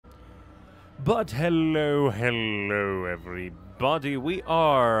But hello, everybody. We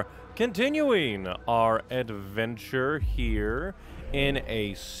are continuing our adventure here in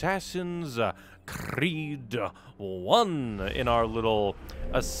Assassin's Creed 1 in our little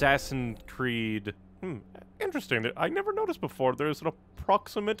Assassin's Creed. Interesting. I never noticed before there's an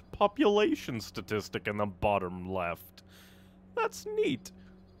approximate population statistic in the bottom left. That's neat.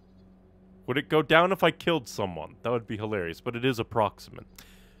 Would it go down if I killed someone? That would be hilarious, but it is approximate.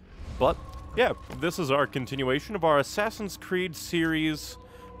 But yeah, this is our continuation of our Assassin's Creed series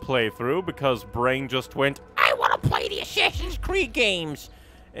playthrough, because Brain just went, I want to play the Assassin's Creed games!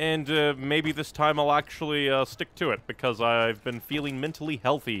 And maybe this time I'll actually stick to it, because I've been feeling mentally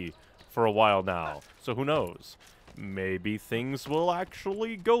healthy for a while now. So who knows? Maybe things will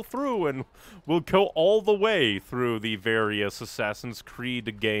actually go through, and we'll go all the way through the various Assassin's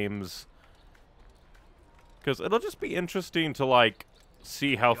Creed games. Because it'll just be interesting to, like,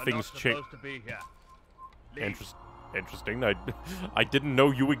 see how things change. Interesting. I didn't know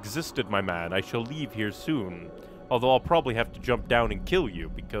you existed, my man. I shall leave here soon. Although I'll probably have to jump down and kill you,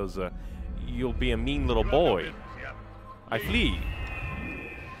 because you'll be a mean little boy. I flee.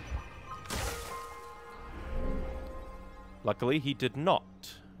 Luckily, he did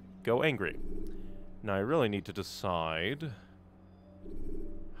not go angry. Now, I really need to decide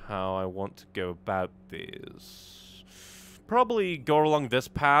how I want to go about this. Probably go along this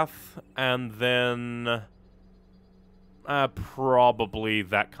path, and then probably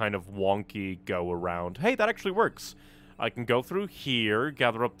that kind of wonky go around. Hey, that actually works. I can go through here,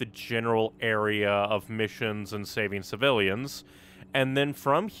 gather up the general area of missions and saving civilians, and then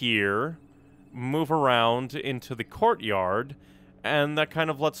from here, move around into the courtyard, and that kind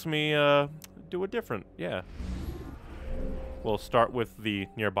of lets me do a different, yeah. We'll start with the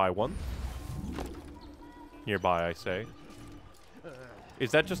nearby one. Nearby, I say.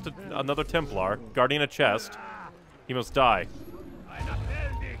 Is that just another Templar guarding a chest? He must die.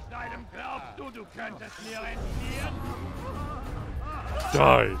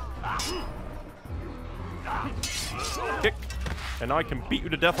 Die! Kick! And I can beat you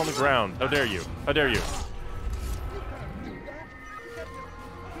to death on the ground. How dare you? How dare you?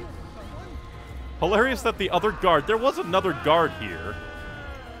 Hilarious that the other guard... There was another guard here.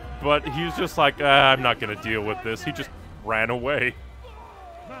 But he was just like, I'm not gonna deal with this. He just ran away.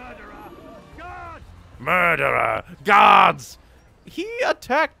 Murderer! Guards! He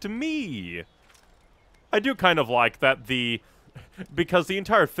attacked me! I do kind of like that because the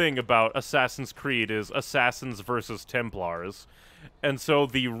entire thing about Assassin's Creed is assassins versus Templars. And so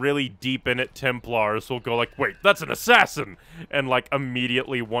the really deep in it Templars will go like, wait, that's an assassin! And like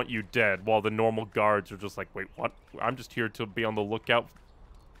immediately want you dead, while the normal guards are just like, wait, what? I'm just here to be on the lookout.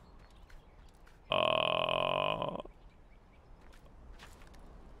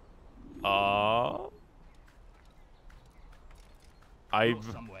 I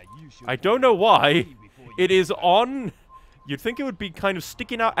don't know why. It is on... You'd think it would be kind of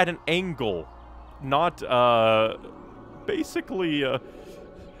sticking out at an angle. Not, basically,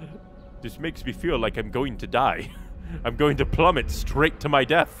 this makes me feel like I'm going to die. I'm going to plummet straight to my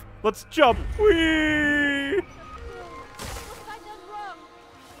death. Let's jump! Whee!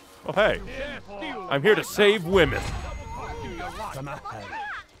 Oh, hey. I'm here to save women.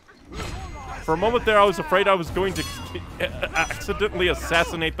 For a moment there, I was afraid I was going to accidentally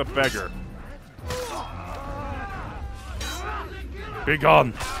assassinate the beggar. Be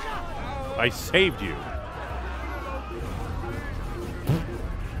gone. I saved you.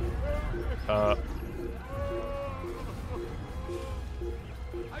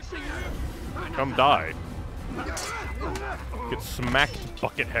 Come die. Get smacked,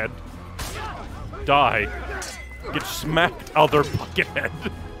 buckethead. Die. Get smacked, other buckethead.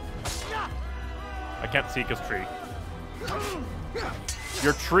 I can't seek his tree.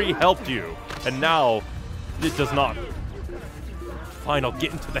 Your tree helped you, and now it does not. Fine, I'll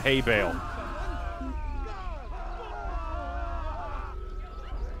get into the hay bale.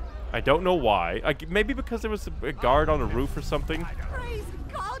 I don't know why. Maybe because there was a guard on a roof or something. Praise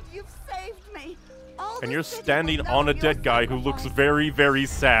God, you've saved me. And you're standing on a dead guy who looks very, very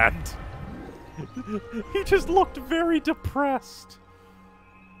sad. He just looked very depressed.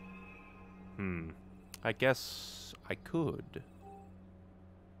 I guess I could.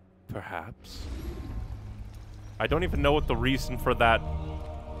 Perhaps. I don't even know what the reason for that,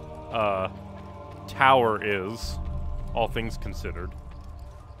 tower is, all things considered.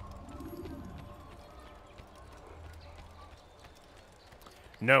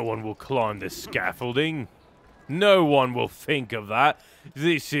 No one will climb this scaffolding. No one will think of that.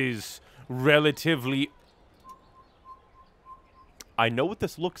 This is relatively... I know what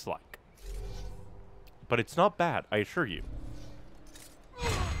this looks like. But it's not bad, I assure you.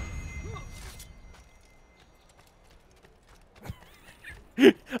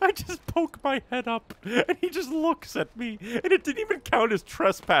 I just poke my head up, and he just looks at me, and it didn't even count as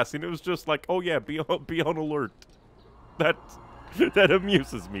trespassing. It was just like, oh yeah, be on alert. That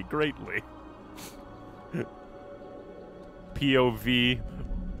amuses me greatly. POV,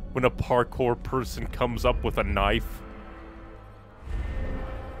 when a parkour person comes up with a knife.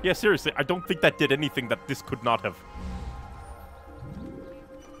 Yeah, seriously, I don't think that did anything that this could not have.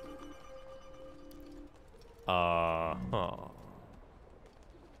 Huh.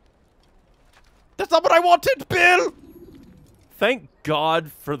 That's not what I wanted, Bill! Thank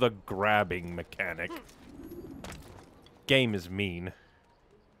God for the grabbing mechanic. Game is mean.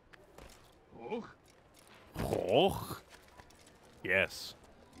 Oh. Yes.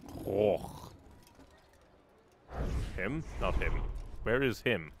 Oh. Him? Not him. Where is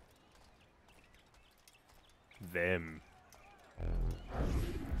him? Them.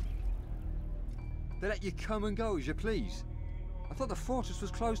 They let you come and go as you please. I thought the fortress was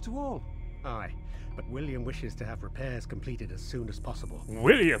closed to all. Aye, but William wishes to have repairs completed as soon as possible.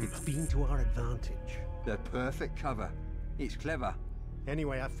 William! It's been to our advantage. The perfect cover. It's clever.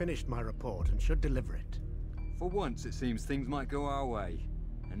 Anyway, I've finished my report and should deliver it. For once, it seems things might go our way,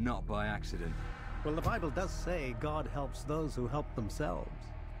 and not by accident. Well, the Bible does say God helps those who help themselves.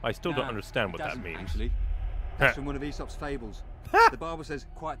 I still don't Nah, understand what that doesn't, means. Actually, that's from one of Aesop's fables. The Bible says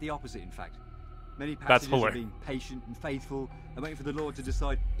quite the opposite, in fact. Many That's passages are hilarious. being patient and faithful and waiting for the Lord to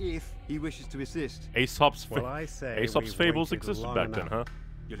decide if he wishes to assist. Aesop's Well, I say Aesop's we've fables waited existed long back then, enough. huh?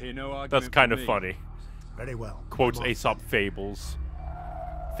 You'll hear no argument. That's kind from of me. funny. Very well. Quotes I'm off. Aesop fables,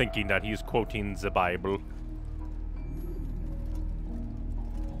 thinking that he's quoting the Bible.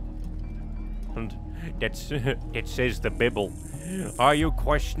 And it says the Bible. Are you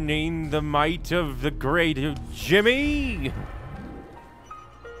questioning the might of the great Jimmy?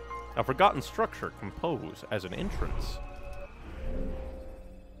 A forgotten structure composed as an entrance.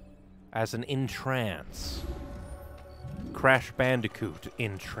 As an entrance. Crash Bandicoot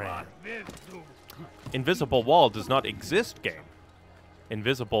entrance. Invisible wall does not exist, game.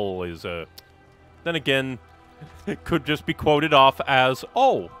 Invisible is a... Then again, it could just be quoted off as,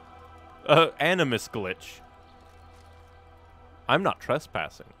 oh, animus glitch. I'm not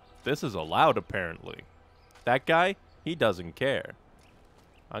trespassing. This is allowed, apparently. That guy, he doesn't care.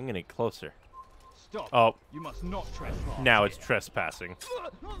 I'm gonna get closer. Stop. Oh, You must not trespass. now it's trespassing.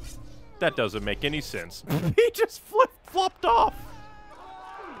 That doesn't make any sense. He just flopped off.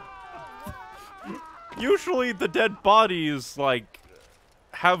 Usually the dead bodies, like,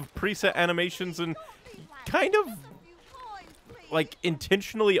 have preset animations and kind of, like,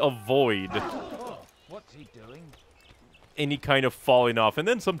 intentionally avoid What's he doing? any kind of falling off. And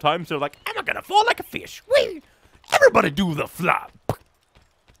then sometimes they're like, I'm not gonna fall like a fish. Whee! Everybody do the flop.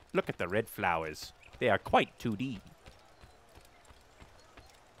 Look at the red flowers. They are quite 2D.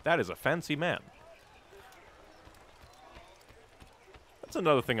 That is a fancy man. That's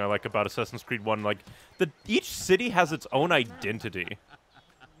another thing I like about Assassin's Creed 1. Like, each city has its own identity.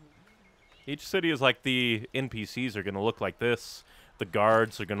 Each city is like, the NPCs are going to look like this. The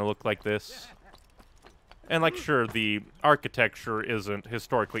guards are going to look like this. And, like, sure, the architecture isn't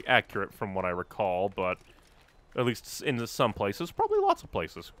historically accurate from what I recall, but at least in some places, probably lots of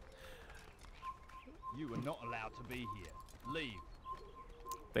places. You are not allowed to be here. Leave.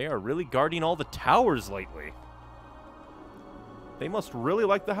 They are really guarding all the towers lately. They must really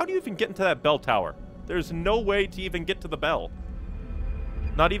like the... How do you even get into that bell tower? There's no way to even get to the bell.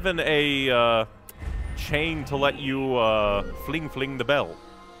 Not even a chain to let you fling the bell.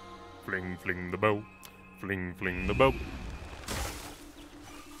 Fling the bell. Fling the bell.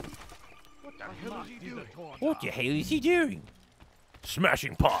 What the hell is he doing? What the hell is he doing?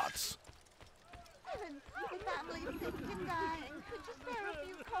 Smashing pots. The family's sick and dying. Could you spare a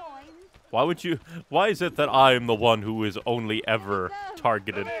few coins? Why would you... Why is it that I'm the one who is only ever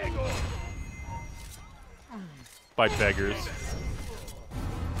targeted by beggars?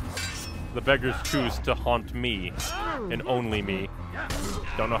 The beggars choose to haunt me, and only me.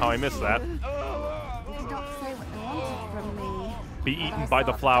 Don't know how I missed that. They did not say what they wanted from me. Be eaten by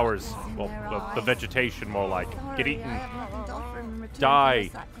the flowers. Well, the vegetation, more like. Get Sorry, eaten. I have nothing to offer in return Die.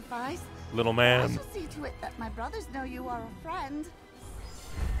 for the sacrifice. Little I man. shall see to it that my brothers know you are a friend.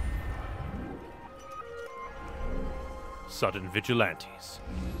 Sudden vigilantes.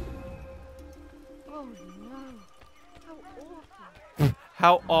 Oh no. How awful.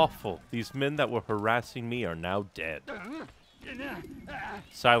 How awful. These men that were harassing me are now dead.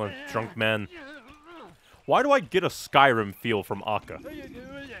 Silent, drunk men. Why do I get a Skyrim feel from Akka?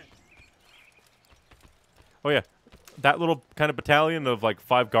 Oh yeah, that little kind of battalion of like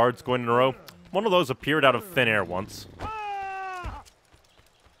 5 guards going in a row. One of those appeared out of thin air once.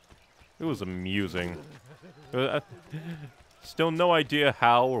 It was amusing. Still no idea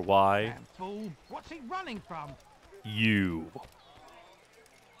how or why. Damn fool! What's he running from? You.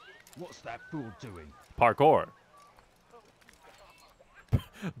 What's that fool doing? Parkour.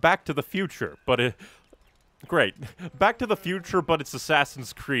 Back to the Future, but it... Great. Back to the Future, but it's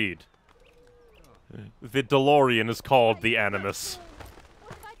Assassin's Creed. The DeLorean is called the Animus.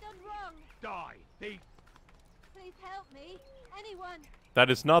 What have I done wrong? Die, thief! Please help me. Anyone. That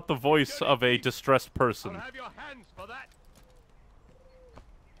is not the voice of a distressed person. I'll have your hands for that.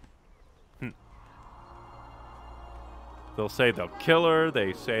 They'll say they'll kill her,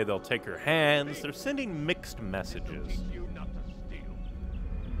 they say they'll take her hands. They're sending mixed messages. You not to steal.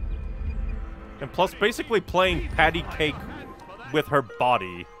 And plus, basically playing patty cake with her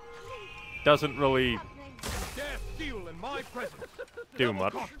body doesn't really Dare steal in my presence. do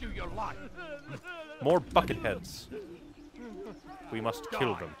much. Cost you your life. More bucket heads. We must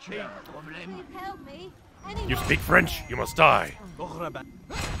kill them. Please help me. Anyone. You speak French, you must die.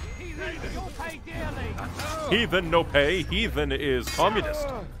 You'll pay dearly. Heathen no pay, heathen is communist.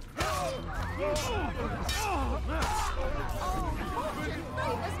 Fortune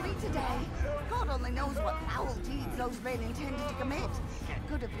favors me today. God only knows what foul deeds those men intended to commit.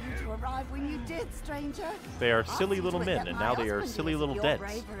 Good of you to arrive when you did, stranger. They are I'll silly see little to it men, that and my now they are husband silly is little your deads.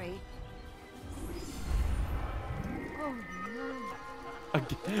 bravery. Oh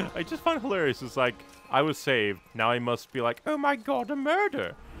no. I just find it hilarious. It's like, I was saved, now I must be like, oh my god, a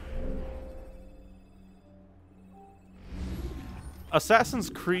murder. Assassin's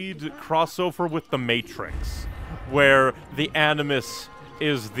Creed crossover with the Matrix, where the Animus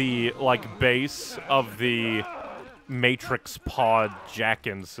is the, like, base of the Matrix pod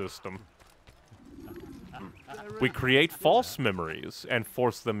jack-in system. We create false memories and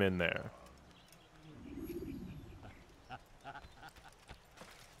force them in there.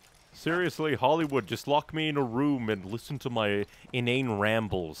 Seriously, Hollywood, just lock me in a room and listen to my inane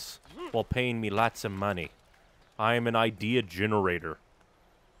rambles while paying me lots of money. I am an idea generator.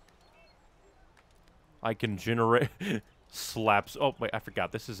 I can generate slaps. Oh, wait, I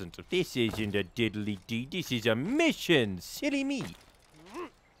forgot. This isn't a diddly dee. This is a mission. Silly me.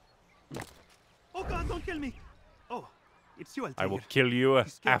 Oh God, don't kill me! Oh, it's you, I will Altair. kill you You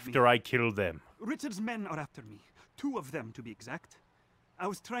scared after me. I kill them. Richard's men are after me. 2 of them, to be exact. I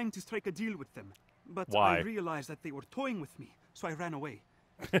was trying to strike a deal with them, but Why? I realized that they were toying with me, so I ran away.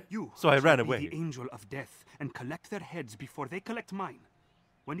 You So I shall ran be away. the angel of death and collect their heads before they collect mine.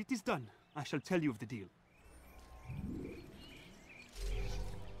 When it is done, I shall tell you of the deal.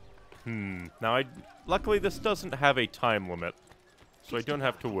 Now, luckily this doesn't have a time limit, so I don't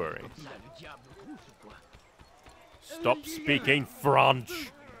have to worry. Stop speaking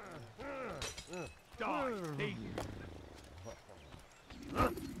French. Die, thief.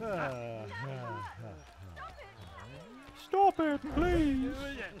 Stop it, please.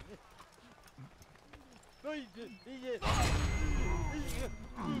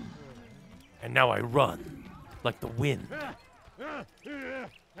 And now I run, like the wind.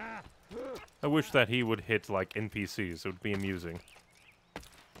 I wish that he would hit, like, NPCs. It would be amusing.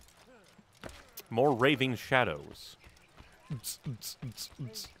 More raving shadows.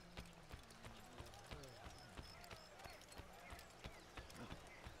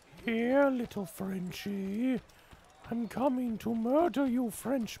 Here, little Frenchie. I'm coming to murder you,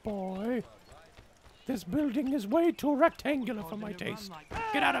 French boy. This building is way too rectangular for my taste.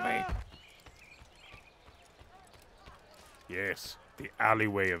 Get out of me! Yes, the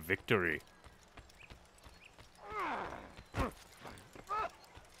alleyway of victory.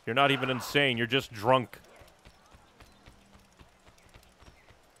 You're not even insane, you're just drunk.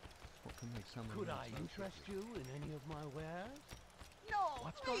 Could I interest you in any of my wares? No,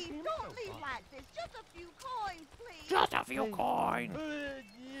 What's got please, him don't so leave far? like this. Just a few coins, please. Just a few coins.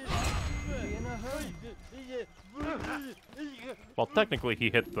 Be in a hurry. Well, technically he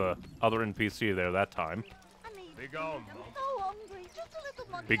hit the other NPC there that time. I need Be gone, I'm monk. so hungry. Just a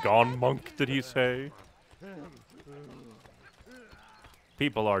little money. Be gone, monk, did he say?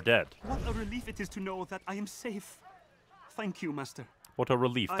 People are dead. What a relief it is to know that I am safe. Thank you, Master. What a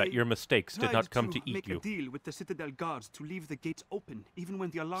relief that I your mistakes did Tried not come to eat make you. a deal with the Citadel guards to leave the gates open, even when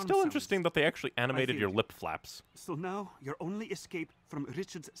the alarm Still sounds. interesting that they actually animated your failed. lip flaps. So now, your only escape from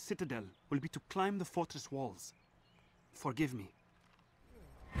Richard's citadel will be to climb the fortress walls. Forgive me.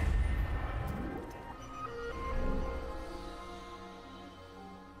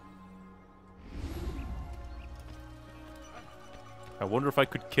 I wonder if I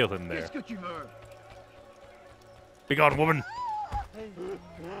could kill him there. Qu'est-ce que tu veux? Begone, woman!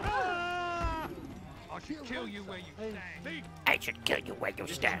 I should kill you where you stand. I should kill you where you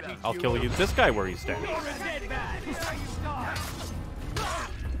stand. I'll kill you, this guy where he's standing.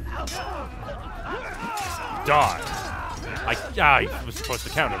 Die! I was supposed to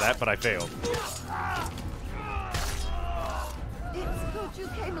counter that, but I failed. It's good you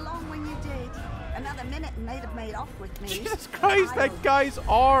came along when you did. Another minute and they'd have made off with me. Jesus Christ, that guy's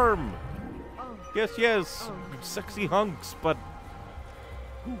arm! Yes, sexy hunks, but...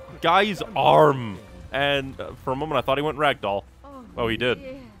 Guy's arm! And for a moment I thought he went ragdoll. Oh, he did.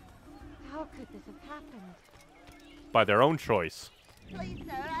 Dear. How could this have happened? By their own choice. Please,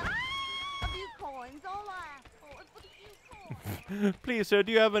 sir, a few coins. All I ask for is but a few coins. Please, sir,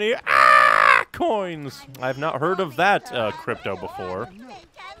 do you have any coins? I've not heard of that crypto before. Sick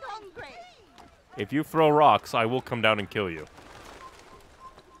and hungry. If you throw rocks, I will come down and kill you.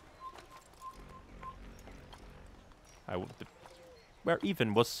 Where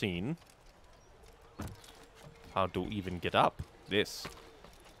even was seen. How to even get up? This.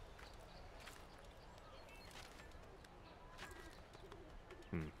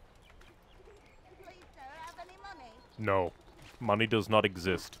 Please, sir, have any money? No. Money does not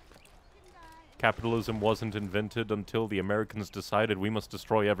exist. Capitalism wasn't invented until the Americans decided we must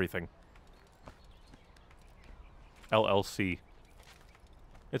destroy everything. LLC.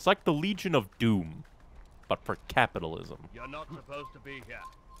 It's like the Legion of Doom, but for capitalism. You're not supposed to be here.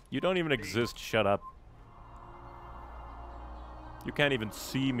 You don't even exist, shut up. You can't even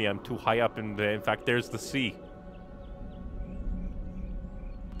see me, I'm too high up in fact, there's the sea.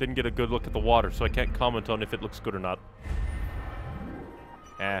 Didn't get a good look at the water, so I can't comment on if it looks good or not.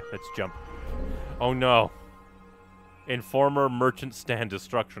 Let's jump. Oh no. Informer Merchant Stand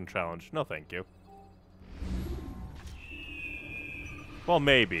Destruction Challenge. No thank you. Well,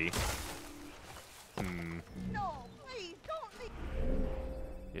 maybe. No, please, don't leave.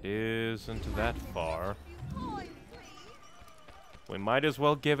 It isn't that far. A few coins, please. We might as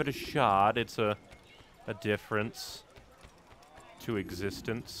well give it a shot. It's a difference to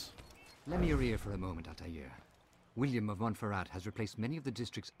existence. Lend me your ear for a moment, Altair. William of Montferrat has replaced many of the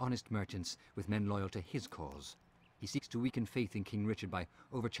district's honest merchants with men loyal to his cause. He seeks to weaken faith in King Richard by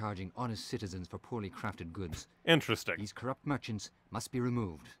overcharging honest citizens for poorly crafted goods. Interesting. These corrupt merchants must be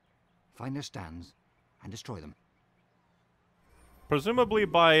removed. Find their stands and destroy them. Presumably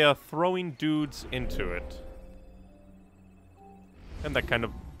by throwing dudes into it. And that kind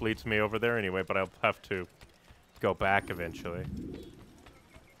of leads me over there anyway, but I'll have to go back eventually.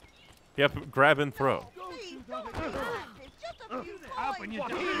 Yep, grab and throw. Please, don't do that. It's just a few Up and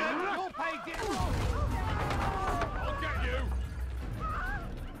coins. you do. You'll pay this. I'll get you.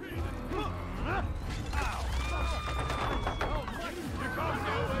 You can't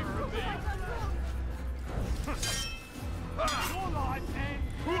get away from me. Your life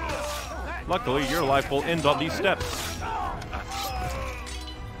ends. Luckily, your life will end on these steps.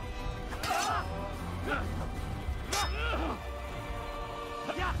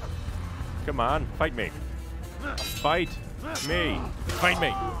 Come on, fight me. Fight me. Fight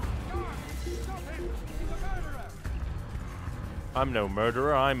me. I'm no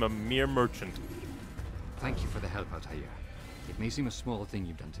murderer, I'm a mere merchant. Thank you for the help, Altair. It may seem a small thing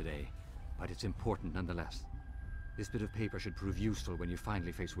you've done today, but it's important nonetheless. This bit of paper should prove useful when you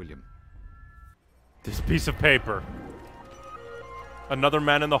finally face William. This piece of paper. Another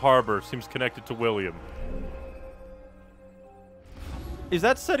man in the harbor seems connected to William. Is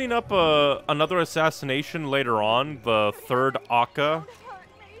that setting up another assassination later on? The third Akka?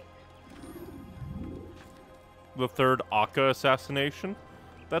 The third Akka assassination?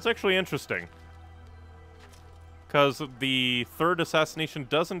 That's actually interesting. Because the third assassination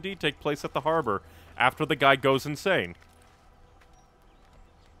does indeed take place at the harbor after the guy goes insane.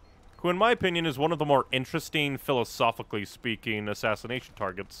 Who, in my opinion, is one of the more interesting, philosophically speaking, assassination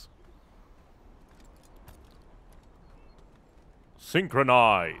targets.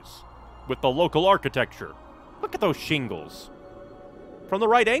 Synchronize with the local architecture. Look at those shingles. From the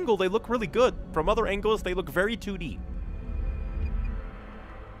right angle, they look really good. From other angles, they look very 2D.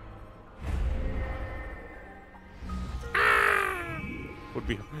 Would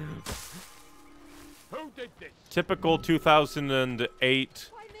be Who did this? typical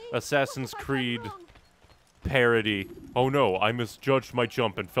 2008 Assassin's Creed parody. Oh no, I misjudged my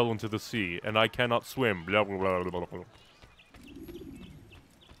jump and fell into the sea, and I cannot swim. Blah, blah, blah, blah, blah.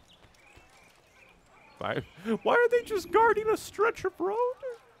 Why are they just guarding a stretch of road?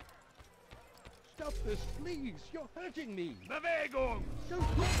 Stop this, please. You're hurting me. Bewegung! Don't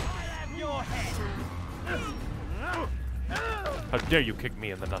I'll have your head! How dare you kick me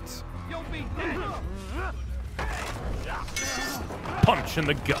in the nuts? You'll be dead! Punch in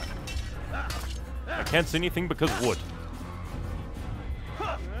the gut. I can't see anything because wood.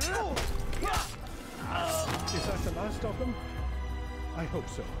 Is that the last of them? I hope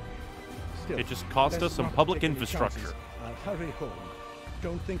so. Still, It just cost us let's some not public take any infrastructure. chances. I'll hurry home.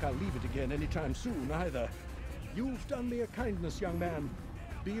 Don't think I'll leave it again anytime soon, either. You've done me a kindness, young man.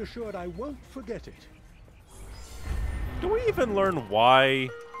 Be assured I won't forget it. Do we even learn why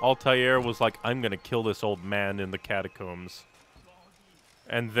Altair was like, I'm gonna kill this old man in the catacombs?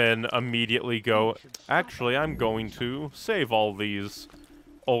 And then immediately go, actually, I'm going to save all these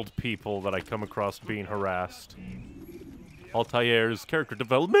old people that I come across being harassed. Altair's character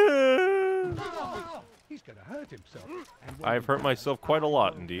development! He's gonna hurt himself. And I've hurt myself quite a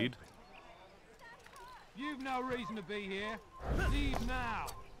lot, indeed. You've no reason to be here. Leave now.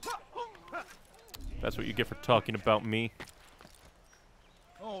 That's what you get for talking about me.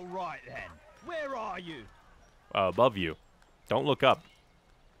 All right then. Where are you? Above you. Don't look up.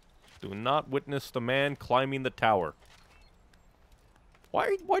 Do not witness the man climbing the tower.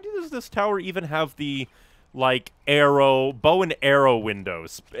 Why does this tower even have the, like, bow and arrow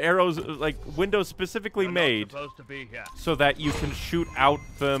windows? Arrows, like, windows specifically made Supposed to be here. so that you can shoot out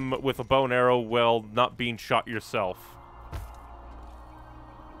them with a bow and arrow while not being shot yourself.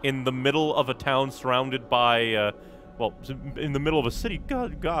 In the middle of a town surrounded by, well, in the middle of a city.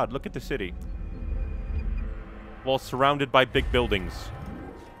 God, look at the city. While surrounded by big buildings.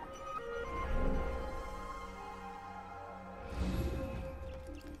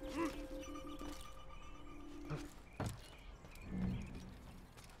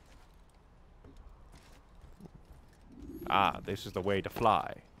 Ah, this is the way to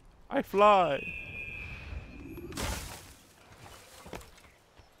fly. I fly!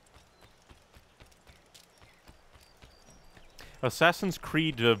 Assassin's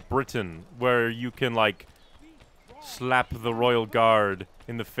Creed Britain, where you can, like, slap the royal guard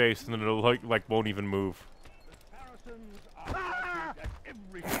in the face and then it'll, like won't even move.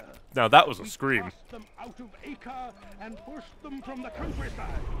 Now that was a scream. Cast them out of Acre and pushed them from the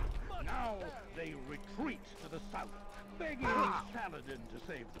countryside. Now they retreat to the south, begging Saladin to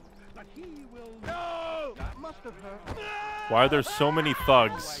save them. But he will... No! That must have hurt. Why are there so many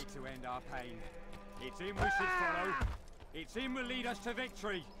thugs? To end our pain. It's him we should follow. It's him will lead us to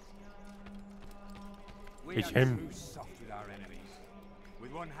victory. We It's are him. too soft with our enemies.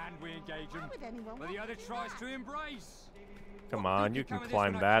 With one hand we engage them, With anyone but the other tries to embrace. Come What on, good you can can come of this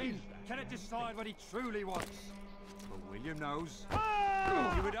climb when that. a king cannot decide what he truly wants. But William knows.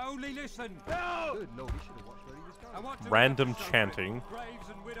 Ah! You would only listen. Good Lord, we should have watched where he was going. And what do Random we have to show chanting. for it? Graves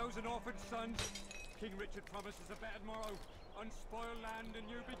and widows and orphan sons. King Richard promises a better tomorrow. Unspoiled land and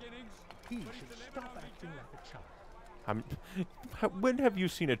new beginnings. He But he's should delivered stop only acting death. like a child. When have you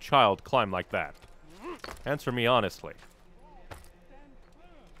seen a child climb like that? Answer me honestly.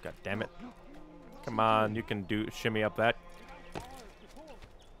 God damn it. Come on, you can shimmy up that.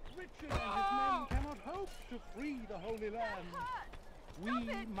 Richard and his men cannot hope to free the Holy Land. We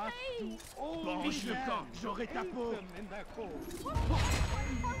must do all we can to aid them in their cause.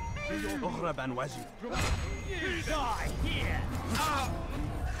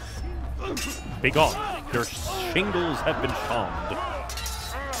 Begone! Your shingles have been shorn.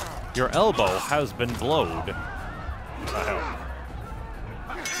 Your elbow has been blowed. The hell?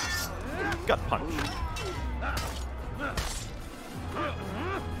 Gut punch.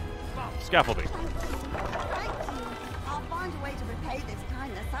 Scaffolding. Thank you. I'll find a way to repay this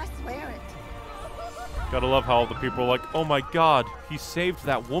kindness, I swear it. Gotta love how all the people are like, oh my god, he saved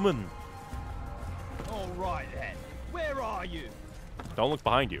that woman. All right then. Where are you? Don't look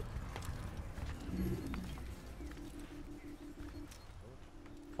behind you.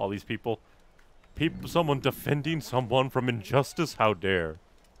 All these people. Someone defending someone from injustice? How dare.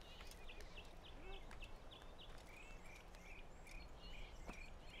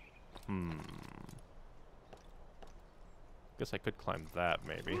 Guess I could climb that,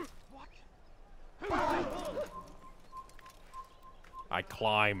 maybe. I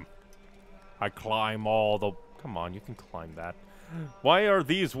climb. I climb all the... Come on, you can climb that. Why are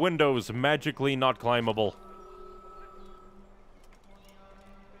these windows magically not climbable?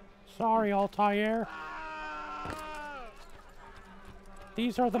 Sorry, Altair.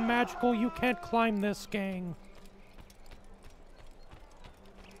 These are the magical you can't climb this gang.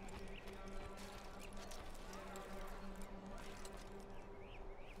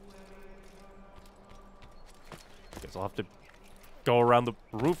 Guess I'll have to go around the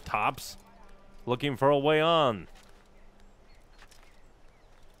rooftops looking for a way on.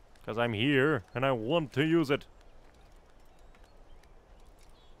 Because I'm here and I want to use it.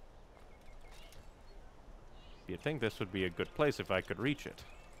 You'd think this would be a good place if I could reach it.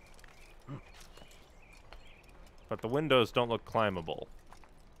 But the windows don't look climbable.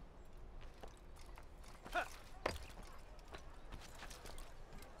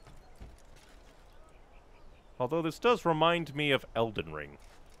 Although this does remind me of Elden Ring.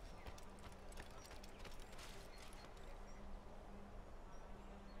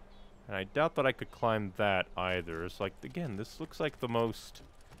 And I doubt that I could climb that either. It's like, again, this looks like the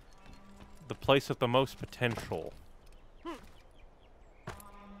place with the most potential.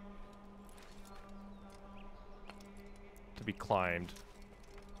 To be climbed.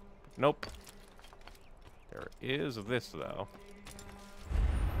 Nope. There is this, though.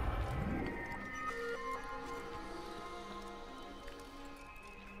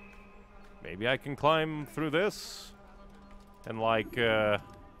 Maybe I can climb through this? And like, aha,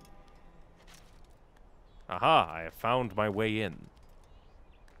 I have found my way in.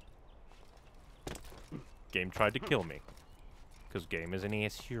 Game tried to kill me. Because game is an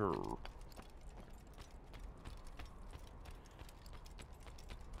issue.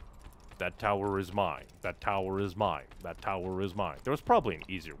 That tower is mine. That tower is mine. That tower is mine. There was probably an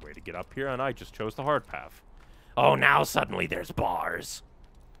easier way to get up here, and I just chose the hard path. Oh, now suddenly there's bars.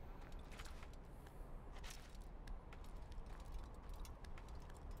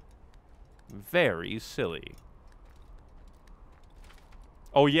 Very silly.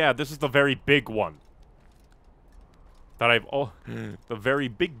 Oh yeah, this is the very big one. That I've... Oh, the very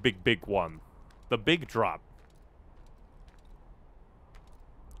big one. The big drop.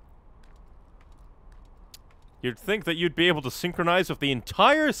 You'd think that you'd be able to synchronize with the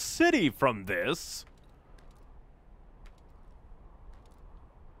entire city from this.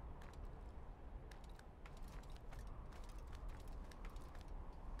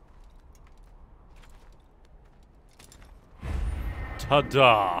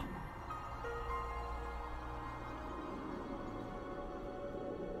 Ta-da!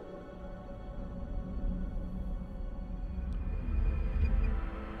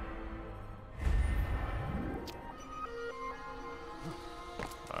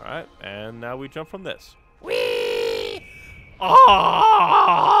 Alright, and now we jump from this. Whee!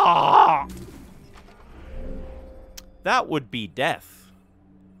 Ah! That would be death.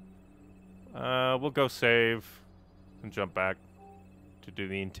 We'll go save and jump back to do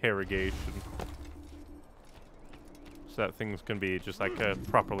the interrogation. So that things can be just like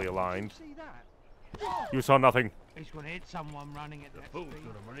properly aligned. See that? You saw nothing. He's gonna hit someone running at that speed.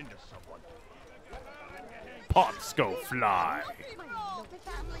 Gonna run into someone. Pots go fly.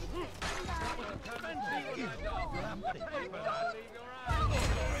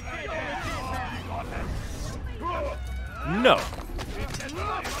 No.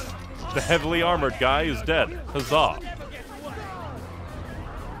 The heavily armored guy is dead. Huzzah.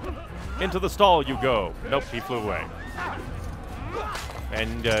 Into the stall you go. Nope, he flew away.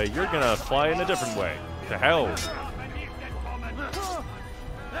 And you're gonna fly in a different way. To hell.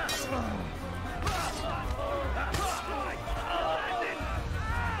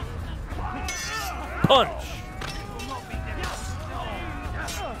 Punch!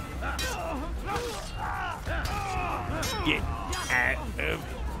 Get out of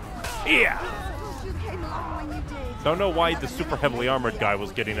here! Don't know why the super heavily armored guy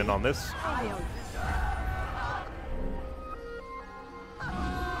was getting in on this.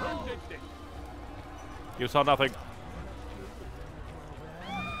 You saw nothing.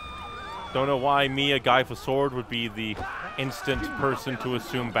 Don't know why me, a guy with a sword, would be the instant person to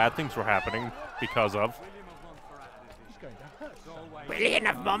assume bad things were happening because of. William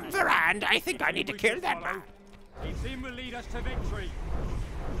of Montferrand, I think I need to kill that man. His team will lead us to victory.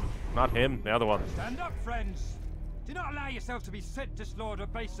 Not him, the other one. Stand up, friends. Do not allow yourself to be sent to slaughter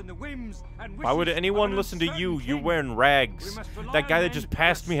based on the whims and wishes. Why would anyone listen to you? You're wearing rags. That guy that just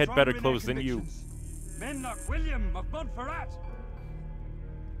passed me had better clothes than you. Men like William of Montferrat.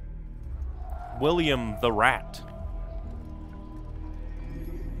 William the Rat.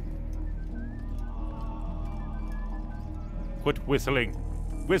 Quit whistling.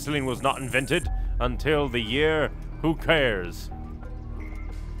 Whistling was not invented until the year who cares.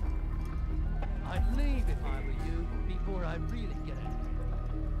 I'd leave if I were you before I really get it.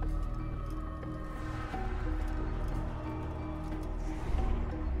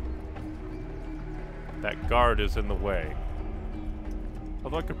 That guard is in the way.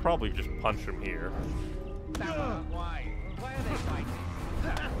 Although I could probably just punch him here. Why? Why are they fighting?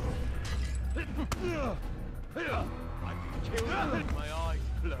 I can kill them with my eyes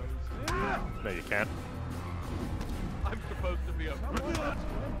closed. No, you can't. I'm supposed to be a...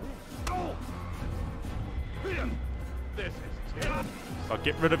 This is terrible. I'll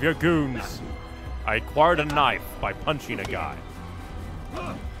get rid of your goons. I acquired a knife by punching a guy.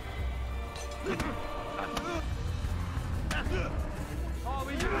 Call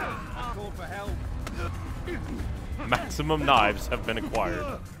for help. Maximum knives have been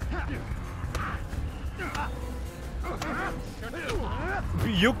acquired.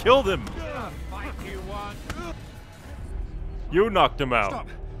 You killed him. Fight you want. You knocked him out. Stop.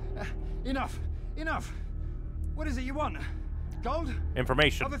 Enough. Enough. What is it you want? Gold?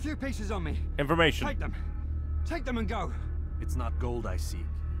 Information. Have a few pieces on me. Information. Take them. Take them and go. It's not gold I seek,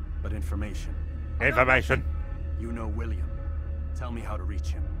 but information. Information. You know William. Tell me how to reach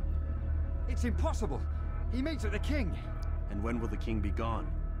him. It's impossible. He meets with the king. And when will the king be gone?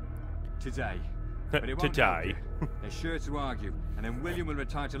 Today. But it won't help Today. you. They're sure to argue, and then William will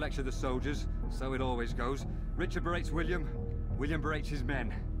retire to lecture the soldiers. So it always goes. Richard berates William. William berates his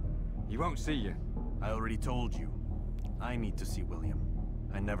men. He won't see you. I already told you. I need to see William.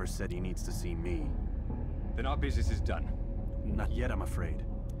 I never said he needs to see me. Then our business is done. Not yet, I'm afraid.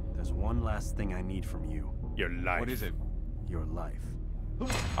 There's one last thing I need from you. Your life. What is it? Your life.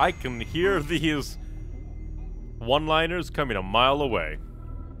 I can hear these one-liners coming a mile away.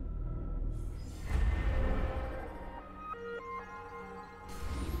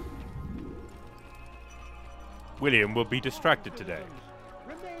 William will be distracted today.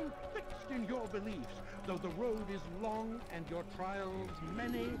 Remain fixed in your beliefs, though the road is long and your trials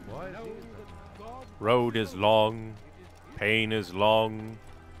many. Know that God Road is long, pain is long,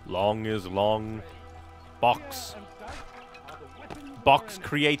 long is long. Box. and sight are the weapons of Box our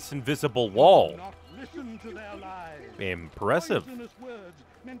creates invisible wall. not listen to their lies. Impressive. Poisonous words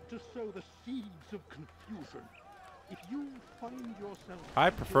meant to sow the seeds of confusion. If you find yourself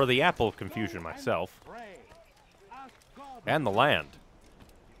I prefer the apple of confusion myself. pray, ask God And the land.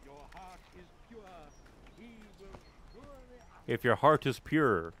 if your heart is pure, he will surely If your heart is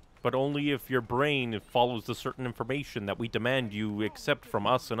pure, but only if your brain follows the certain information that we demand you accept from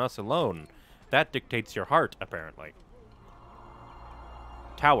us and us alone. That dictates your heart, apparently.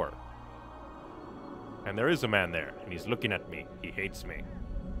 Tower. And there is a man there, and he's looking at me. He hates me.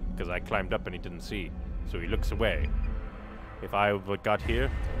 Because I climbed up and he didn't see. So he looks away. If I got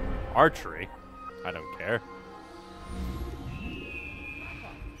here, archery, I don't care.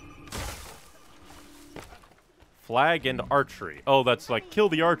 Flag and archery. Oh, that's like kill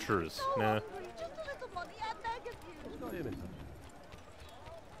the archers. Nah. Just a little money, I beg of you.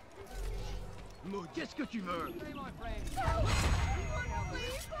 Maud, qu'est-ce que tu veux?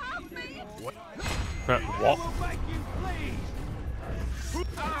 Please help me. What? Thank you, please.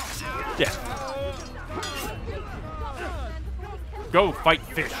 Death. Go fight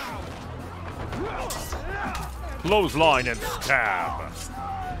fish. Clothesline and stab.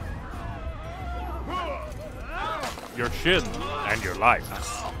 Your shin and your life.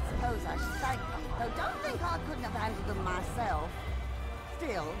 Suppose I should thank them, though don't think I couldn't have handled them myself.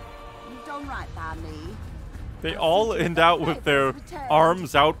 Still, you've done right by me. They all end out with their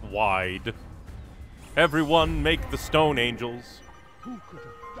arms out wide. Everyone make the stone angels. Who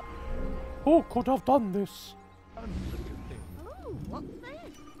could have done this? Ooh, what's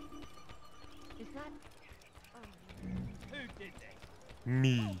this? Is that... Who did this?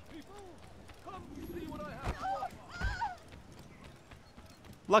 Me. Come see what I have.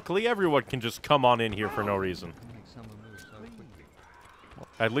 Luckily, everyone can just come on in here for no reason. Make someone move so quickly.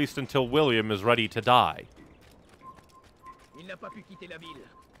 At least until William is ready to die. Il n'a pas pu quitter la ville.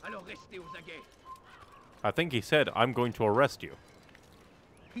 Alors restez aux aguets. I think he said, I'm going to arrest you.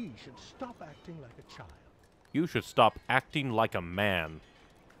 He should stop acting like a child. You should stop acting like a man.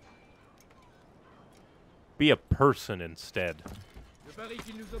 Be a person instead. Je parie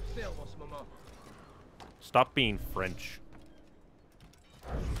qu'il nous observe en ce moment. Stop being French.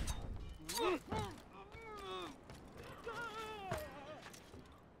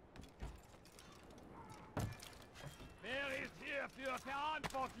 Wer ist hierfür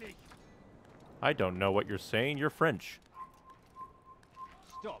verantwortlich? I don't know what you're saying. You're French.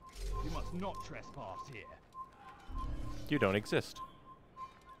 Stop. You must not trespass here. You don't exist.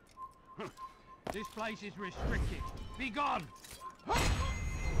 This place is restricted. Be gone.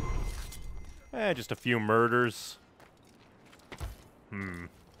 Just a few murders.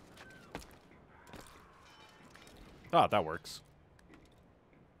 Ah, that works.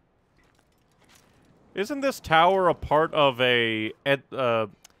 Isn't this tower a part of a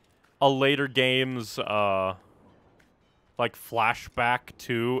later game's like flashback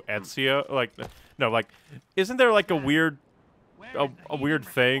to Ezio? Like, no, like, isn't there like a weird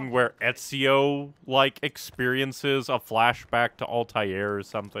thing where Ezio like experiences a flashback to Altair or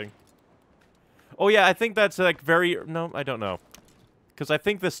something? Oh yeah, I think that's like very no, I don't know, Because I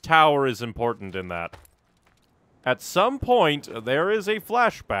think this tower is important in that. At some point, there is a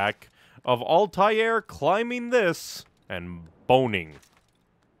flashback of Altair climbing this and boning.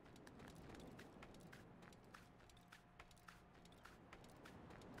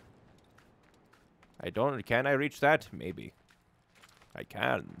 Can I reach that? Maybe. I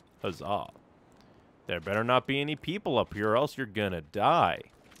can. Huzzah. There better not be any people up here, or else you're gonna die.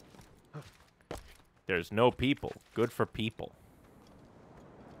 There's no people. Good for people.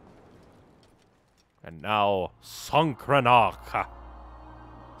 And now, Sankranaka.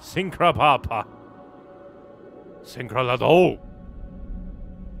 Synkrapapa. Synkralado.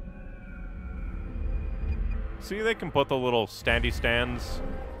 See, they can put the little standy stands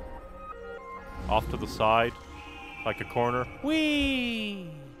off to the side, like a corner. Whee!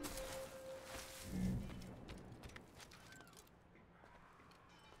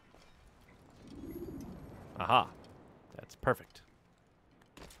 Aha. That's perfect.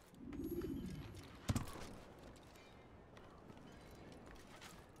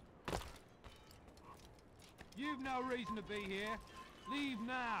 You've no reason to be here. Leave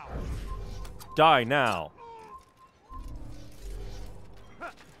now. Die now.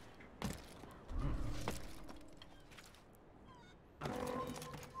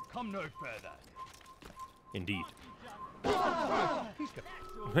 Come no further. Indeed.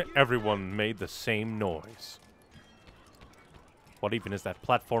 Everyone made the same noise. What even is that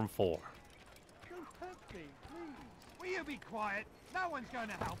platform for? Don't hurt me, please. Will you be quiet? No one's going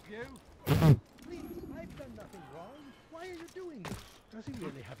to help you. Please, I've done nothing wrong. Why are you doing this? Does he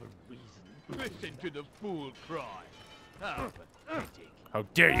really have a reason? Listen to the fool cry. How pathetic. How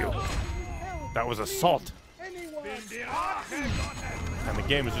dare you! That was assault! Anyone? And the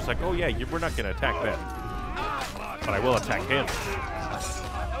game is just like, oh yeah, we're not gonna attack them. But I will attack him.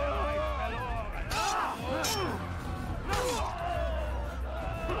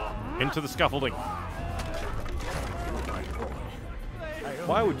 Into the scaffolding.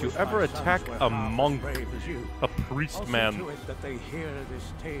 Why would you ever attack a monk, a priest man? Also to it that they hear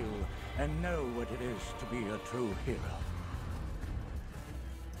this tale and know what it is to be a true hero.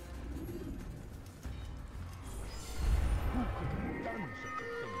 Who could have done such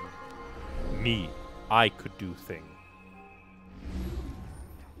a thing? Me. I could do things.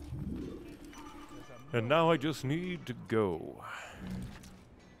 And now I just need to go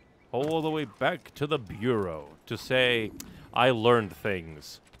all the way back to the Bureau to say, I learned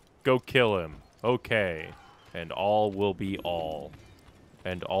things. Go kill him. Okay. And all will be all.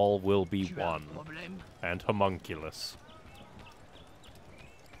 And all will be one. And homunculus.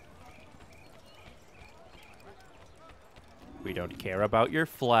 We don't care about your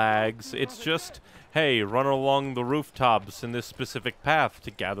flags. It's just, hey, run along the rooftops in this specific path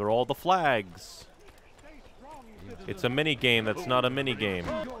to gather all the flags. It's a mini game that's not a mini game.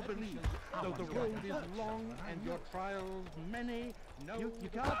 Though the road is long and your trials many, you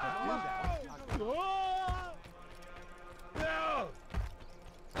can't do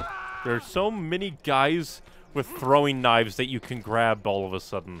that. There's so many guys with throwing knives that you can grab all of a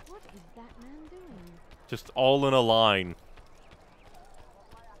sudden. What is that man doing? Just all in a line.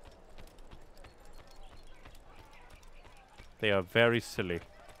 They are very silly.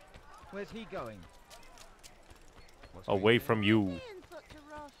 Where's he going? Away from you.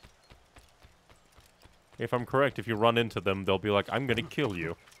 If I'm correct, if you run into them, they'll be like, I'm gonna kill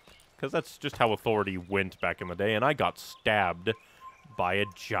you. Because that's just how authority went back in the day, and I got stabbed by a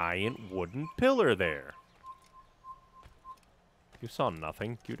giant wooden pillar there. You saw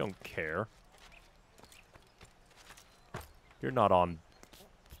nothing. You don't care. You're not on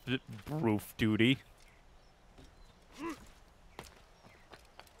roof duty.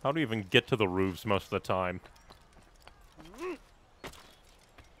 How do you even get to the roofs most of the time?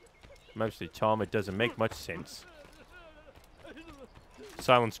 Most of the time, it doesn't make much sense.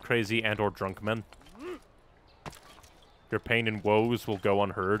 Silence crazy and or drunk men. Your pain and woes will go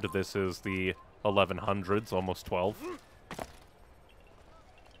unheard. This is the 1100s, almost 12.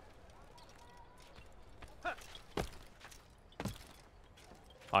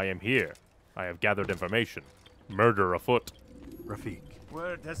 I am here. I have gathered information. Murder afoot. Rafik.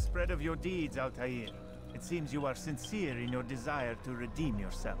 Word has spread of your deeds, Altair. It seems you are sincere in your desire to redeem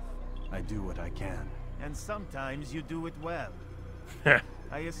yourself. I do what I can. And sometimes you do it well.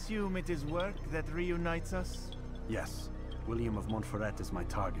 I assume it is work that reunites us? Yes. William of Montferrat is my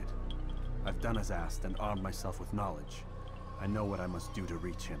target. I've done as asked and armed myself with knowledge. I know what I must do to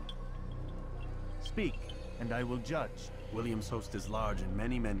reach him. Speak, and I will judge. William's host is large and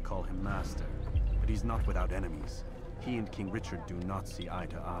many men call him master. But he's not without enemies. He and King Richard do not see eye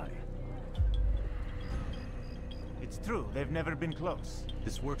to eye. It's true, they've never been close.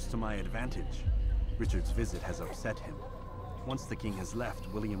 This works to my advantage. Richard's visit has upset him. Once the king has left,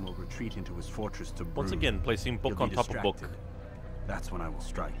 William will retreat into his fortress to brood. Once again, placing book He'll on be top of book. distracted. That's when I will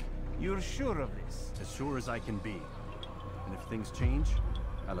strike. You're sure of this? As sure as I can be. And if things change,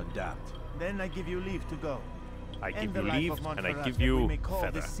 I'll adapt. Then I give you leave to go. I give End you the life leave, of and I Montferrat, give that we you may call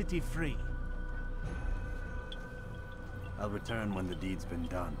feather. this city free. I'll return when the deed's been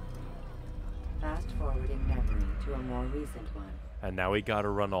done. Fast forwarding memory to a more recent one. And now we gotta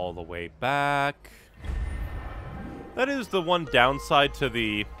run all the way back. That is the one downside to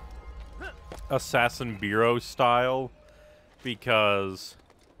the Assassin Bureau style, because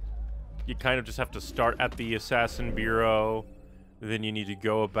you kind of just have to start at the Assassin Bureau, then you need to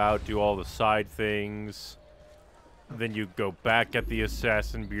go about, do all the side things, then you go back at the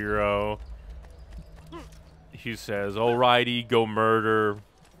Assassin Bureau. He says, alrighty, go murder.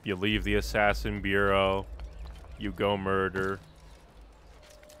 You leave the Assassin Bureau, you go murder.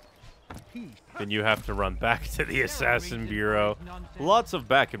 Then you have to run back to the Assassin Bureau. Lots of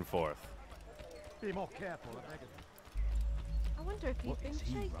back and forth. Be more careful, I beg of you. I wonder if he's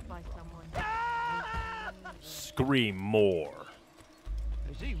been chased by someone. Scream more.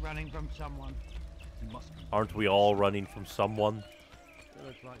 Is he running from someone? He must be. Aren't we all running from someone?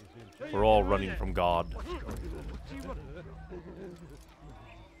 We're all running from God.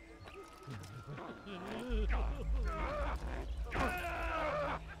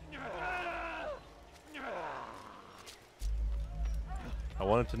 I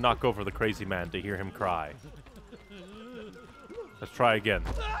wanted to knock over the crazy man to hear him cry. Let's try again.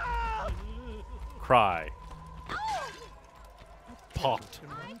 Cry. Pot.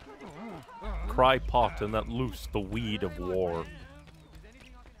 Cry pot and let loose the weed of war.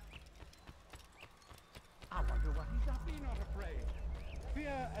 I wonder what he's up. Be not afraid.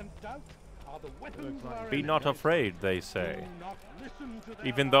 Fear and doubt are the weapons of our Be not enemies. afraid, they say. Do not listen to their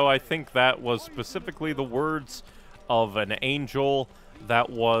Even though I think that was specifically the words of an angel that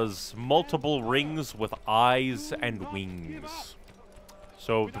was multiple rings with eyes and wings.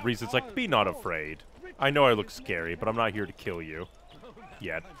 So the reason it's like, be not afraid. I know I look scary, but I'm not here to kill you.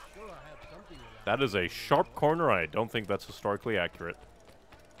 Yet. That is a sharp corner. I don't think that's historically accurate.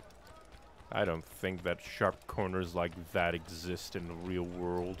 I don't think that sharp corners like that exist in the real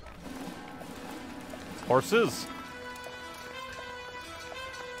world. Horses!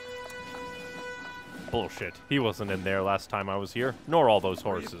 Bullshit. He wasn't in there last time I was here, nor all those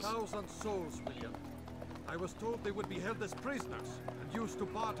horses. 3,000 souls, William. I was told they would be held as prisoners and used to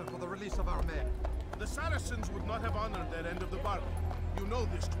barter for the release of our men. The Saracens would not have honored their end of the bargain. You know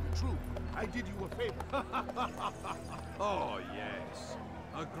this to be true. I did you a favor. Oh, yes.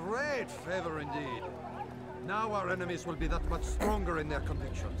 A great favor indeed. Now our enemies will be that much stronger in their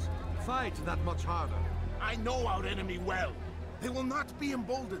convictions. Fight that much harder. I know our enemy well. They will not be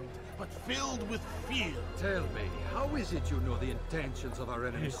emboldened, but filled with fear. Tell me, how is it you know the intentions of our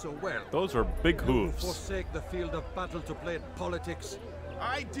enemies so well? Those are big You hooves. forsake the field of battle to play at politics.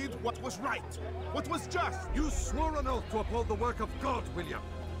 I did what was right, what was just. You swore an oath to uphold the work of God, William.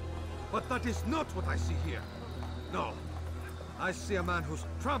 But that is not what I see here. No. I see a man who's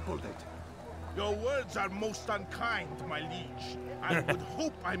trampled it. Your words are most unkind, my liege. I would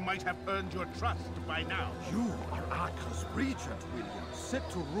hope I might have earned your trust by now. You are Arca's regent, William, set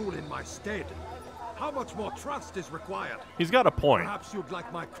to rule in my stead. How much more trust is required? He's got a point. Perhaps you'd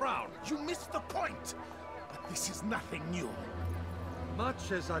like my crown. You missed the point. But this is nothing new.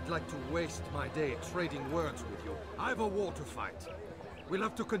 Much as I'd like to waste my day trading words with you, I've a war to fight. We'll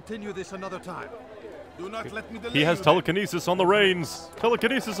have to continue this another time. Do not let me delay He has you, telekinesis on the reins.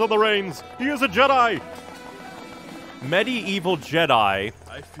 Telekinesis on the reins. He is a Jedi. Medieval Jedi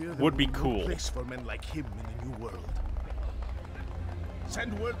I fear there would be no cool. place for men like him in the new world.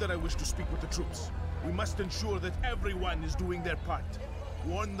 Send word that I wish to speak with the troops. We must ensure that everyone is doing their part.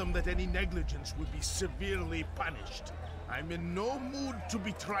 Warn them that any negligence will be severely punished. I'm in no mood to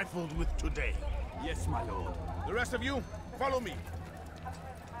be trifled with today. Yes, my lord. The rest of you, follow me.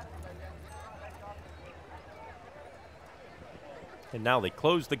 And now they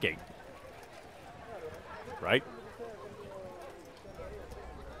close the gate. Right?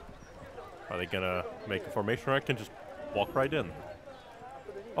 Are they gonna make a formation, or I can just walk right in?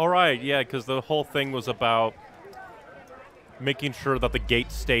 Alright, yeah, because the whole thing was about making sure that the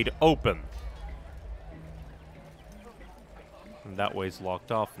gate stayed open. And that way's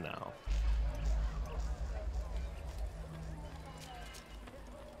locked off now.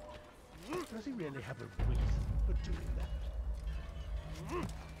 Does he really have a reason for doing that?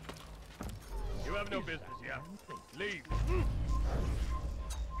 You have no business here. Leave.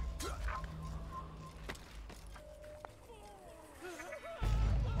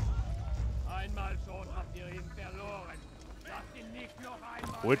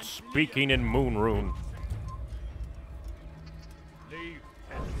 Quit speaking in Moon Rune. Leave.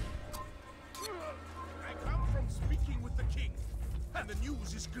 I come from speaking with the king, and the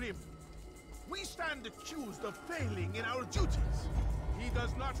news is grim. We stand accused of failing in our duties. He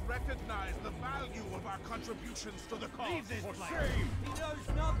does not recognize the value of our contributions to the cause. Leave this For place. shame! He knows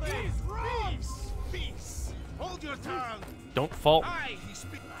nothing. He's wrong! Peace! Peace! Hold your tongue! Don't fall. Aye, he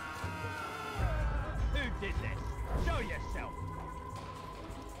speaks. Who did this? Show yourself.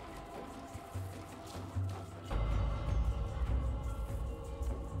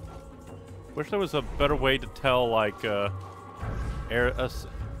 Wish there was a better way to tell, like, air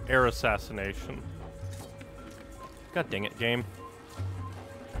assassination. God dang it, game.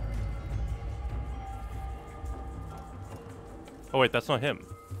 Oh wait, that's not him.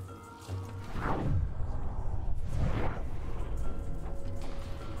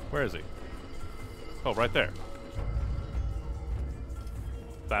 Where is he? Oh, right there.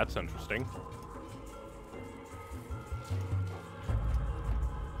 That's interesting.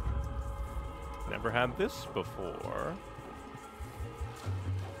 Never had this before.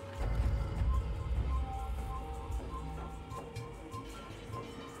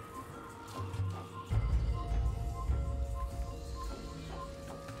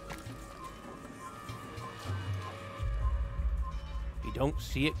 You don't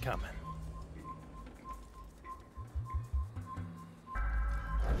see it coming.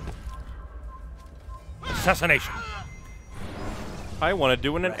 Assassination! I want to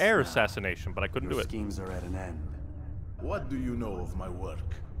do an air assassination, but I couldn't do it. Schemes are at an end. What do you know of my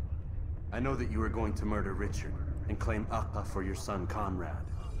work? I know that you are going to murder Richard and claim Akka for your son Conrad.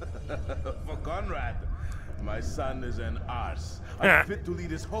 For Conrad, my son is an arse. Unfit to lead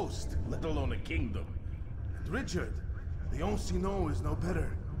his host, let alone a kingdom. And Richard, the Oncino is no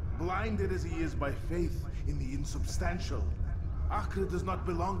better. Blinded as he is by faith in the insubstantial. Acre does not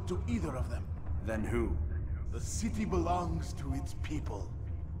belong to either of them. Then who? The city belongs to its people.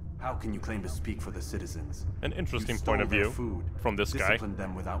 How can you claim to speak for the citizens? An interesting You point of stole their view food, from this guy. disciplined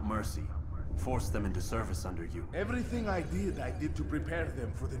them without mercy, forced them into service under you. Everything I did to prepare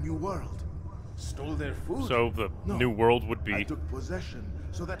them for the new world. Stole their food. So the new world would be I took possession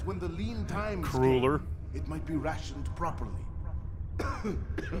so that when the lean times crueler. came, it might be rationed properly.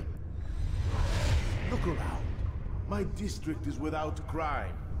 Look around. My district is without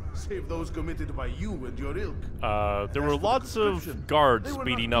crime, save those committed by you and your ilk. There were lots of guards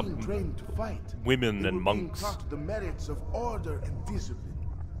beating up trained to fight. women They and were being monks. taught the merits of order and discipline.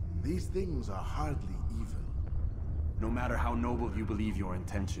 These things are hardly evil. No matter how noble you believe your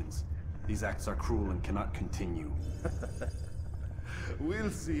intentions, these acts are cruel and cannot continue.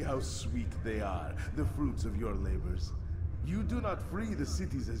 We'll see how sweet they are, the fruits of your labors. You do not free the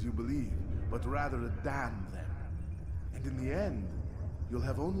cities as you believe, but rather damn them. And in the end, you'll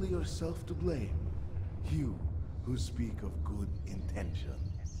have only yourself to blame. You, who speak of good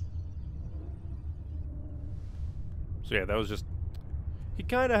intentions. So yeah, that was just... He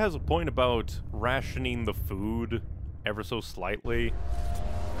kind of has a point about rationing the food ever so slightly.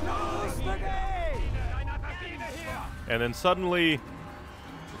 And then suddenly,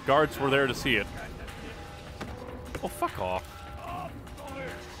 the guards were there to see it. Oh, fuck off.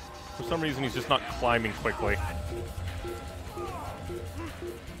 For some reason, he's just not climbing quickly.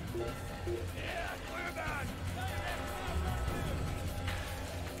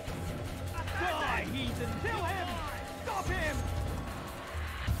 Die, heathen! Kill him! Stop him!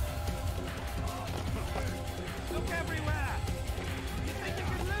 Look everywhere! You think you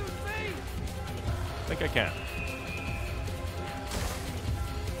can lose me? I think I can.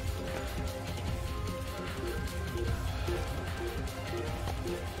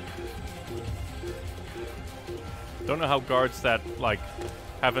 Don't know how guards that, like,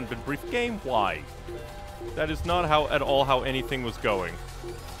 haven't been briefed. Game, why? That is not how at all how anything was going.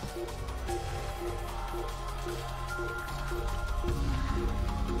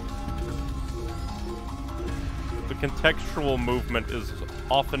 The contextual movement is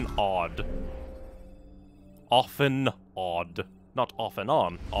often odd. Often odd. Not often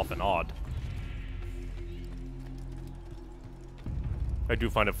on, often odd. I do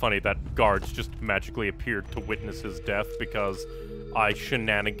find it funny that guards just magically appeared to witness his death because I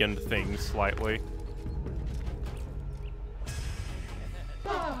shenaniganed things slightly.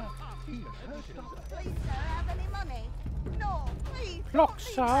 Please, sir, have any money? No, please. Look,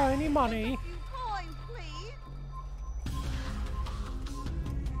 sir, any money? Coin, please.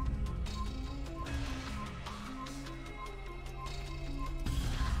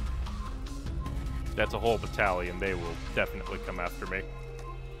 That's a whole battalion. They will definitely come after me.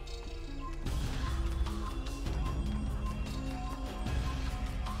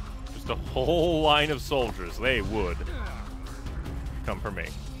 Just a whole line of soldiers. They would come for me.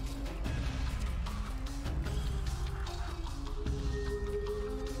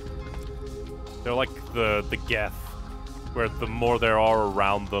 They're like the Geth, where the more there are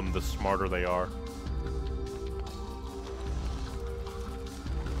around them, the smarter they are.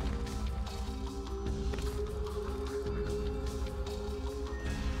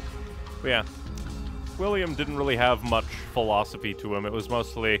 But yeah, William didn't really have much philosophy to him. It was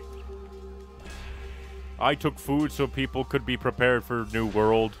mostly, I took food so people could be prepared for New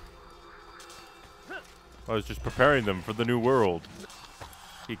World. I was just preparing them for the New World,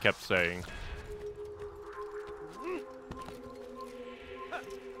 he kept saying.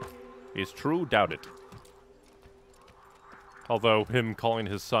 Is true? Doubt it. Although him calling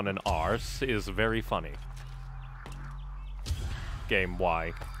his son an arse is very funny. Game,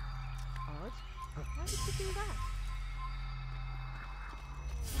 why? How did you do that?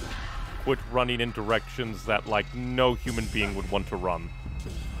 Quit running in directions that, like, no human being would want to run.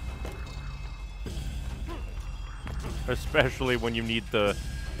 Especially when you need the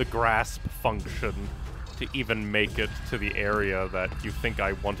grasp function to even make it to the area that you think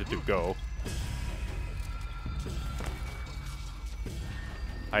I wanted to go.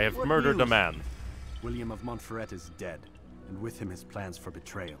 I have murdered a man. William of Montferrat is dead, and with him his plans for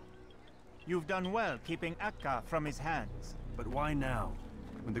betrayal. You've done well keeping Akka from his hands. But why now,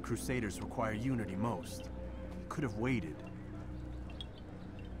 when the Crusaders require unity most? You could have waited.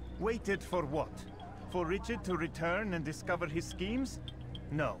 Waited for what? For Richard to return and discover his schemes?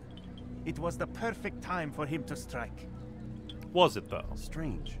 No. It was the perfect time for him to strike. Was it, though?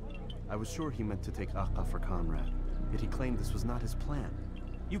 Strange. I was sure he meant to take Akka for Conrad, yet he claimed this was not his plan.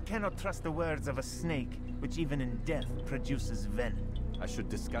 You cannot trust the words of a snake, which even in death produces venom. I should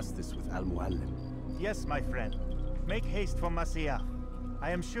discuss this with Al-Muallim. Yes, my friend. Make haste for Masyaf.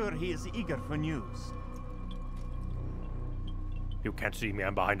 I am sure he is eager for news. You can't see me,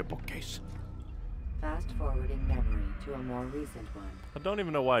 I'm behind a bookcase. Fast-forwarding memory to a more recent one. I don't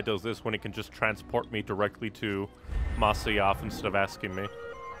even know why it does this when it can just transport me directly to Masyaf instead of asking me.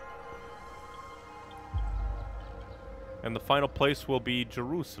 And the final place will be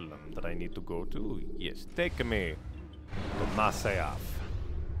Jerusalem that I need to go to. Yes, take me to Masyaf,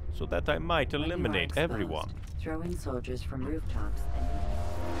 so that I might eliminate everyone. Throw in soldiers from rooftops and...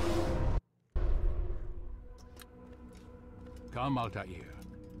 Come, Altair.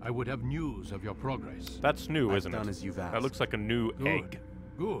 I would have news of your progress. That's new, isn't done it? as you've asked. That looks like a new egg.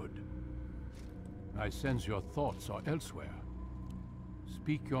 Good. I sense your thoughts are elsewhere.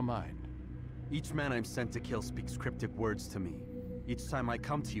 Speak your mind. Each man I'm sent to kill speaks cryptic words to me. Each time I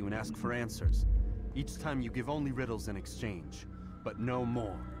come to you and ask for answers. Each time you give only riddles in exchange, but no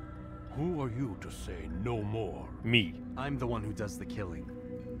more. Who are you to say no more? Me. I'm the one who does the killing.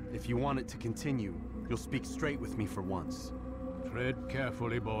 If you want it to continue, you'll speak straight with me for once. Tread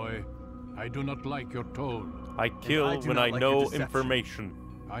carefully, boy. I do not like your tone. I kill when I know information.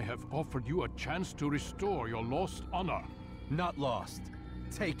 I have offered you a chance to restore your lost honor. Not lost.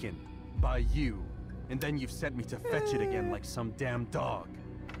 Taken. By you. And then you've sent me to fetch it again like some damn dog.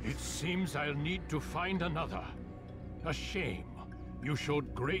 It seems I'll need to find another. A shame. You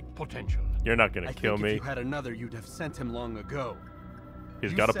showed great potential. You're not gonna kill me. If you had another, you'd have sent him long ago.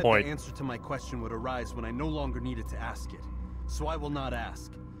 He's got a point. The answer to my question would arise when I no longer needed to ask it. So I will not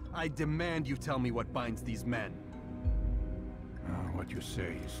ask. I demand you tell me what binds these men. What you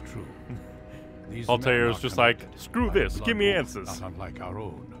say is true. Altair's just like, screw this, give me answers. Not unlike our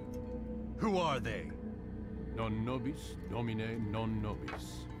own. Who are they? Non nobis, domine non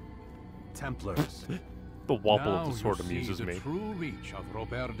nobis. Templars. The wobble now of the sword you amuses see the me. True reach of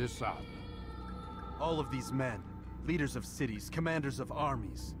Robert de Sade. All of these men, leaders of cities, commanders of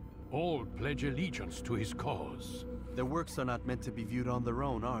armies. All pledge allegiance to his cause. Their works are not meant to be viewed on their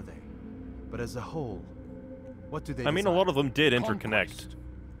own, are they? But as a whole, what do they I mean, a lot of them did interconnect. Conquest.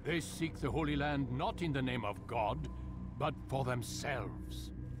 They seek the Holy Land not in the name of God, but for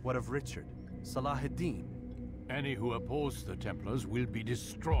themselves. What of Richard? Salah-ad-Din? Any who oppose the Templars will be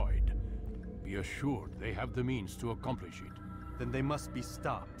destroyed. Be assured they have the means to accomplish it. Then they must be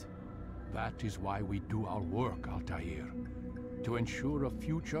stopped. That is why we do our work, Altair. To ensure a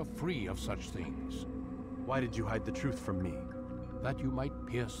future free of such things. Why did you hide the truth from me? That you might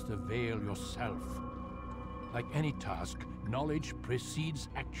pierce the veil yourself. Like any task, knowledge precedes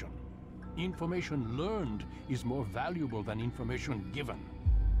action. Information learned is more valuable than information given.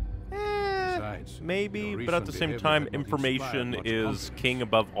 Besides, maybe, but at the same time, information is king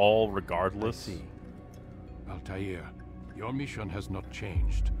above all regardless. Altair, your mission has not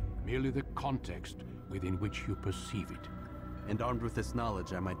changed. Merely the context within which you perceive it. And armed with this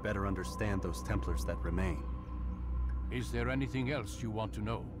knowledge, I might better understand those Templars that remain. Is there anything else you want to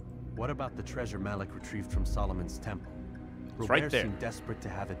know? What about the treasure Malik retrieved from Solomon's temple? It's right Robert there. seemed desperate to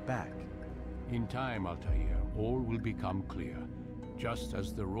have it back. In time, Altair, all will become clear. Just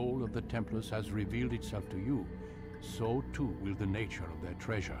as the role of the Templars has revealed itself to you, so too will the nature of their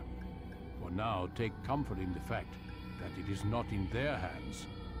treasure. For now, take comfort in the fact that it is not in their hands,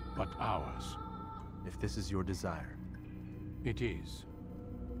 but ours. If this is your desire. It is.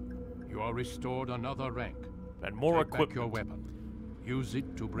 You are restored another rank. And more Take equipment. back your weapon. Use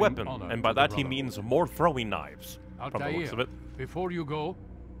it to bring Weapon, honor and by to the that he Brotherhood. means more throwing knives. From the looks Altair, of it. before you go,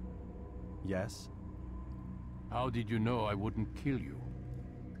 Yes? how did you know I wouldn't kill you?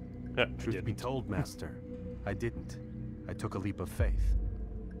 Truth be told, Master, I didn't. I took a leap of faith.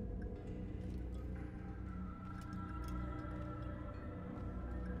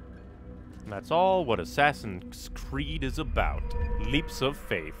 And that's all what Assassin's Creed is about. Leaps of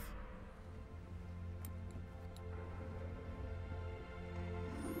faith.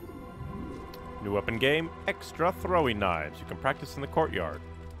 New weapon game, extra throwing knives. You can practice in the courtyard.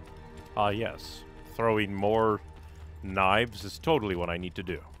 Ah, yes. Throwing more knives is totally what I need to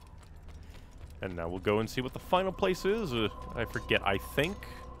do. And now we'll go and see what the final place is. I forget, I think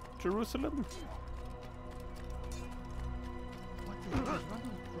Jerusalem?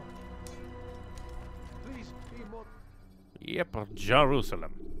 Yep,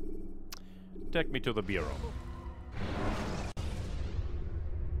 Jerusalem. Take me to the bureau.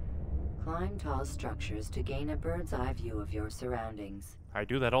 Climb tall structures to gain a bird's eye view of your surroundings. I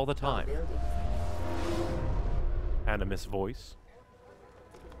do that all the time. Buildings. Animus voice.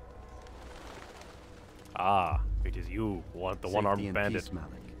 Ah, it is you, the one-armed bandit. Peace, Malik.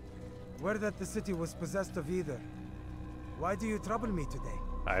 Word that the city was possessed of either. Why do you trouble me today?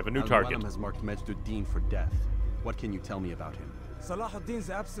 I have a new Al-Mualim target. has marked Majduddin for death. What can you tell me about him? Salahuddin's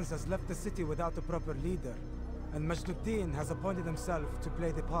absence has left the city without a proper leader, and Majduddin has appointed himself to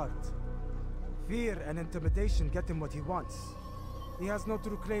play the part. Fear and intimidation get him what he wants. He has no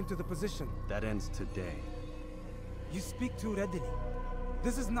true claim to the position. That ends today. You speak too readily.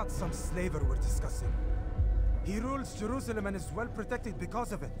 This is not some slaver we're discussing. He rules Jerusalem and is well protected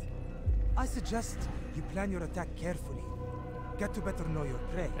because of it. I suggest you plan your attack carefully. Get to better know your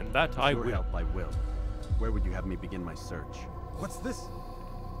prey. And that I With will. your help, I will. Where would you have me begin my search? What's this?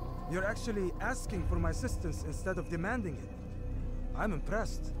 You're actually asking for my assistance instead of demanding it. I'm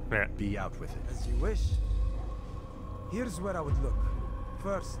impressed. Yeah. Be out with it. As you wish. Here's where I would look.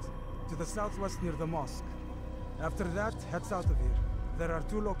 First, to the southwest near the mosque. After that, head south of here. There are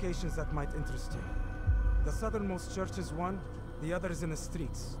 2 locations that might interest you. The southernmost church is one, the other is in the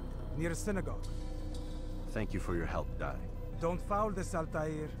streets, near a synagogue. Thank you for your help, Dai. Don't foul this,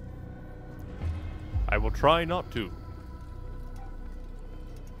 Altair. I will try not to.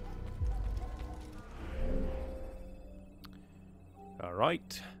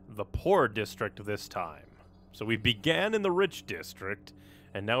 Alright, the poor district this time. So we began in the rich district,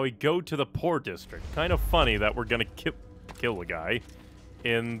 and now we go to the poor district. Kind of funny that we're gonna kill the guy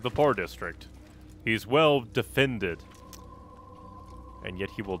in the poor district. He's well defended. And yet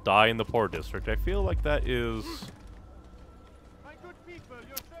he will die in the poor district. I feel like that is...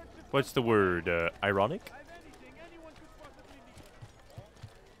 What's the word? Ironic?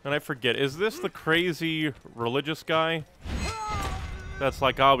 And I forget, is this the crazy religious guy? That's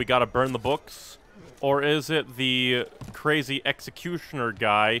like, oh, we gotta burn the books? Or is it the crazy executioner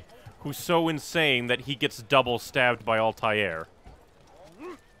guy who's so insane that he gets double stabbed by Altair?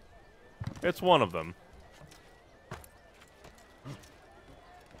 It's one of them.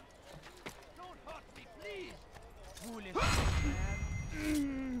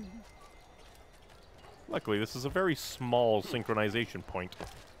 Luckily, this is a very small synchronization point.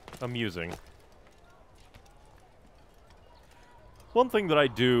 Amusing. One thing that I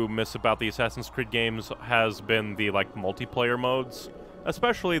do miss about the Assassin's Creed games has been the, like, multiplayer modes.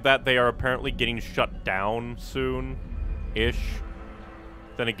 Especially that they are apparently getting shut down soon-ish.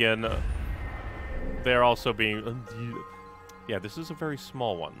 Then again, they're also being... yeah, this is a very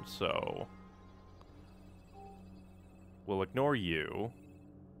small one, so... We'll ignore you.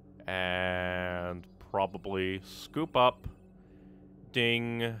 And probably scoop up,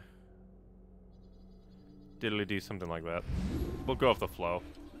 ding, diddly-dee, something like that. We'll go off the flow.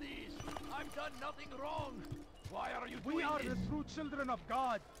 Please, I've done nothing wrong. Why are you doing We are this? the true children of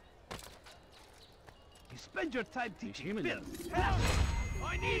God. You spend your time teaching filth. Help!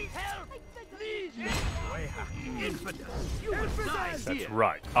 I need help! Please! Infidel! You will die here! That's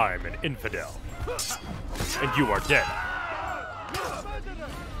right, I'm an infidel. And you are dead.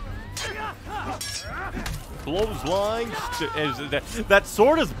 Clothesline. That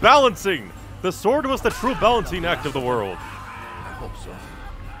sword is balancing. The sword was the true balancing act of the world. I hope so.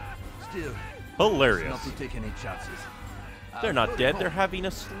 Still, hilarious. Not to take any chances. They're not dead. They're having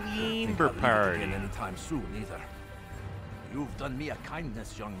a slumber party. Anytime soon, either. You've done me a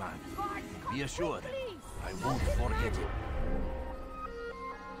kindness, young man. Be assured, I won't forget it.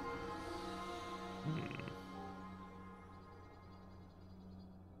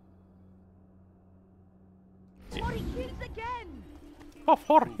 40 kills again! Oh,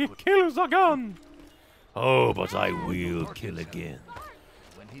 40 kills again! Oh, but I will kill again.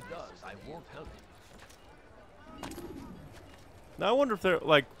 When he does, I won't help him. Now I wonder if they're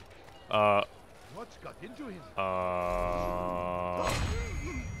like, What's got into him?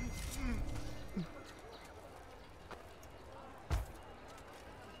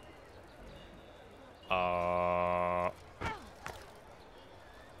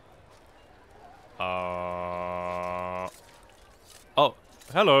 Oh,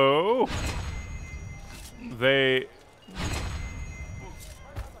 hello. They.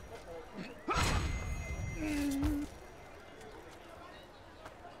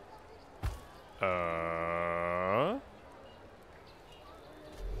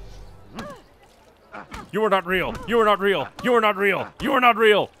 You are not real. You are not real. You are not real. You are not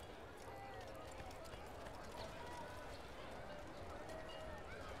real.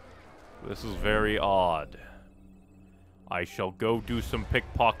 This is very odd. I shall go do some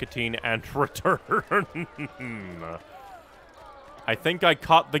pickpocketing and return. I think I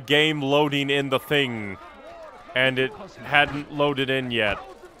caught the game loading in the thing, and it hadn't loaded in yet.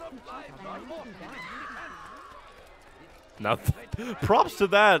 Now, props to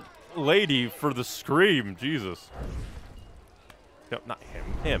that lady for the scream. Jesus. No, not him.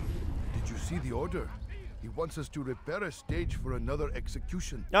 Him. Did you see the order? He wants us to repair a stage for another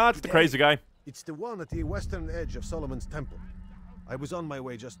execution. Ah, it's the crazy guy. It's the one at the western edge of Solomon's Temple. I was on my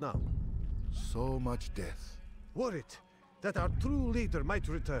way just now. So much death. Worried that our true leader might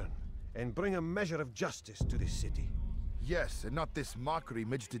return and bring a measure of justice to this city. Yes, and not this mockery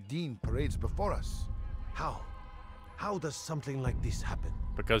Majd-Addin parades before us. How? How does something like this happen?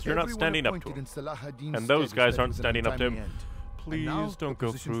 Because you're not standing up to him. And those guys aren't standing up to him. Please don't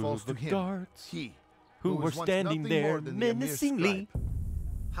go through the guards. He, who were standing there menacingly.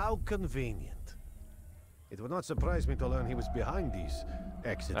 How convenient. It would not surprise me to learn he was behind these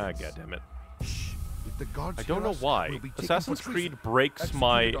accidents. Ah, goddammit. If the guards I don't know why. Assassin's Creed breaks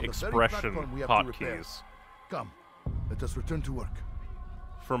my expression hotkeys. Come, let us return to work.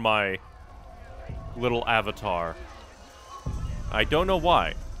 For my little avatar. I don't know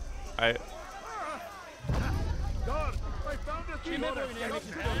why.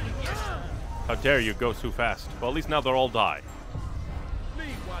 How dare you go too fast? Well, at least now they'll all die.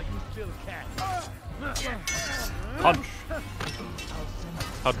 Punch!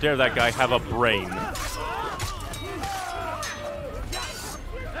 How dare that guy have a brain?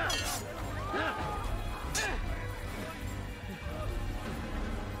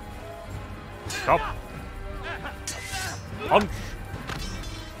 Stop! Punch!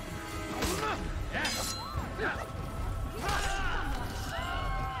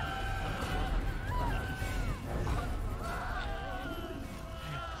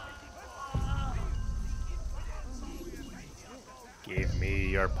 Give me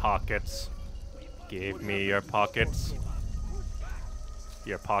your pockets. Give me your pockets.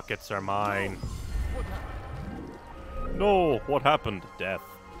 Your pockets are mine. No, what happened? Death.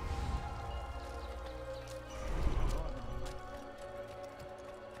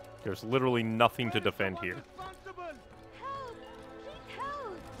 There's literally nothing to defend here.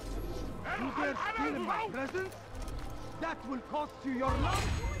 You dare steal my presents? That will cost you your life.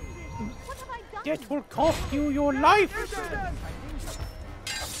 What have I done? That will cost you your life.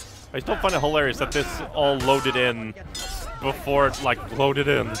 I still find it hilarious that this all loaded in before it, like, loaded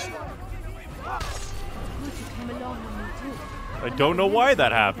in. I don't know why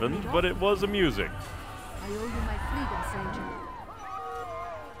that happened, but it was amusing. I owe you my freedom, soldier.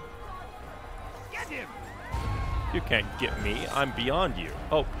 Get him! You can't get me. I'm beyond you.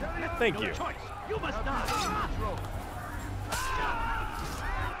 Oh, thank you. You must die.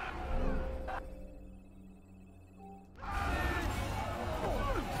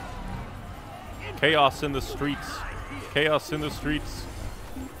 Chaos in the streets. Chaos in the streets.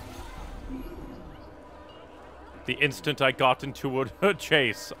 The instant I got into a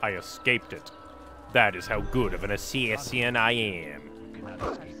chase, I escaped it. That is how good of an assassin I am.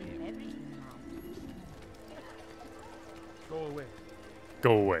 Go away.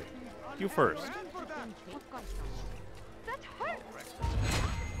 Go away. You first. That hurts!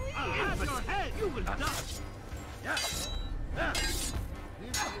 You will die.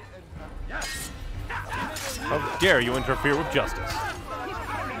 How dare you interfere with justice?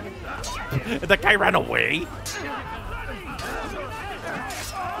 That guy ran away?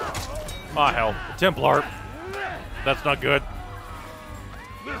 Oh, hell. Templar. That's not good.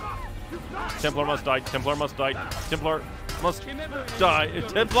 Templar must die. Templar must die. Templar must die.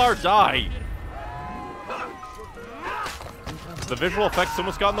 Templar, die! The visual effects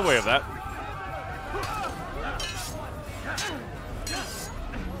almost got in the way of that.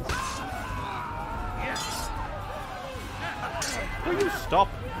 Will you stop?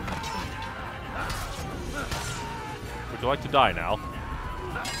 Would you like to die now?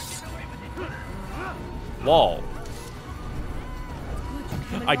 Wall.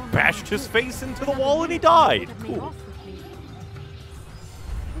 I bashed his face into the wall and he died. Cool.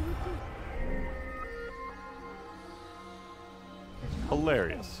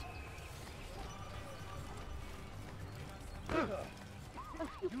 Hilarious.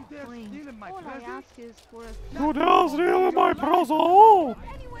 You dare steal in my All I presence? ask is for a You dare steal in my present?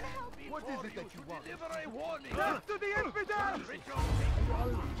 What is it that you want? Deliver a warning! Death to the infidels!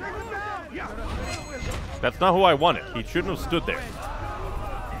 Take him down! That's not who I wanted. He shouldn't have stood there.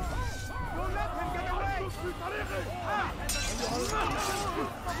 Don't let him get away!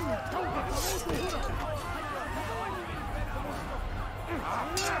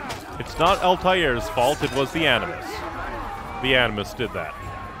 It's not Altair's fault, it was the Animus. The Animus did that.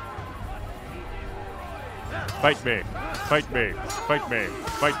 Fight me. Fight me. Fight me.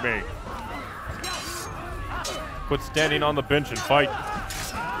 Fight me. Quit standing on the bench and fight.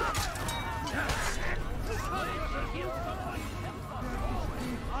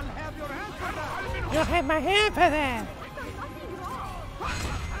 You'll have my hand for that!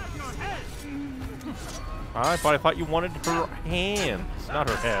 Alright, but I thought you wanted her hands, not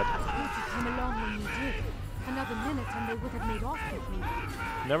her head. You came along when you did. Another minute and they would have made off with me.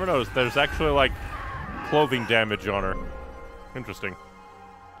 Never noticed. There's actually, like, clothing damage on her. Interesting.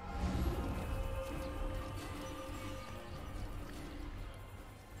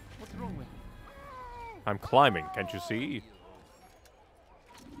 What's wrong with I'm climbing, can't you see?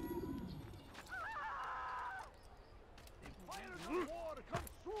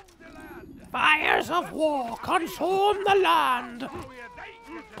 Fires of war consume the land!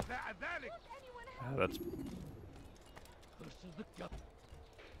 That's...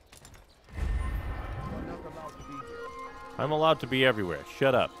 I'm allowed to be everywhere.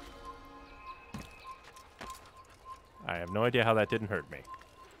 Shut up. I have no idea how that didn't hurt me.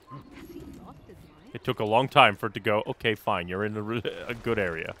 It took a long time for it to go, okay, fine, you're in a good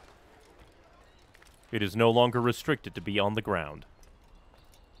area. It is no longer restricted to be on the ground.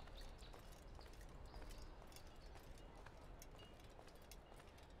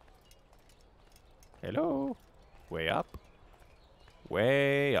 Hello? Way up.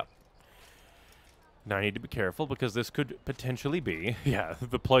 Way up. Now I need to be careful because this could potentially be, yeah,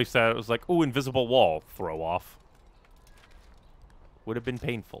 the place that was like, ooh, invisible wall, throw off. Would have been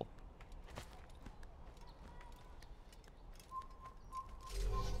painful.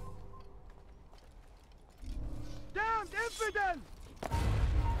 Damned infidel!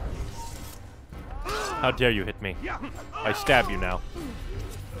 How dare you hit me? I stab you now.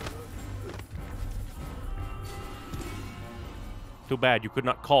 Too bad you could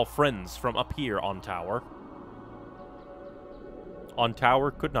not call friends from up here on tower. On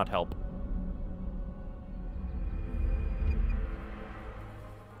tower could not help.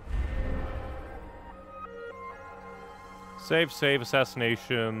 Save, save,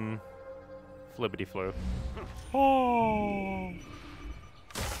 assassination. Flippity flu. Oh.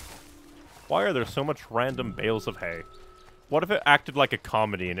 Why are there so much random bales of hay? What if it acted like a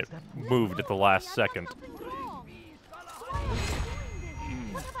comedy and it moved at the last second?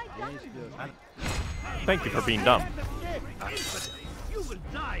 Thank you for being dumb.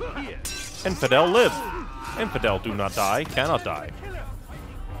 Infidel live. Infidel do not die, cannot die.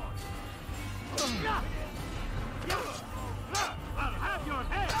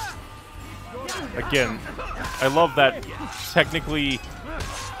 Again, I love that technically,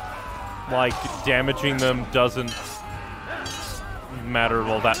 like, damaging them doesn't matter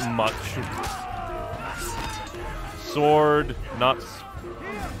all that much. Sword, not...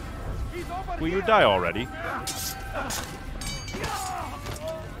 Will you die already?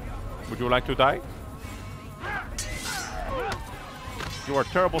 Would you like to die? You are a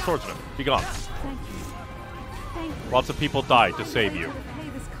terrible swordsman. Be gone. Thank you. Thank you. Lots of people died to save you. Pay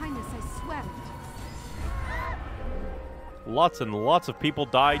this kindness, I swear it. Lots and lots of people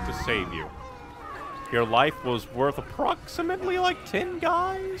died to save you. Your life was worth approximately like 10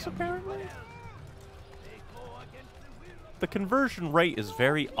 guys, apparently. The conversion rate is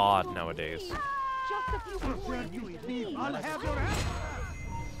very odd nowadays. Just a few points, please. I'll have your head.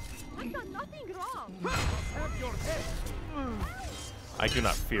 I've done nothing wrong. Have your head. I do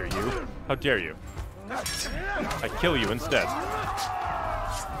not fear you. How dare you? I kill you instead.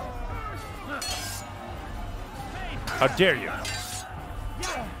 How dare you?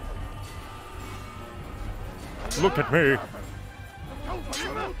 Look at me.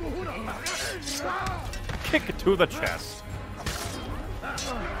 Kick it to the chest.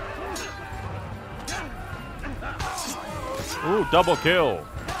 Ooh, double kill.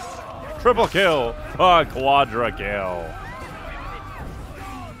 Triple kill. Quadra kill.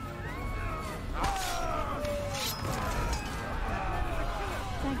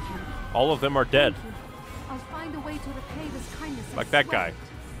 Thank you. All of them are dead. I'll find a way to repay this kindness. Like that guy.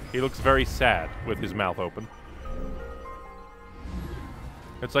 He looks very sad with his mouth open.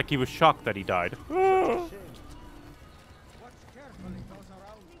 It's like he was shocked that he died.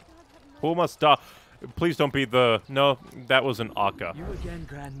 Who must die? Please don't be the... No, that was an Akka. You again,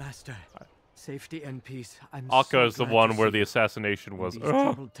 Grandmaster. Safety and peace. I'm Akka so is the glad one to where see the you. assassination was. In these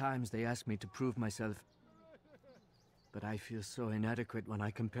troubled times, they ask me to prove myself. But I feel so inadequate when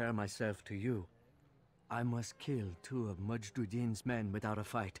I compare myself to you. I must kill 2 of Mujduddin's men without a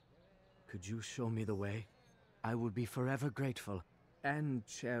fight. Could you show me the way? I will be forever grateful and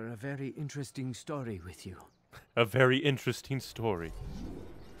share a very interesting story with you. A very interesting story.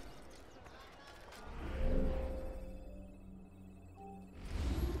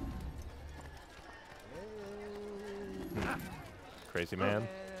 Crazy man.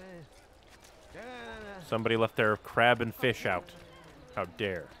 Somebody left their crab and fish out. How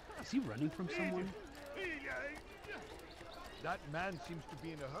dare. Is he running from someone? That man seems to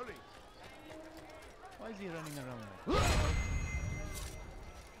be in a hurry. Why is he running around like that?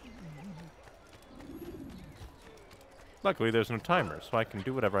 Luckily, there's no timer, so I can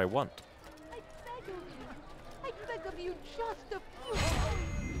do whatever I want. I beg of you, just a few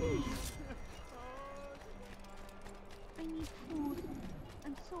points, please. I need food.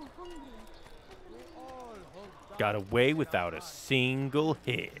 I'm so hungry. Got away without a single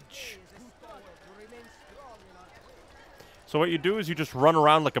hitch. So what you do is you just run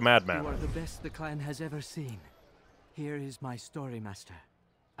around like a madman. You are the best the clan has ever seen. Here is my story, Master.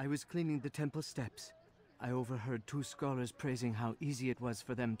 I was cleaning the temple steps. I overheard 2 scholars praising how easy it was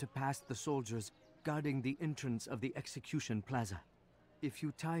for them to pass the soldiers guarding the entrance of the execution plaza. If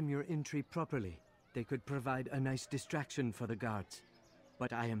you time your entry properly, they could provide a nice distraction for the guards.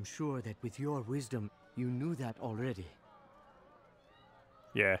 But I am sure that with your wisdom, you knew that already.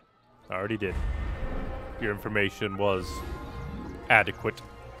 Yeah, I already did. Your information was adequate.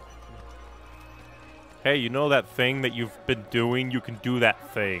 Hey, you know that thing that you've been doing? You can do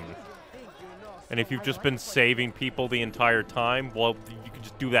that thing. And if you've just been saving people the entire time, well, you can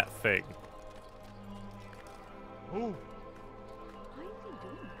just do that thing. Who?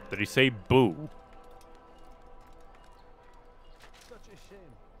 Did he say boo? Such a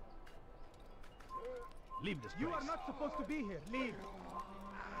shame. Leave this place. You are not supposed to be here. Leave.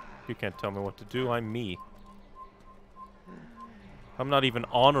 You can't tell me what to do. I'm me. I'm not even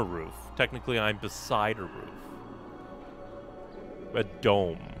on a roof. Technically, I'm beside a roof. A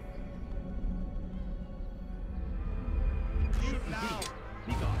dome.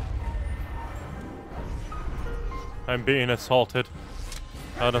 I'm being assaulted.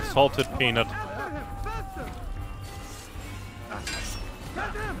 An assaulted peanut. Get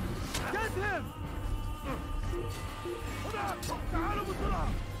him! Get him!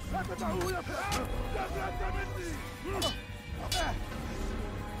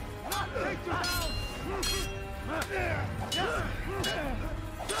 Take you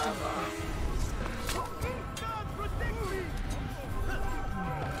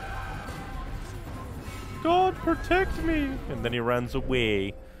God protect me! And then he runs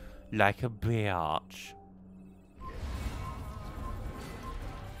away like a bitch.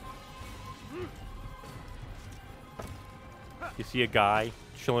 You see a guy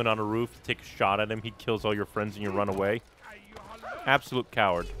chilling on a roof, take a shot at him, he kills all your friends and you run away. Absolute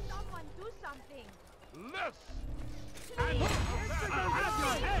coward. Someone do something.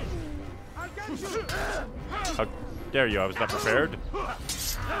 How dare you? I was not prepared.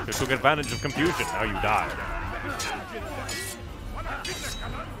 You took advantage of confusion. Now you died.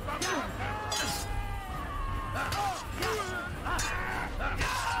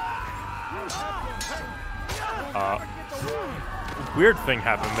 Weird thing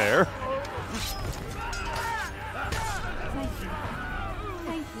happened there. Thank you.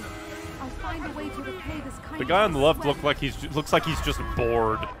 Thank you. I'll find find a way to repay this kindness. The guy on the left looks like he's just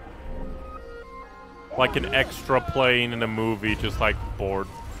bored. Like an extra playing in a movie, just like bored.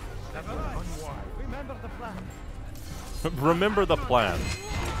 Remember the plan. Remember the plan.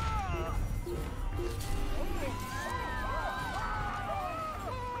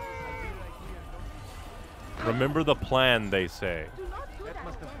 Remember the plan, they say.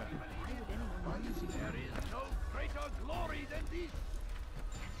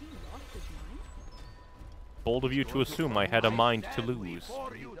 Bold of you to assume I had a mind to lose.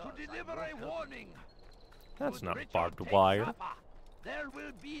 That's not barbed wire. There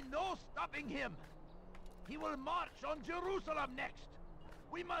will be no stopping him. He will march on Jerusalem next.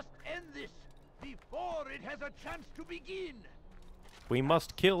 We must end this before it has a chance to begin. We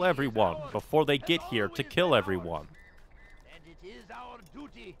must kill everyone before they get here to kill everyone. And it is our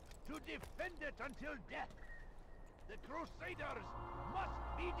duty to defend it until death. The Crusaders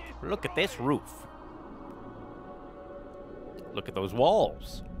must be destroyed. Look at this roof. Look at those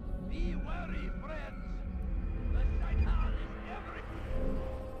walls. Be wary, friends. The Shaitan is everywhere.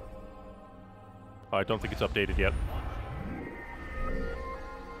 Oh, I don't think it's updated yet.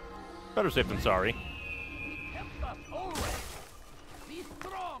 Better safe than sorry. He tempts us always. Be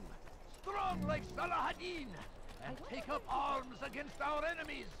strong, strong like Salahadin, and take up arms against our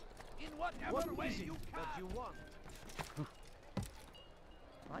enemies in whatever way you can.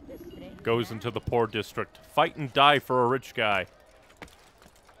 Goes into the poor district. Fight and die for a rich guy.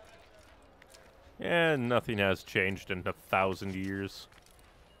 And nothing has changed in 1,000 years.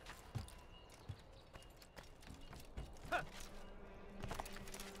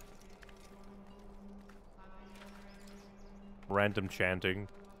 Random chanting.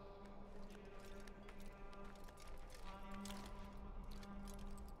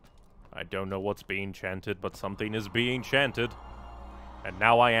 I don't know what's being chanted, but something is being chanted. And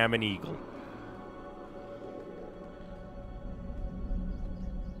now I am an eagle.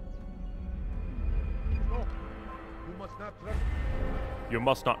 No, you must not trespass. You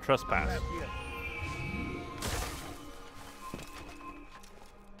must not trespass.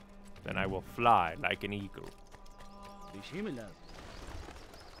 Then I will fly like an eagle.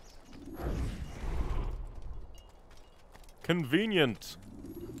 Convenient.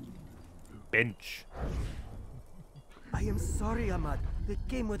 Bench. I am sorry, Ahmad. They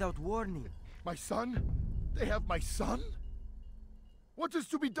came without warning. My son? They have my son? What is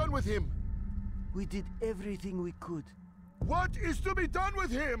to be done with him? We did everything we could. What is to be done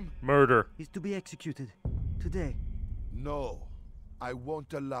with him? Murder. He's to be executed. Today. No. I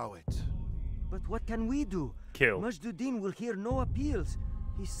won't allow it. But what can we do? Kill. Majduddin will hear no appeals.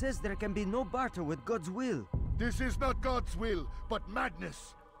 He says there can be no barter with God's will. This is not God's will, but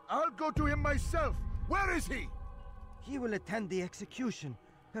madness. I'll go to him myself. Where is he? He will attend the execution.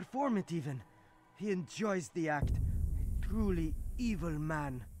 Perform it even. He enjoys the act. A truly evil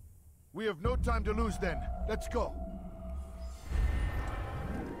man. We have no time to lose then. Let's go.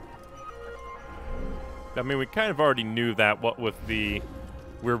 I mean, we kind of already knew that, what with the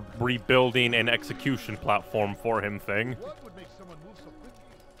we're rebuilding an execution platform for him thing. What would make someone move so quickly?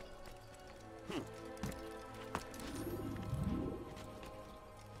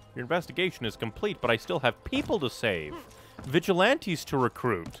 Your investigation is complete, but I still have people to save. Vigilantes to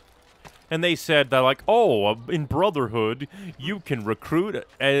recruit. And they said that, like, oh, in Brotherhood, you can recruit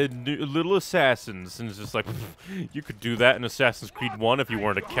little assassins. And it's just like, you could do that in Assassin's Creed 1 if you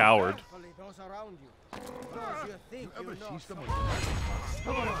weren't a coward. Those around you. Those you think you ever see someone?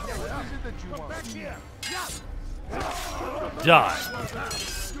 Come on, what is it that you want? Back here. Die.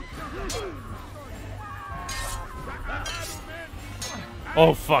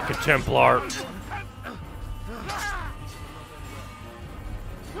 Oh, fuck, a Templar.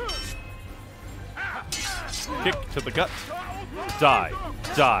 Kick to the gut. Die.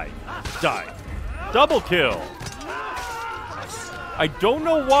 Die. Die. Double kill. I don't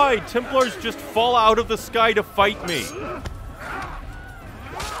know why Templars just fall out of the sky to fight me.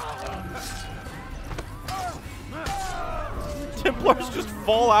 Templars just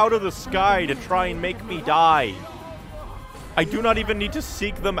fall out of the sky to try and make me die. I do not even need to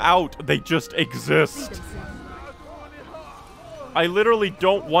seek them out. They just exist. I literally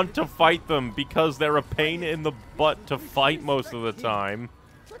don't want to fight them because they're a pain in the butt to fight most of the time.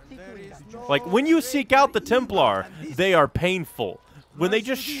 Like, when you seek out the Templar, they are painful. When they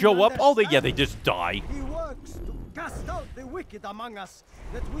just show up, oh, they just die. He works to cast out the wicked among us,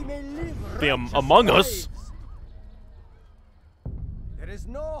 that we may live The righteous Among Us? lives. There is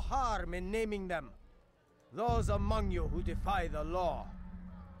no harm in naming them. Those among you who defy the law.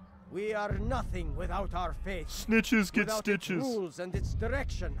 We are nothing without our faith. Snitches get without stitches. Its rules and its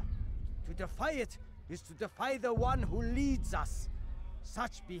direction. To defy it is to defy the one who leads us.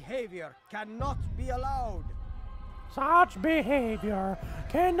 Such behavior cannot be allowed. Such behavior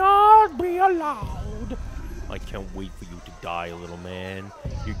cannot be allowed. I can't wait for you to die, little man.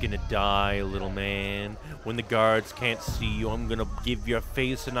 You're gonna die, little man. When the guards can't see you, I'm gonna give your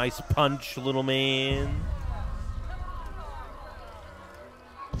face a nice punch, little man.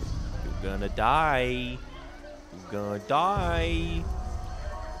 You're gonna die. You're gonna die.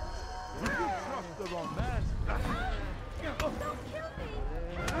 You trust the wrong man.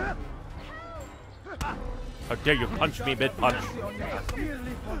 How dare you punch me mid-punch?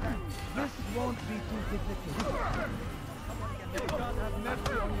 This won't be too difficult. God have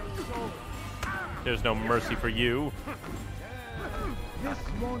mercy on your soul. There's no mercy for you. This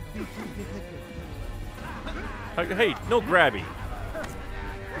won't be too difficult. Hey, no grabby.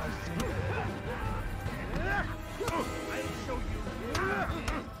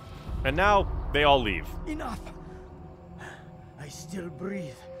 And now they all leave. Enough! I still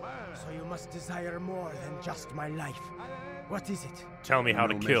breathe, so you must desire more than just my life. What is it? Tell me how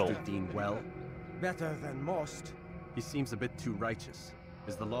to kill. Mr. Dean well? Better than most. He seems a bit too righteous.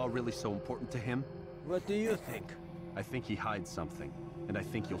 Is the law really so important to him? What do you think? I think he hides something, and I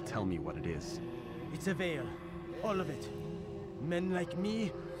think you'll tell me what it is. It's a veil. All of it. Men like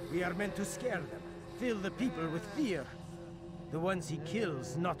me, we are meant to scare them, fill the people with fear. The ones he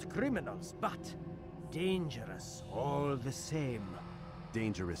kills, not criminals, but dangerous all the same.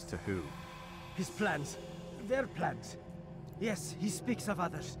 Dangerous to who? His plans. Their plans. Yes, he speaks of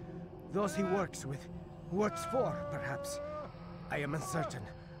others. Those he works with. Works for, perhaps. I am uncertain.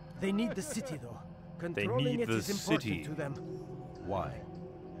 They need the city, though. Controlling it is important to them. Why?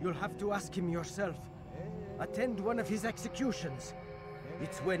 You'll have to ask him yourself. Attend one of his executions.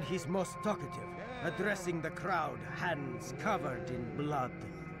 It's when he's most talkative, addressing the crowd, hands covered in blood.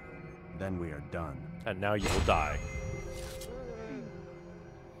 Then we are done. And now you will die.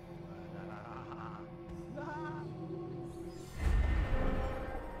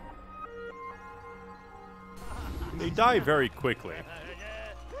 They die very quickly.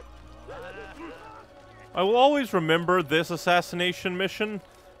 I will always remember this assassination mission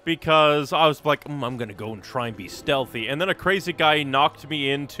because I was like, I'm gonna go and try and be stealthy. And then a crazy guy knocked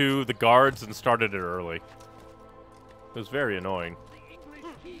me into the guards and started it early. It was very annoying.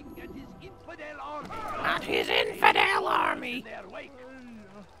 Not his infidel army!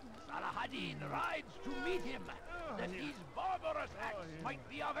 Saladin rides to meet him, that these barbarous acts might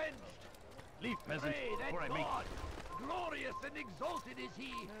be avenged. Leave, peasant, before I make God, glorious and exalted is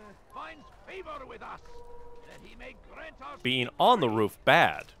he, finds favor with us, that he may grant us... Being on the roof,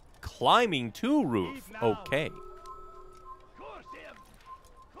 bad. Climbing to roof, okay. Curse him!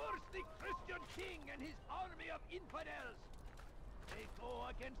 Curse the Christian king and his army of infidels! They go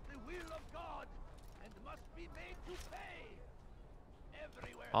against the will of God, and must be made to pay.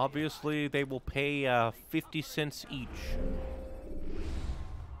 Everywhere Obviously, they will pay 50 cents each.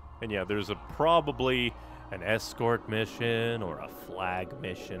 And yeah, there's probably an escort mission or a flag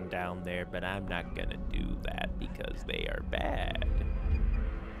mission down there, but I'm not gonna do that because they are bad.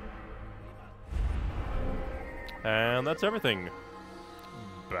 And that's everything.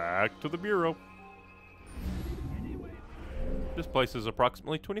 Back to the Bureau. This place is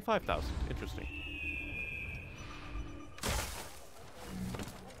approximately 25,000. Interesting. The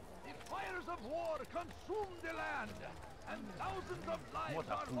fires of war consume the land, and thousands of lives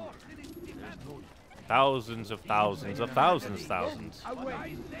are lost in its defense. Thousands of thousands of thousands, thousands. But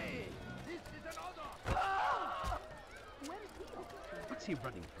I say, this is an order. What's he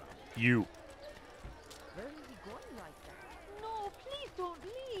running from? You. Where is he going like that? No, please don't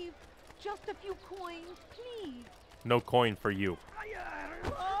leave. Just a few coins, please. No coin for you.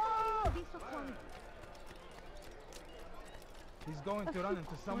 Oh! Be so kind. He's going to run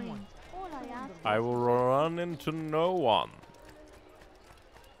into someone. All I ask I will run into no one.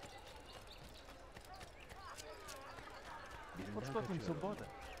 What's got him so bothered?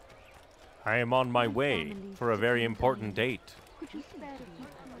 I am on my way for a very important date. Could you spare a few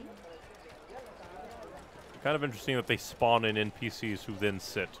coins? Kind of interesting that they spawn in NPCs who then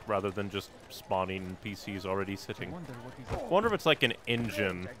sit, rather than just spawning NPCs already sitting. I wonder if it's like an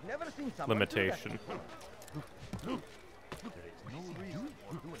engine limitation.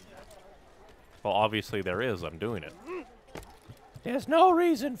 Well, obviously there is. I'm doing it. There's no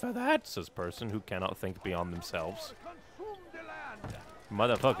reason for that, says person who cannot think beyond themselves.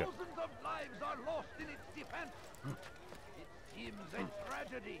 Motherfucker. Thousands of lives are lost in its defense. It seems a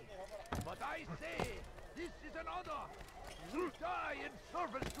tragedy, but I say, this is an honor. To die in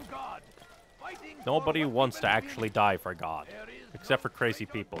service to God. Nobody wants to actually die for God. Except for crazy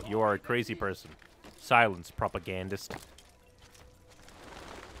people. You are a crazy person. Silence, propagandist.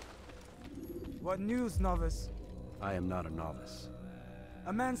 What news, novice? I am not a novice.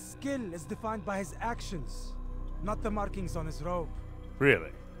 A man's skill is defined by his actions, not the markings on his robe.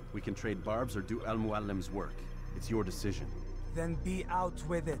 Really? We can trade barbs or do Al-Muallim's work. It's your decision. Then be out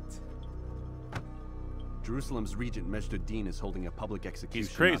with it. Jerusalem's regent Majd-ud-Din is holding a public execution.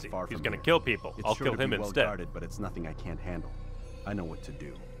 He's crazy. Not far He's from gonna here. kill people. It's I'll sure kill to him be instead. Well guarded, but it's nothing I can't handle. I know what to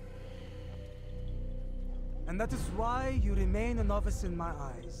do. And that is why you remain a novice in my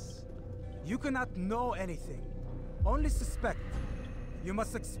eyes. You cannot know anything, only suspect. You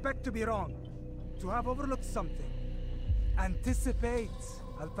must expect to be wrong, to have overlooked something. Anticipate,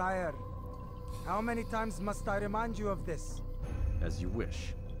 Altair. How many times must I remind you of this? As you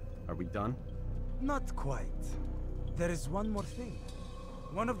wish. Are we done? Not quite. There is one more thing.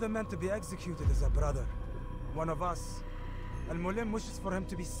 One of the men to be executed is a brother. One of us. Al-Mulim wishes for him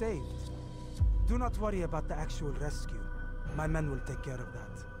to be saved. Do not worry about the actual rescue. My men will take care of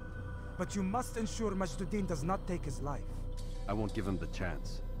that. But you must ensure Majd-ud-Din does not take his life. I won't give him the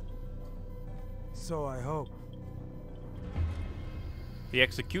chance. So I hope. The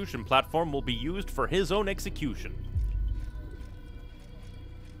execution platform will be used for his own execution.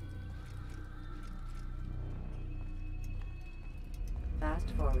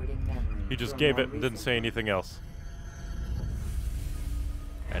 Fast-forwarding memory. He just gave it and didn't say anything else.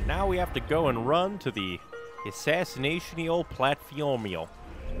 And now we have to go and run to the Assassinatio Platformio,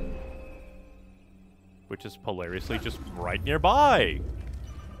 which is hilariously just right nearby.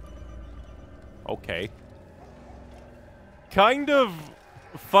 Okay. Kind of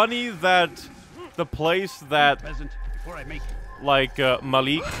funny that the place that, like,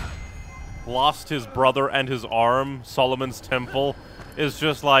 Malik lost his brother and his arm, Solomon's Temple, is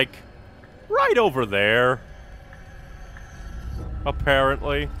just, like, right over there.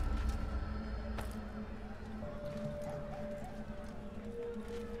 Apparently.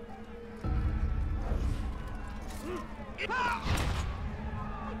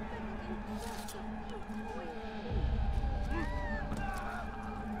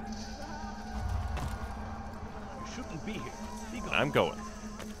 Shouldn't be here. I'm going.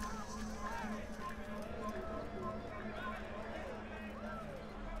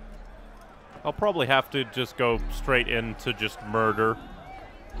 I'll probably have to just go straight into just murder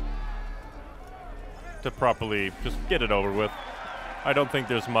to properly just get it over with. I don't think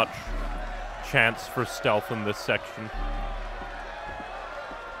there's much chance for stealth in this section.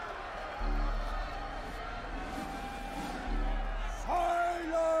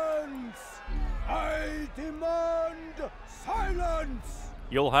 Silence! I demand silence!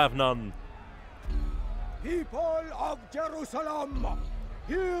 You'll have none. People of Jerusalem,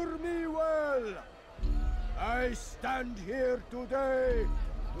 hear me well. I stand here today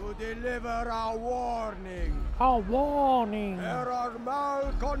to deliver a warning. A warning. There are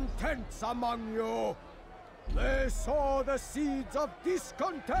malcontents among you. They sow the seeds of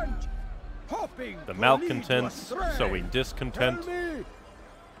discontent, hoping The to malcontents lead you astray. sowing discontent. Tell me,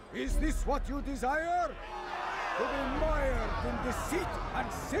 is this what you desire? To be mired in deceit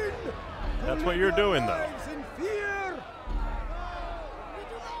and sin? To That's what live you're your doing, though. lives in fear?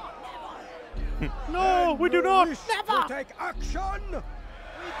 No, we do not. Wish to take action?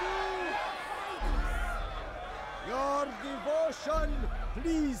 We do. Your devotion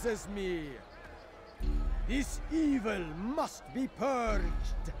pleases me. This evil must be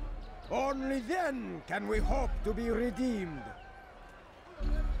purged. Only then can we hope to be redeemed.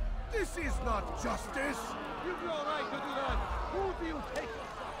 This is not justice. You've no right to do that. Who do you take?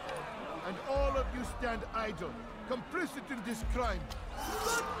 And all of you stand idle, complicit in this crime.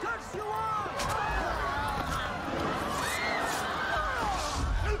 What curse you are!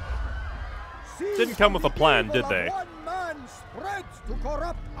 Didn't come with a plan, did they? One man spreads to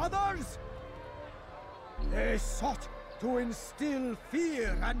corrupt others. They sought to instill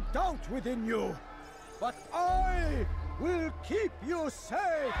fear and doubt within you, but I will keep you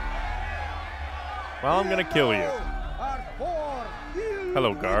safe. Well, I'm gonna kill you. Are poor, filled Hello,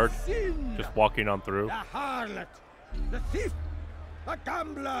 with guard. sin. Just walking on through. The harlot, the thief, the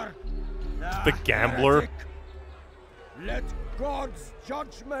gambler, The gambler? heretic. Let God's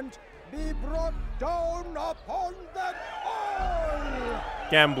judgment be brought down upon them all!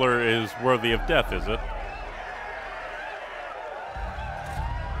 Gambler is worthy of death, is it?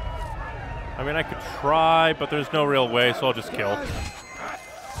 I mean, I could try, but there's no real way, so I'll just kill.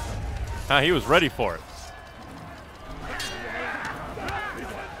 Ah, he was ready for it.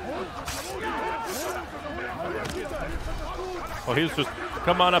 Oh, he's just,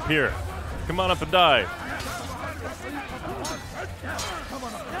 come on up here. Come on up and die.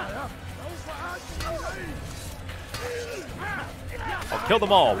 I'll kill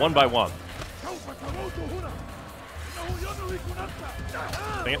them all, one by one.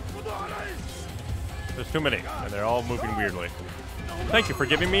 Dang it. There's too many, and they're all moving weirdly. Thank you for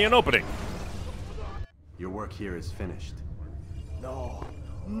giving me an opening. Your work here is finished. No,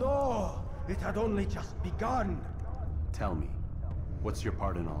 no! It had only just begun! Tell me, what's your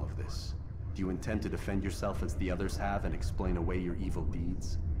part in all of this? Do you intend to defend yourself as the others have and explain away your evil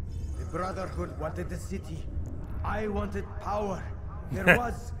deeds? The Brotherhood wanted the city. I wanted power. There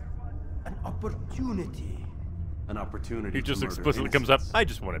was an opportunity. An opportunity He just to murder explicitly comes up, innocents. I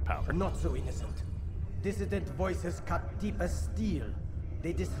just wanted power. Not so innocent. Dissident voices cut deep as steel.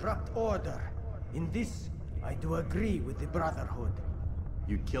 They disrupt order. In this, I do agree with the Brotherhood.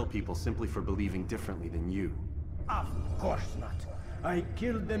 You'd kill people simply for believing differently than you. Of course not. I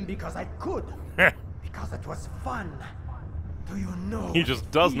killed them because I could. Because it was fun. Do you know? He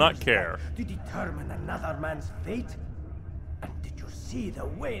just does not care. To determine another man's fate? And did you see the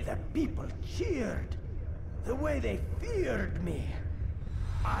way the people cheered? The way they feared me?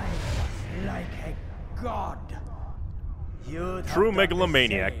 I was like a god. You'd True have done the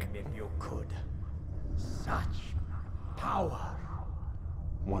megalomaniac. same if you could. Such power.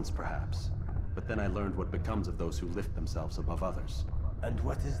 Once, perhaps. But then I learned what becomes of those who lift themselves above others. And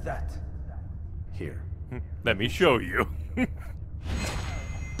what is that? Here. Let me show you.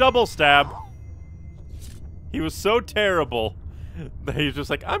 Double stab. He was so terrible that he's just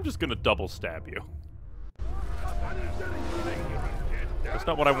like, I'm just gonna double stab you. That's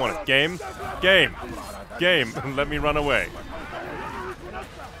not what I wanted. Game. Game. Game. Let me run away.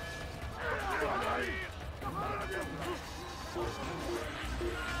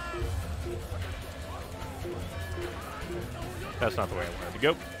 That's not the way I wanted to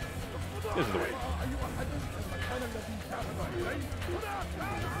go. This is the way.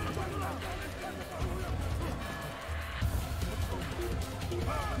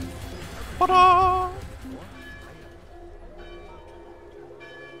 Ta-da!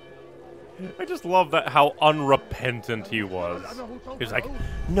 I just love that how unrepentant he was. He's like,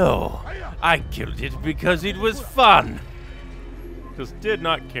 no, I killed it because it was fun. Just did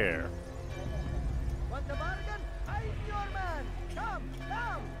not care. Want a bargain? I'm your man. Come,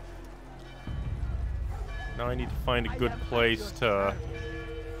 come. Now I need to find a good place to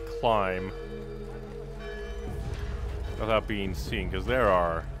climb without being seen, because there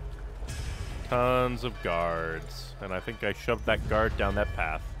are tons of guards, and I think I shoved that guard down that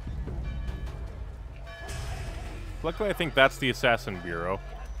path. Luckily, I think that's the Assassin Bureau.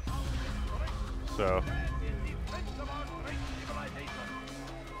 So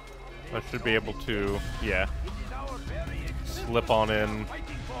I should be able to, yeah, slip on in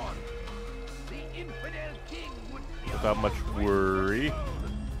without much worry.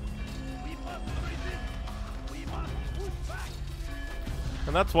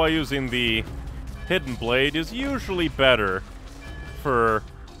 And that's why using the Hidden Blade is usually better for,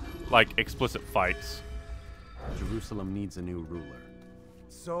 like, explicit fights. Jerusalem needs a new ruler.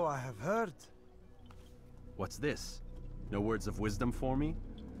 So I have heard. What's this? No words of wisdom for me?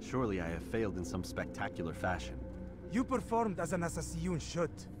 Surely I have failed in some spectacular fashion. You performed as an assassin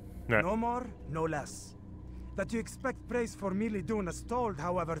should. Yeah. No more, no less. That you expect praise for merely doing as told,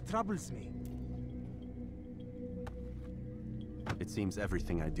 however, troubles me. It seems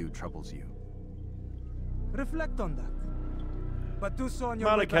everything I do troubles you. Reflect on that. But do so on your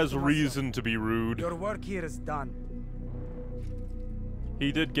way Malik back has to reason Moscow. to be rude. Your work here is done.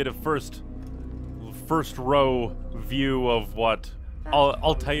 He did get a first row view of what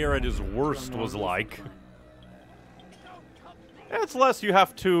Altair at his worst was like. It's less you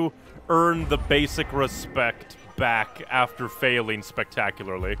have to earn the basic respect back after failing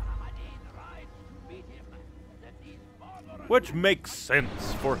spectacularly. Which makes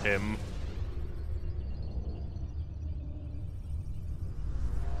sense for him.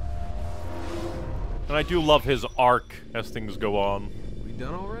 And I do love his arc as things go on. We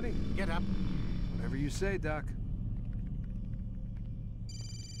done already? Get up. Whatever you say, Doc.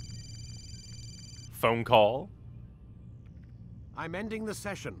 Phone call. I'm ending the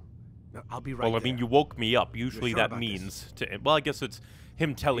session. No, I'll be right Well, I mean, you woke me up. Usually sure that about means to. Well, I guess it's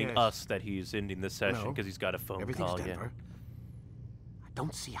him telling Yes. us that he's ending the session No. because he's got a phone Everything's call. Yeah. Denver. I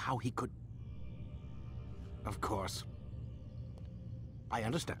don't see how he could. Of course. I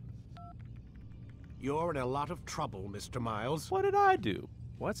understand. You're in a lot of trouble, Mr. Miles. What did I do?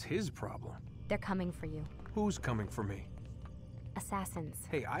 What's his problem? They're coming for you. Who's coming for me? Assassins.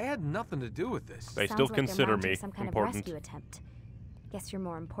 Hey, I had nothing to do with this. They Sounds still like they're consider mounting me some kind important. of rescue attempt. Guess you're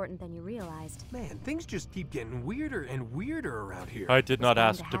more important than you realized. Man, things just keep getting weirder and weirder around here. I did not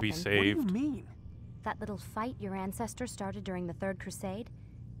What's ask going to be happen? saved. What do you mean? That little fight your ancestors started during the Third Crusade,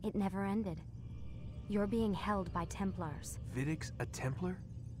 it never ended. You're being held by Templars. Vidic's a Templar?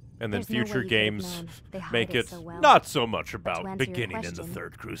 And then There's no way future you could've games known. They hide make it it so well. not so much But to about answer your beginning in the question,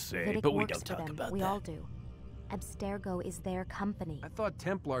 Third Crusade, Vidic but we works don't for talk them. about We that. all do. Abstergo is their company. I thought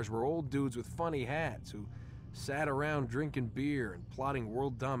Templars were old dudes with funny hats who sat around drinking beer and plotting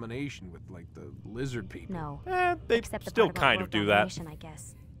world domination with, like, the lizard people. No. They Except the still part about kind of world do that. domination, I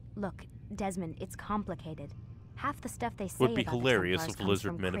guess. Look, Desmond, it's complicated. Half the stuff they say Would be about the hilarious Templars if comes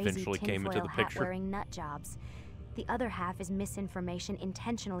lizard from men crazy eventually came into tinfoil the picture. hat-wearing nut jobs. The other half is misinformation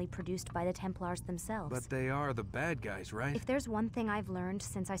intentionally produced by the Templars themselves. But they are the bad guys, right? If there's one thing I've learned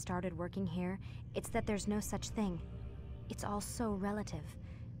since I started working here, it's that there's no such thing. It's all so relative.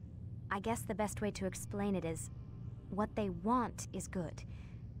 I guess the best way to explain it is, what they want is good,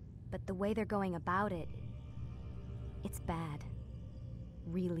 but the way they're going about it, it's bad.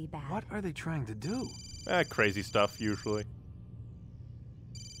 Really bad. What are they trying to do? Crazy stuff, usually.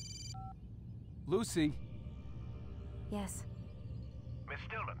 Lucy. Yes. Miss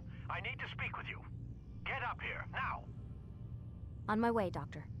Stillman, I need to speak with you. Get up here, now! On my way,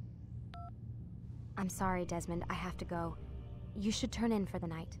 Doctor. I'm sorry, Desmond. I have to go. You should turn in for the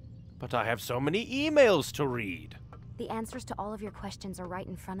night. But I have so many emails to read. The answers to all of your questions are right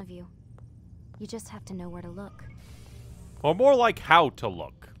in front of you. You just have to know where to look. Or more like how to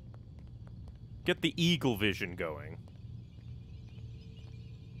look. Get the eagle vision going.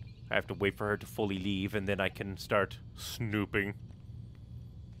 I have to wait for her to fully leave, and then I can start snooping.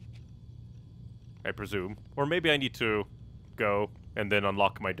 I presume. Or maybe I need to go and then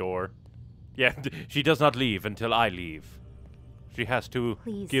unlock my door. Yeah, she does not leave until I leave. She has to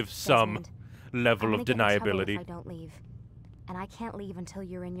Please, give some Desmond. level I'm of gonna get in trouble deniability. if I don't leave. And I can't leave until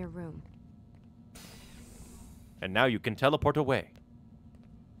you're in your room. And now you can teleport away.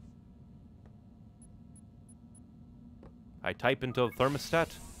 I type into the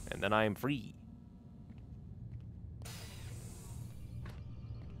thermostat, and then I am free.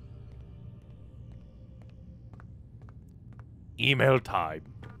 Email time.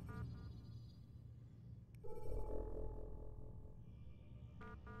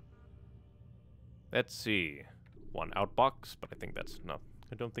 Let's see. One outbox, but I think that's not.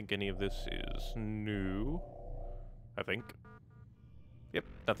 I don't think any of this is new. I think. Yep,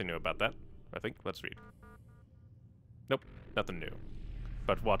 nothing new about that. I think. Let's read. Nope, nothing new.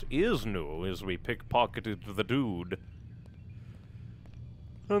 But what is new is we pickpocketed the dude.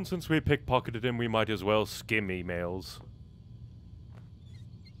 And since we pickpocketed him, we might as well skim emails.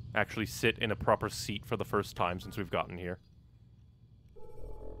 Actually sit in a proper seat for the first time since we've gotten here.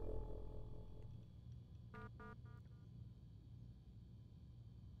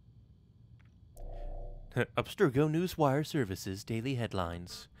 Abstergo Newswire Services Daily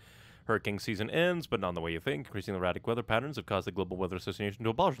Headlines. Hurricane season ends, but not the way you think. Increasing erratic weather patterns have caused the Global Weather Association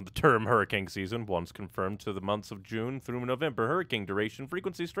to abolish the term hurricane season, once confirmed to the months of June through November. Hurricane duration,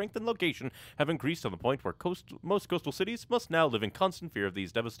 frequency, strength, and location have increased to the point where most coastal cities must now live in constant fear of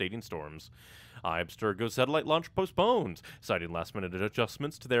these devastating storms. Abstergo satellite launch postponed, citing last-minute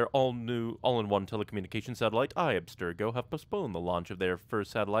adjustments to their all-in-one telecommunication satellite. Abstergo have postponed the launch of their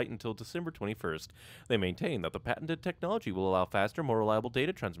first satellite until December 21st. They maintain that the patented technology will allow faster, more reliable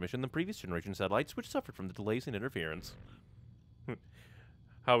data transmission than previous generation satellites, which suffered from the delays and interference.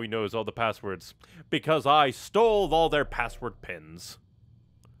 How he knows all the passwords? Because I stole all their password pins.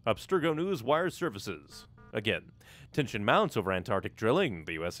 Abstergo News Wire Services. Again, tension mounts over Antarctic drilling.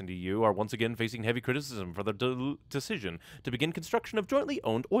 The U.S. and EU are once again facing heavy criticism for their decision to begin construction of jointly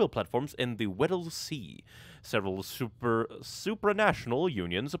owned oil platforms in the Weddell Sea. Several supranational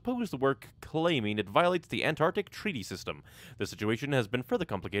unions oppose the work, claiming it violates the Antarctic Treaty System. The situation has been further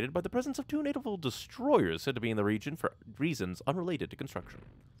complicated by the presence of two naval destroyers said to be in the region for reasons unrelated to construction.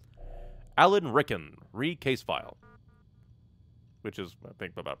 Alan Rickon, re-case file. Which is, I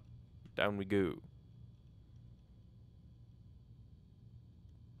think, about down we go.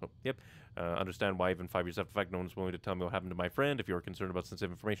 Oh, yep. Understand why even 5 years after the fact no one's willing to tell me what happened to my friend. If you're concerned about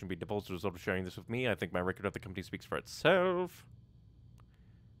sensitive information being divulged as a result of sharing this with me, I think my record of the company speaks for itself.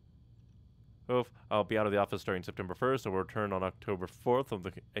 I'll be out of the office starting September 1st. I will return on October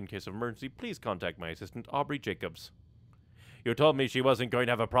 4th. In case of emergency, please contact my assistant, Aubrey Jacobs. You told me she wasn't going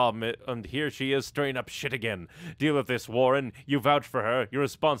to have a problem, and here she is stirring up shit again. Deal with this, Warren. You vouched for her. You're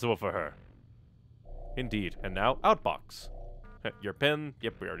responsible for her. Indeed. And now, Outbox. Your pen.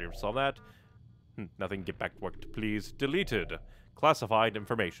 Yep, we already saw that. Nothing. Get back to work, please. Deleted. Classified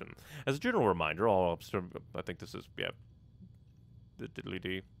information. As a general reminder, I think this is, the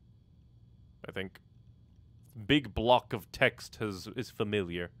diddly-dee. I think. Big block of text is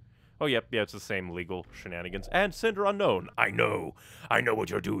familiar. Oh, yep, yeah, it's the same legal shenanigans. And Sender Unknown. I know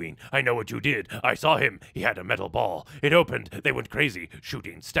what you're doing. I know what you did. I saw him. He had a metal ball. It opened. They went crazy.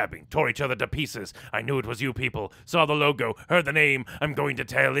 Shooting, stabbing, tore each other to pieces. I knew it was you people. Saw the logo, heard the name. I'm going to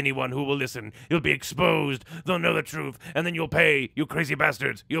tell anyone who will listen. You'll be exposed. They'll know the truth. And then you'll pay. You crazy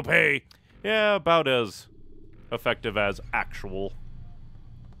bastards. You'll pay. Yeah, about as effective as actual.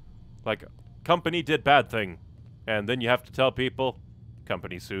 Like, company did bad thing. And then you have to tell people.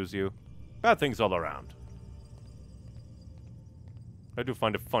 Company sues you. Bad things all around. I do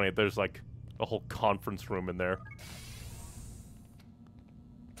find it funny. There's like a whole conference room in there.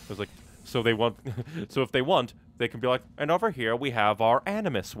 It's like, so they want, so if they want, they can be like, and over here we have our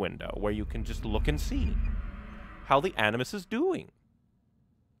Animus window where you can just look and see how the Animus is doing.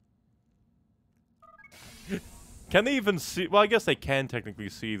 Can they even see? Well, I guess they can technically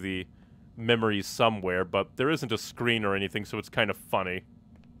see the memories somewhere, but there isn't a screen or anything, so it's kind of funny.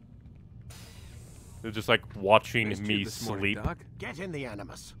 They're just like watching me sleep. Get in the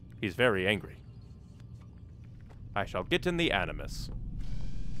Animus. He's very angry. I shall get in the Animus.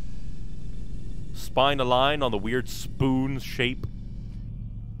 Spine align on the weird spoon shape.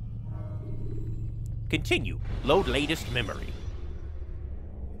 Continue. Load latest memory.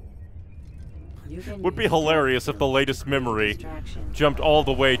 Would be hilarious if the latest memory jumped all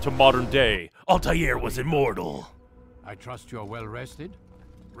the way to modern day. Altair was immortal. I trust you're well rested?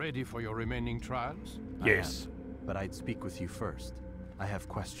 Ready for your remaining trials? Yes. But I'd speak with you first. I have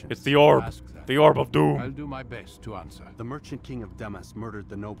questions. It's the orb. The orb of doom. I'll do my best to answer. The merchant king of Damas murdered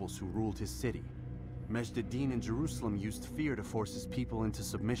the nobles who ruled his city. Majd-ad-Din in Jerusalem used fear to force his people into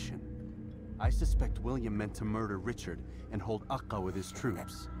submission. I suspect William meant to murder Richard and hold Akka with his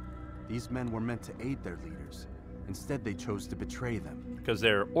troops. These men were meant to aid their leaders. Instead, they chose to betray them. Because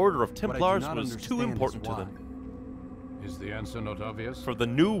their Order of Templars was too important to them. Is the answer not obvious? For the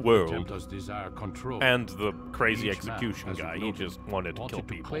New World, the Templars desire control. And the crazy Each execution man, guy, he just wanted to kill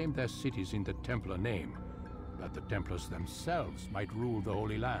people. Claim their cities in the Templar name, that the Templars themselves might rule the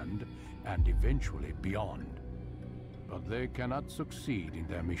Holy Land and eventually beyond. But they cannot succeed in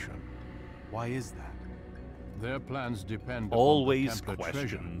their mission. Why is that? Their plans depend Always upon the Templar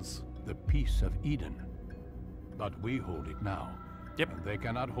questions. Treasure, the Peace of Eden. But we hold it now. Yep. And they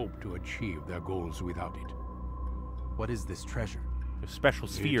cannot hope to achieve their goals without it. What is this treasure? A special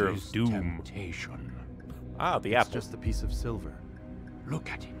sphere of doom. Temptation. Ah, the It's apple. just a piece of silver.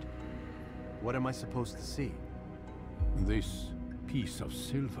 Look at it. What am I supposed to see? This piece of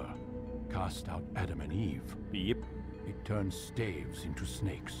silver cast out Adam and Eve. Yep. It turned staves into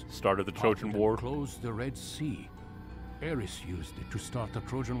snakes. Started the Trojan War. Closed the Red Sea. Eris used it to start the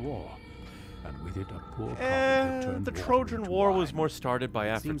Trojan War. And with it, a poor carpenter turned the water Trojan into War wine. was more started by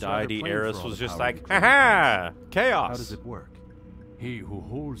Seems rather Aphrodite. plain for Eris all was the just power like, of the haha, chaos. How does it work? He who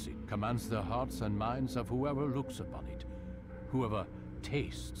holds it commands the hearts and minds of whoever looks upon it. Whoever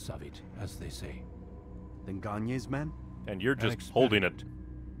tastes of it, as they say. Then Gagne's men? And you're just holding it.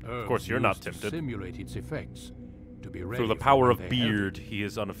 Of course, you're not Used to tempted. simulate its effects. To be ready Through the for power when of they beard, he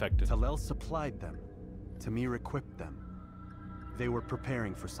is unaffected. Talel supplied them. Tamir equipped them. They were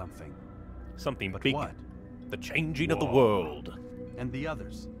preparing for something. Something But big. what? The changing of the world. And the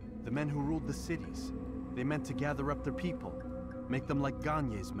others, the men who ruled the cities, they meant to gather up their people, make them like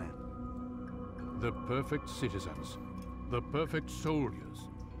Gagne's men. The perfect citizens, the perfect soldiers,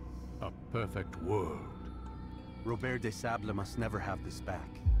 a perfect world. Robert de Sable must never have this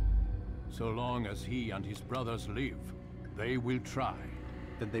back. So long as he and his brothers live, they will try.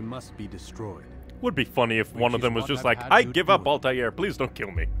 Then they must be destroyed. Would be funny if one of is them was what just I've like, had I you give up Altair, please don't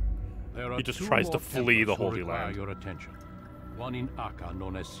kill me. There are He just two tries to more flee the temples who Holy require Land. your attention. One in Akka,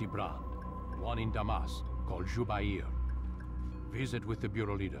 known as Sibrand. One in Damas, called Jubair. Visit with the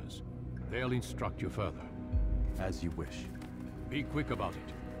bureau leaders. They'll instruct you further. As you wish. Be quick about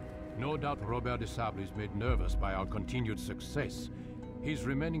it. No doubt Robert de Sable is made nervous by our continued success. His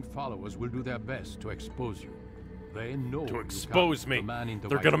remaining followers will do their best to expose you. They know To you expose got me. the man in the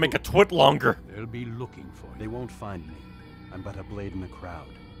They're white gonna make a hood. twit longer. They'll be looking for you. They won't find me. I'm but a blade in the crowd.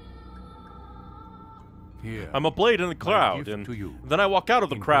 Here, I'm a blade in the my crowd, gift and to you, then I walk out of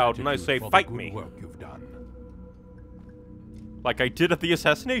the in crowd and I gratitude say, for the fight good me. work you've done. Like I did at the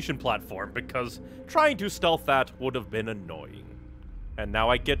assassination platform, because trying to stealth that would have been annoying. And now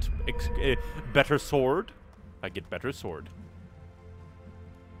I get better sword. I get better sword.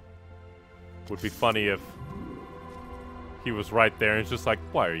 Would be funny if he was right there and it's just like,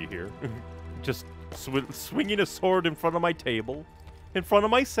 why are you here? Just swinging a sword in front of my table, in front of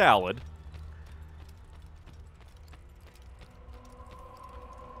my salad.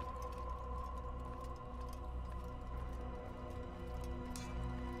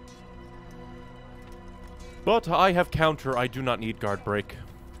 But I have counter. I do not need guard break.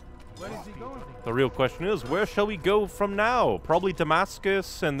 Where is he going? The real question is, where shall we go from now? Probably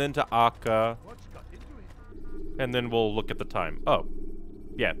Damascus, and then to Akka. And then we'll look at the time. Oh.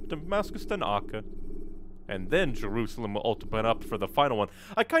 Yeah, Damascus, then Akka. And then Jerusalem will open up for the final one.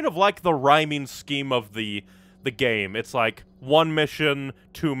 I kind of like the rhyming scheme of the game. It's like 1 mission,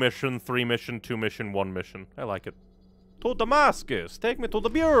 2 mission, 3 mission, 2 mission, 1 mission. I like it. To Damascus! Take me to the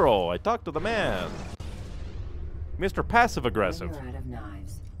bureau! I talked to the man! Mr. Passive Aggressive. When you're out of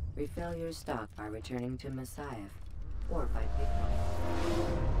knives, refill your stock by returning to Messiah, or by pickpocketing.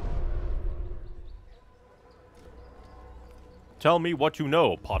 Tell me what you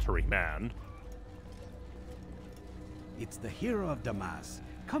know, pottery man. It's the hero of Damas.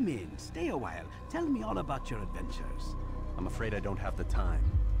 Come in, stay a while. Tell me all about your adventures. I'm afraid I don't have the time.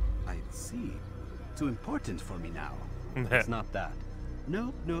 I see. Too important for me now. It's not that.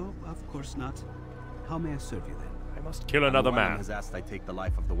 No, of course not. How may I serve you then? I must kill another man. has asked I take the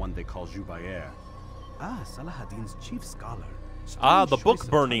life of the one they call Jubair. Ah, Salahadin's chief scholar. Ah, the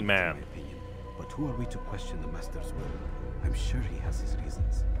book-burning man. But who are we to question the master's will? I'm sure he has his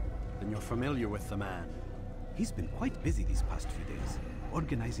reasons. Then you're familiar with the man. He's been quite busy these past few days,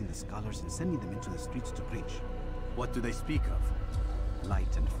 organizing the scholars and sending them into the streets to preach. What do they speak of?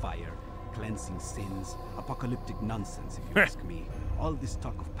 Light and fire, cleansing sins, apocalyptic nonsense, if you ask me. All this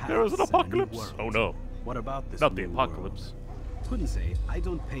talk of paths There is an and a new apocalypse. world. Oh no. What about this Not the new apocalypse. Couldn't say. I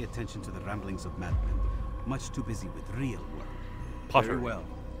don't pay attention to the ramblings of madmen. Much too busy with real work. Very well.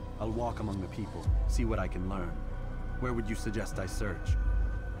 I'll walk among the people, see what I can learn. Where would you suggest I search?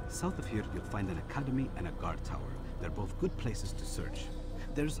 South of here, you'll find an academy and a guard tower. They're both good places to search.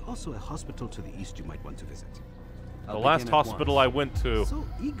 There's also a hospital to the east you might want to visit. The last hospital I went to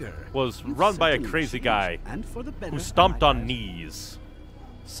was run by a crazy guy who stomped on knees.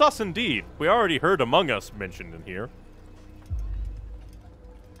 Sus indeed. We already heard Among Us mentioned in here.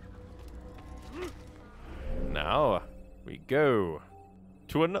 Now we go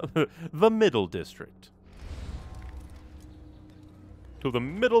to another, the Middle District. To the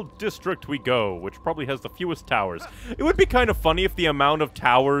Middle District we go, which probably has the fewest towers. It would be kind of funny if the amount of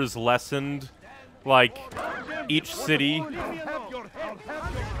towers lessened, like, each city.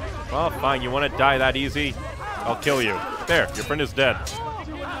 Well, fine, you want to die that easy? I'll kill you. There, your friend is dead.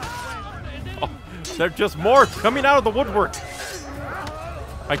 Oh, there's just more coming out of the woodwork.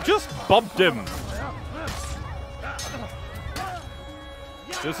 I just bumped him.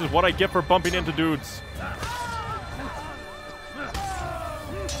 This is what I get for bumping into dudes.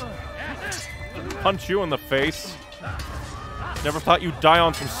 Punch you in the face. Never thought you'd die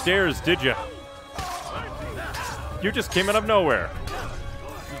on some stairs, did you? You just came out of nowhere.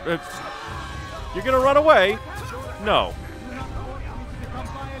 You're gonna run away? No.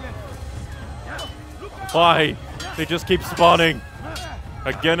 Why? They just keep spawning.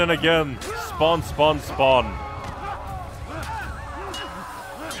 Again and again. Spawn, spawn, spawn.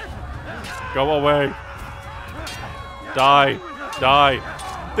 Go away. Die. Die.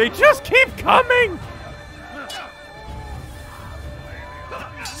 They just keep coming!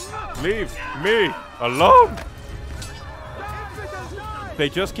 Leave me alone! They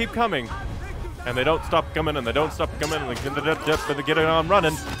just keep coming. And they don't stop coming, and they don't stop coming, and they get it on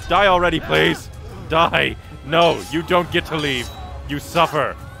running. Die already, please! Die! No, you don't get to leave. You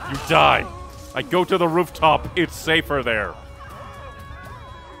suffer. You die. I go to the rooftop. It's safer there.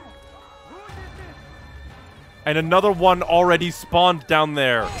 And another one already spawned down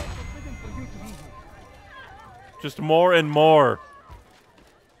there. Just more and more.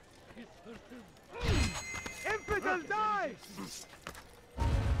 Infidel, die!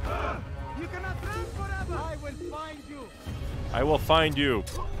 You cannot run forever! I will find you! I will find you.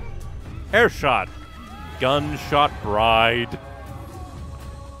 Airshot. Gunshot bride.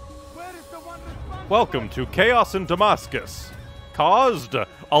 Welcome to Chaos in Damascus. Caused a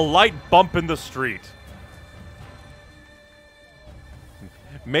light bump in the street.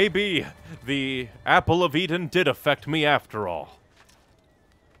 Maybe the apple of Eden did affect me after all.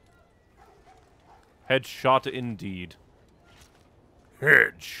 Headshot indeed.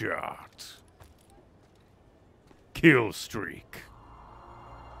 Headshot. Kill streak.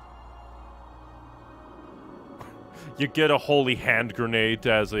 You get a holy hand grenade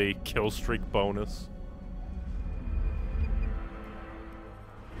as a kill streak bonus.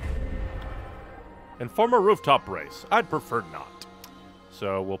 And form a rooftop race. I'd prefer not.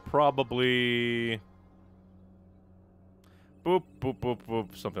 So we'll probably... Boop, boop, boop,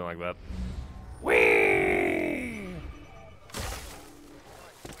 boop. Something like that. Whee!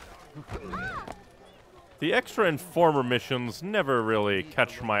 The extra Informer missions never really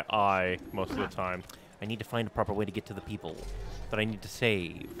catch my eye most of the time. I need to find a proper way to get to the people that I need to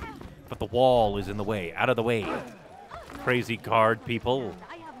save. But the wall is in the way. Out of the way. Crazy guard people.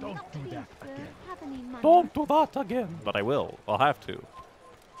 Don't do that again. Don't do that again. But I will. I'll have to.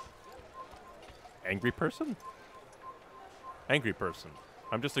 Angry person? Angry person.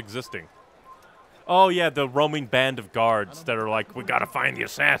 I'm just existing. Oh, yeah, the roaming band of guards that are like, we gotta find the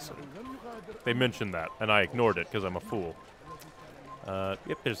assassin. They mentioned that, and I ignored it because I'm a fool.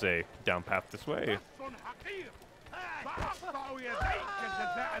 Yep, there's a down path this way.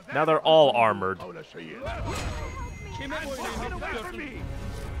 Now they're all armored.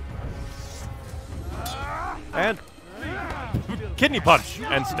 And kidney punch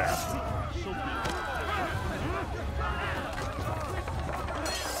and stab.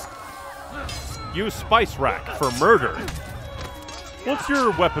 Use spice rack for murder. What's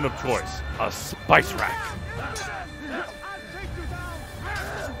your weapon of choice? A spice rack.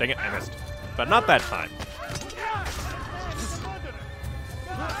 Dang it, I missed. But not that time.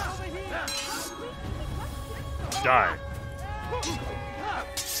 Die.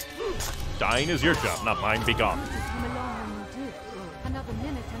 Dying is your job, not mine. Be gone. Come along when you did. Another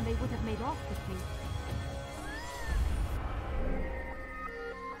minute and they would have made off with me.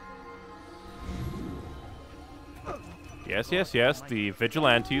 Yes, yes, yes. The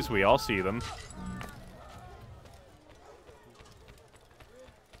vigilantes, we all see them.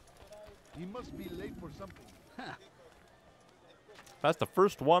 He must be late for something. That's the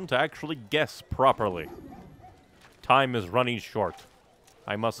first one to actually guess properly. Time is running short.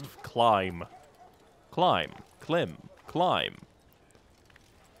 I must climb. Climb. Climb.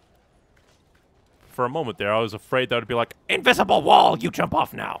 For a moment there, I was afraid that would be like, invisible wall, you jump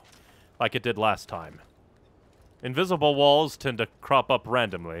off now. Like it did last time. Invisible walls tend to crop up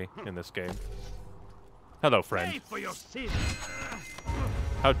randomly in this game. Hello, friend.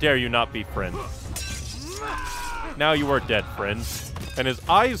 How dare you not be friends? Now you are dead, friend. And his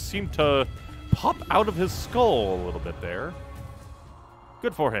eyes seem to pop out of his skull a little bit there.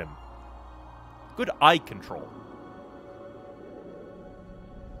 Good for him. Good eye control.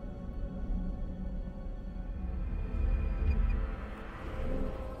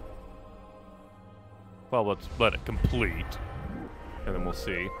 Well, let's let it complete. And then we'll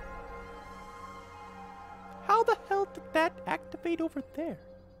see. How the hell did that activate over there?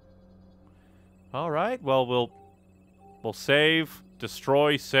 Alright, well, we'll save,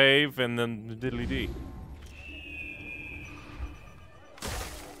 destroy, save, and then diddly-dee.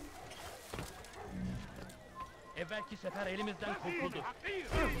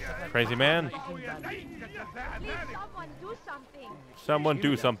 Crazy man. Someone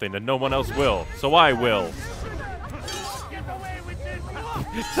do something, and no one else will. So I will.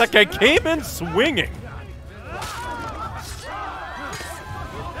 It's like I came in swinging.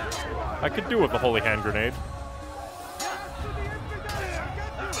 I could do with a holy hand grenade.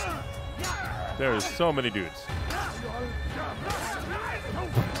 There's so many dudes.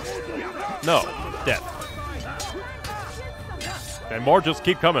 No, death. And more just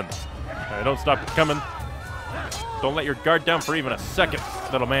keep coming. Don't stop coming. Don't let your guard down for even a second,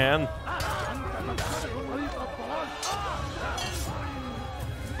 little man.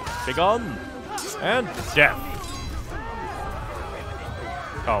 Be gone. And death.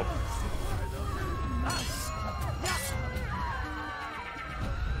 Oh.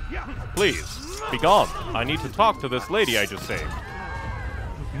 Please, be gone. I need to talk to this lady I just saved.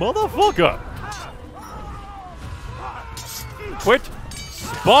 Motherfucker! Quit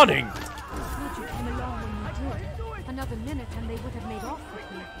spawning! Another minute and they would have made off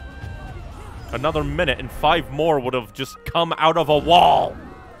with me. Another minute and 5 more would have just come out of a wall.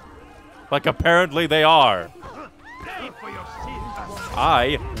 Like apparently they are.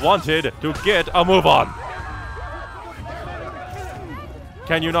 I wanted to get a move on.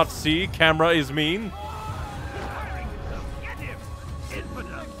 Can you not see? Camera is mean.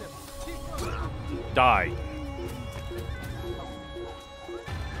 Die.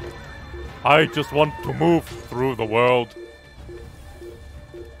 I just want to move through the world.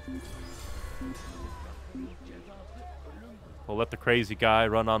 We'll let the crazy guy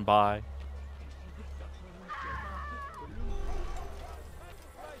run on by.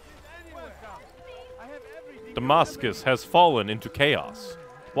 Damascus has fallen into chaos.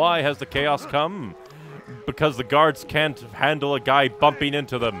 Why has the chaos come? Because the guards can't handle a guy bumping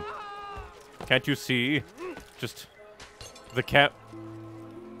into them. Can't you see? Just the cat.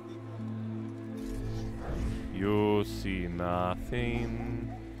 You see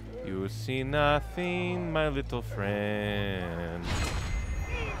nothing. You see nothing, my little friend.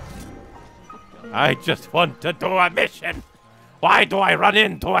 I just want to do a mission. Why do I run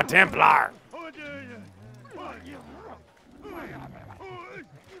into a Templar?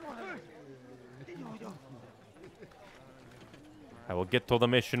 I will get to the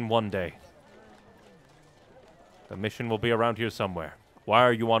mission one day. The mission will be around here somewhere. Why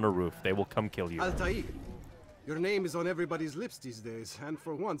are you on a roof? They will come kill you. Altair, your name is on everybody's lips these days, and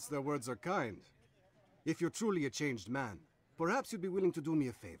for once their words are kind. If you're truly a changed man, perhaps you'd be willing to do me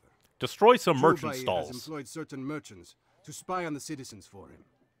a favor. Destroy some merchant Has stalls. employed certain merchants to spy on the citizens for him.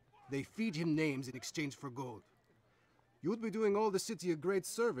 They feed him names in exchange for gold. You would be doing all the city a great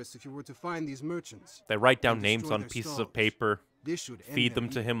service if you were to find these merchants. They write down and names destroy on their pieces stalls. of paper, This should end feed their them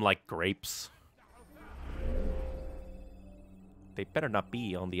to him like grapes. They better not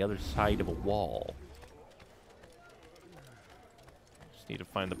be on the other side of a wall. Just need to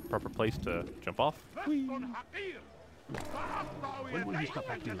find the proper place to jump off. When will he stop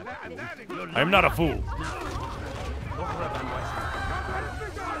acting like a fool? I am not a fool.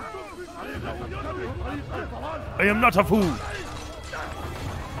 I am not a fool.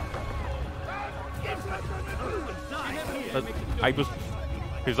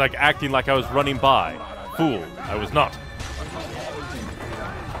 He was like acting like I was running by. Fool, I was not.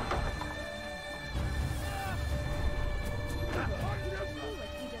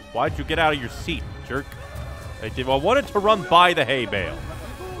 Why'd you get out of your seat, jerk? I wanted to run by the hay bale.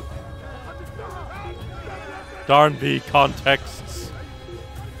 Darn thee, contexts.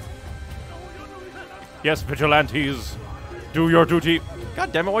 Yes, vigilantes, do your duty.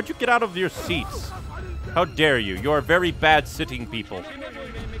 God damn it, why'd you get out of your seats? How dare you? You are very bad sitting people.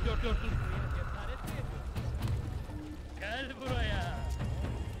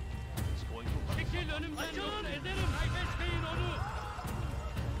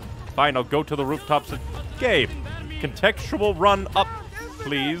 Fine, I'll go to the rooftops. Gabe, contextual run up,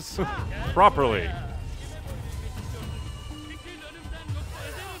 please. Properly.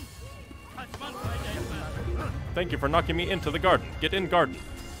 Thank you for knocking me into the garden. Get in, garden.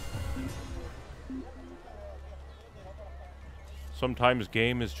 Sometimes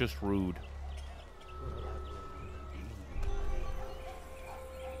game is just rude.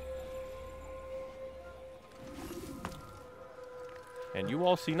 And you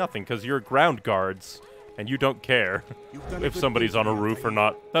all see nothing because you're ground guards and you don't care if somebody's on a roof or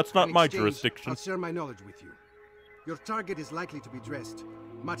not. That's not my jurisdiction. I'll share my knowledge with you. Your target is likely to be dressed,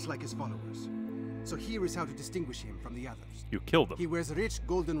 much like his followers. So here is how to distinguish him from the others. You kill them. He wears rich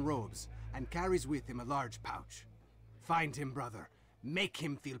golden robes and carries with him a large pouch. Find him, brother. Make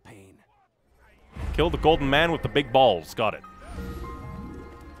him feel pain. Kill the golden man with the big balls. Got it.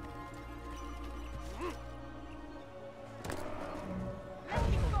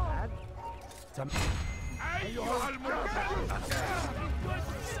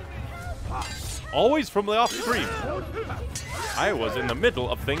 Always from the off screen. I was in the middle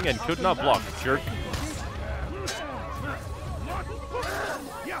of thing and could not block, jerk.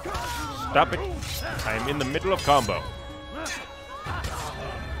 Stop it. I am in the middle of combo.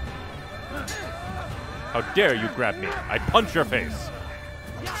 How dare you grab me? I punch your face.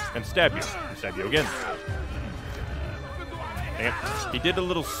 And stab you. And stab you again. And he did a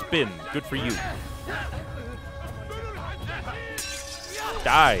little spin. Good for you.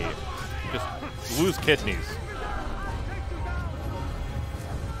 Die. Just lose kidneys.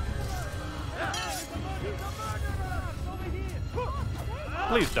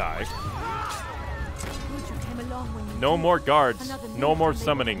 Please die. No more guards. No more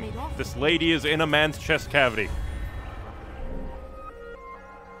summoning. This lady is in a man's chest cavity.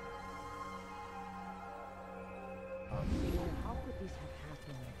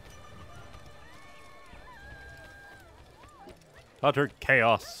 Utter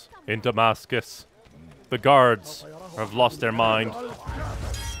chaos in Damascus. The guards have lost their mind.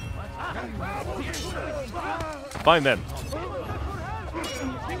 Find them.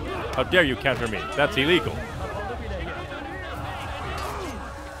 How dare you counter me? That's illegal.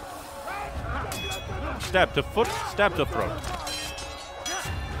 Stab to foot, stab to throat.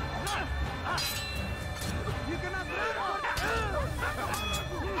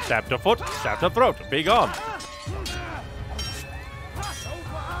 Stab to foot, stab to throat. Be gone.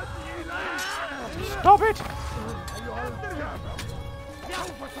 Stop it!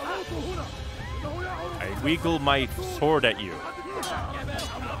 I wiggle my sword at you.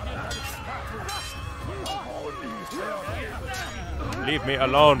 Leave me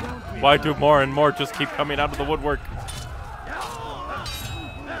alone. Why do more and more just keep coming out of the woodwork?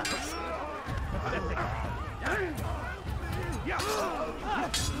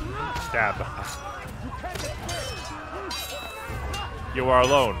 Stab. You are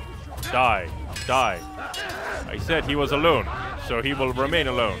alone. Die. Die. I said he was alone, so he will remain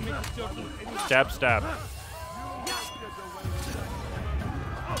alone. Stab, stab.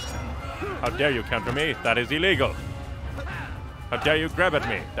 How dare you counter me? That is illegal. How dare you grab at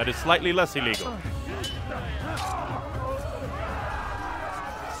me? That is slightly less illegal.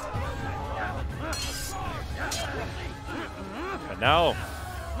 And now,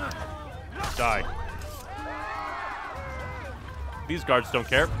 die. These guards don't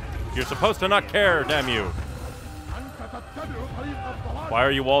care. You're supposed to not care, damn you. Why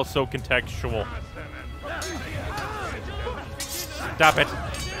are you all so contextual? Stop it.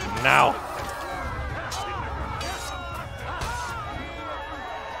 Now.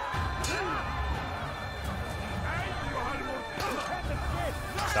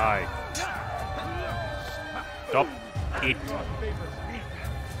 Die. Stop it.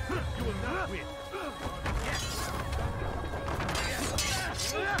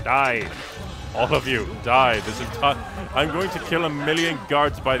 Die. All of you, die. I'm going to kill 1,000,000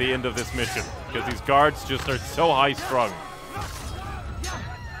 guards by the end of this mission, because these guards just are so high-strung.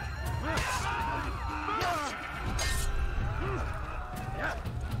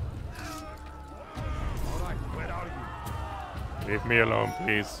 Leave me alone,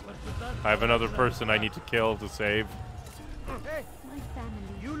 please. I have another person I need to kill to save. Hey,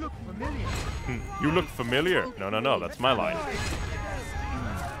 you look familiar. You look familiar. No, that's my line.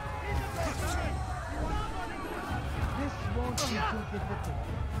 This won't be too difficult.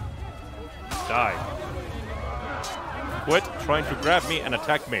 Die. Quit trying to grab me and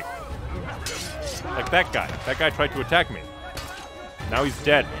attack me. Like that guy. That guy tried to attack me. Now he's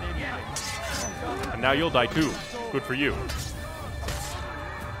dead. And now you'll die too. Good for you.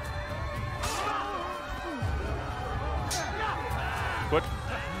 Quit.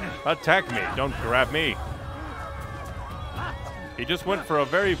 Attack me. Don't grab me. He just went for a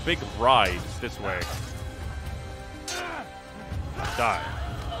very big ride this way. Die.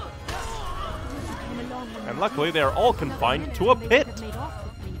 And luckily, they are all confined to a pit.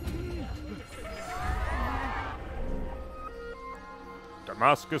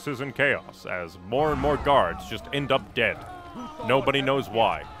 Damascus is in chaos as more and more guards just end up dead. Nobody knows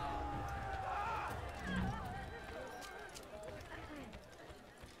why.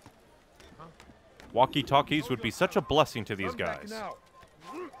 Walkie-talkies would be such a blessing to these guys.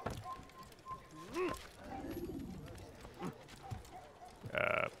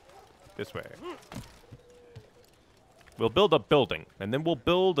 This way. We'll build a building, and then we'll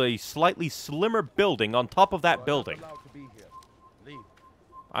build a slightly slimmer building on top of that building.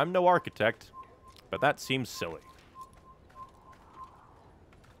 I'm no architect, but that seems silly.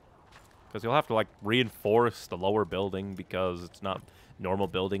 Because you'll have to, like, reinforce the lower building because it's not... Normal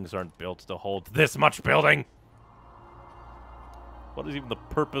buildings aren't built to hold this much building. What is even the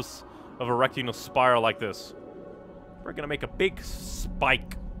purpose of erecting a spire like this? We're gonna make a big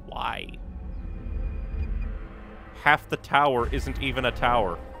spike. Why? Half the tower isn't even a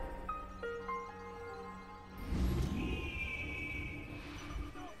tower.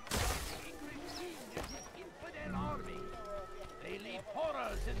 They leave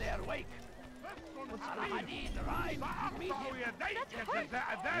horrors in their wake.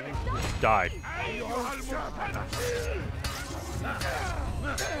 Die.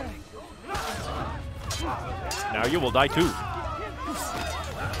 Now you will die too.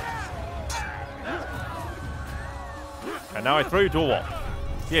 And now I throw you to a wall.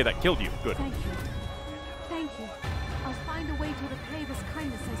 Yeah, that killed you. Good. Thank you. Thank you. I'll find a way to repay this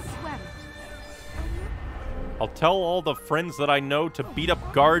kindness, I swear it. I'll tell all the friends that I know to beat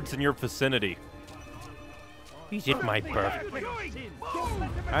up guards in your vicinity. Is it my birth?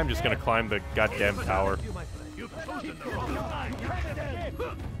 I'm just gonna climb the goddamn tower.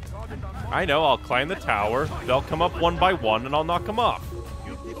 I know, I'll climb the tower. They'll come up one by one, and I'll knock them off.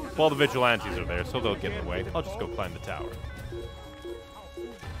 Well, the vigilantes are there, so they'll get in the way. I'll just go climb the tower.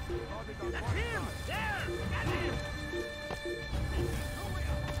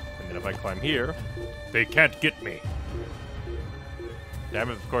 And then if I climb here, they can't get me. Damn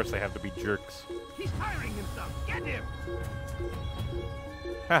it, of course they have to be jerks. He's hiring himself. Get him.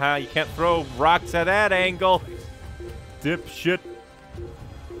 Haha, you can't throw rocks at that angle. Dipshit.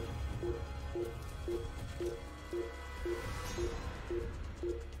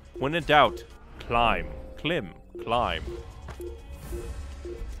 When in doubt, climb, climb, climb.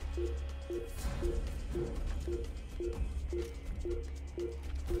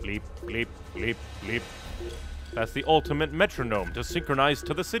 Bleep, bleep, bleep, bleep. That's the ultimate metronome to synchronize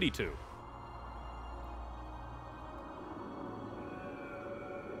to the city to.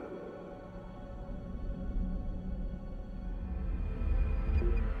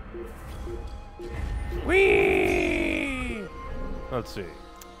 Whee! Let's see.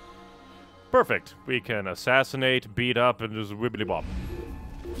 Perfect. We can assassinate, beat up, and just wibbly bop.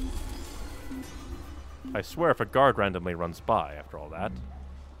 I swear if a guard randomly runs by after all that,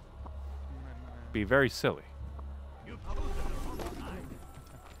 be very silly.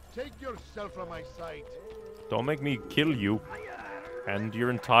 Take yourself from my sight. Don't make me kill you and your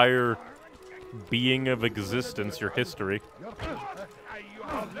entire being of existence, your history. You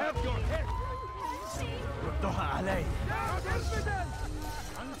have left your head.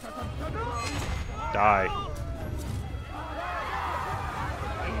 Die.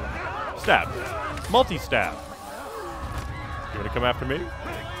 Stab. Multi-stab. You gonna come after me?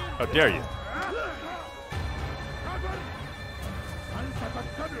 How dare you?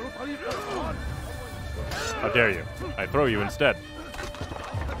 How dare you? I throw you instead.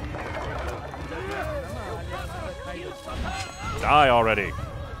 Die already.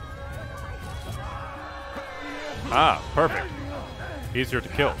 Ah, perfect. Easier to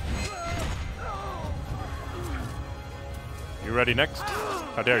kill. You ready next?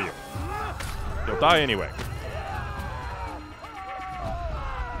 How dare you? You'll die anyway.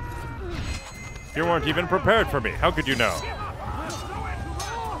 You weren't even prepared for me. How could you know?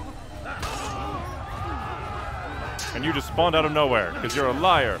 And you just spawned out of nowhere because you're a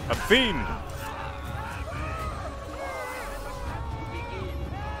liar, a fiend.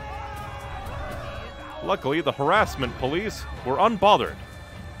 Luckily, the harassment police were unbothered.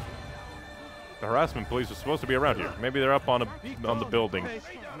 The harassment police are supposed to be around here. Maybe they're up on the building.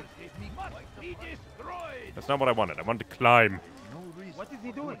 That's not what I wanted. I wanted to climb. What is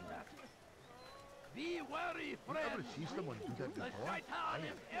he doing? Be wary, friend. The Shaitan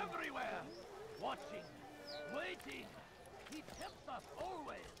is everywhere. Watching, waiting. He tempts us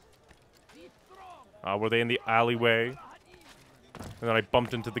always. Be strong. Were they in the alleyway? And then I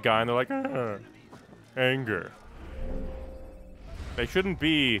bumped into the guy and they're like, anger. They shouldn't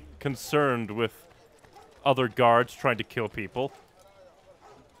be concerned with other guards trying to kill people.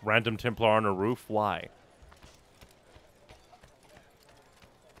 Random Templar on a roof? Why?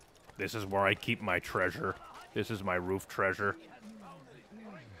 This is where I keep my treasure. This is my roof treasure.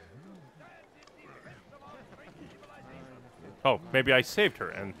 Oh, maybe I saved her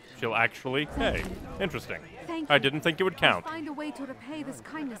and she'll actually... Hey, interesting. Thank I you. didn't think it would count. I'll find a way to repay this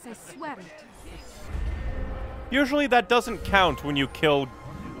kindness, I swear it. Usually that doesn't count when you kill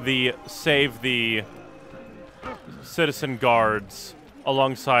save the citizen guards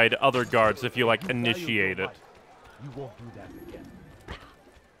alongside other guards if you, like, initiate it. You won't do that again.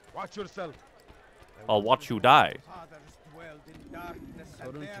 Watch yourself. I'll watch you die.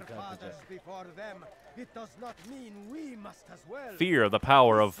 It does not mean we must as well. Fear the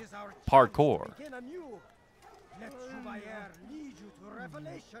power of parkour. Let Jubair lead you to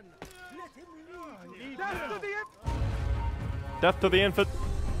revelation. Let him lead you. Death to the infant.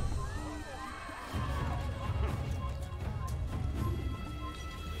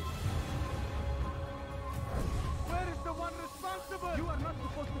 Where is the one responsible? You are not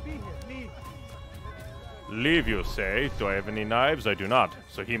supposed to be here. Leave. Leave, you say? Do I have any knives? I do not.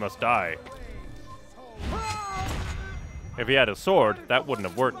 So he must die. If he had a sword, that wouldn't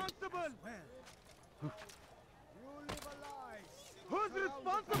have worked.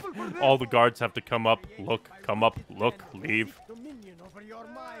 All the guards have to come up, look, leave. Dominion over your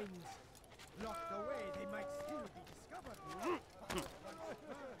minds. Locked away, they might still be discovered.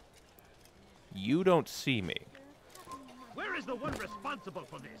 You don't see me. Where is the one responsible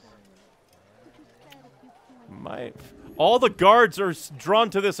for this? All the guards are drawn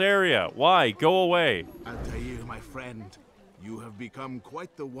to this area. Why? Go away. Altair, my friend, you have become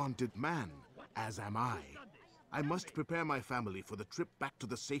quite the wanted man, as am I. I must prepare my family for the trip back to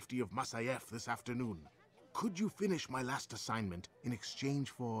the safety of Masayef this afternoon. Could you finish my last assignment in exchange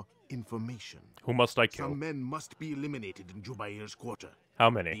for information? Who must I kill? Some men must be eliminated in Jubair's quarter. How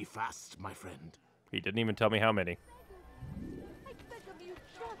many? Be fast, my friend. He didn't even tell me how many.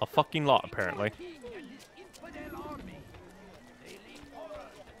 A fucking lot, apparently.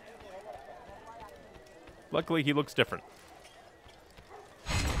 Luckily, he looks different.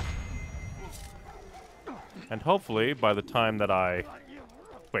 And hopefully, by the time that I...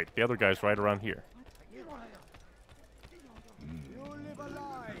 Wait, the other guy's right around here. You live a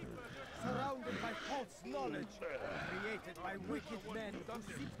lie, surrounded by false knowledge, created by wicked men who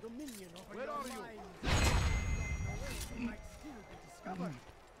seek dominion over your minds. They might still be discovered,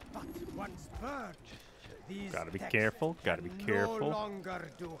 but once purged, these Gotta be texts careful, gotta be can careful. no longer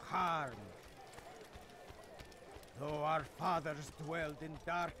do harm. Though our fathers dwelled in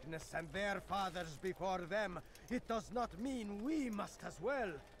darkness and their fathers before them, it does not mean we must as well.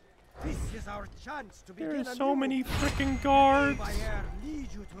 This is our chance to begin There's anew. so many freaking guards. Jubair lead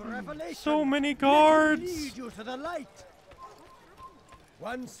you to revelation. So many Let him guards. lead you to the light.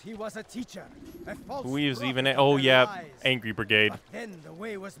 Once he was a teacher, a false Who is even? prophet Oh of their yeah, lies. Angry Brigade. But then the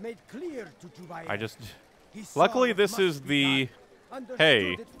way was made clear to Jubair. I just. He saw Luckily, what this must is be the. done, understood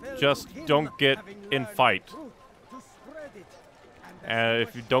Hey, it fell just to him, don't get having in learned fight. truth, to spread it. And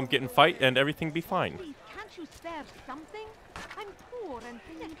if you don't get in fight, and everything be fine. Please, can't you spare something? I'm poor and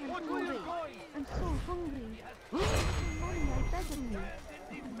sick and hungry. I'm so hungry. Money, I beg of you.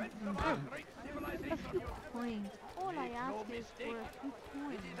 A few coins. All I ask is for a few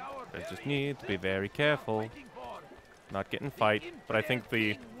coins. I just need to be very careful. Not get in fight, but I think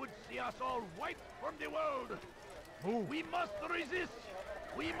the... would see us all wiped from the world. We must resist.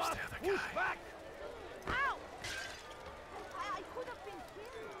 We must push back. Ow! I could have been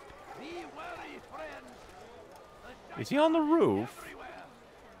killed. Be wary, friends. Is he on the roof? Everywhere.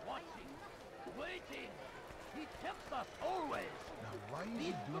 Watching. Waiting. He tempts us always.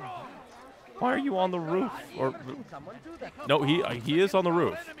 Be strong. Why are you on the roof? Or no, he is on the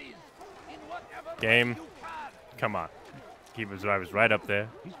roof. Game, come on. Keep his drivers right up there.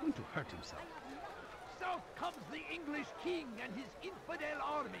 He's going to hurt himself. South comes the English king and his infidel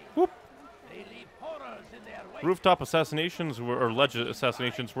army. Whoop. They leave horrors in their wake. Rooftop assassinations or alleged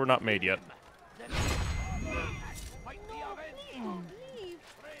assassinations were not made yet. Please,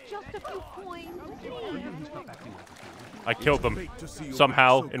 just a few coins, please. I killed them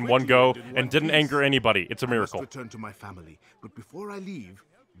somehow in one go and didn't anger anybody. It's a miracle. I must return to my family, but before I leave,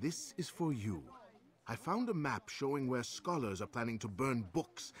 this is for you. I found a map showing where scholars are planning to burn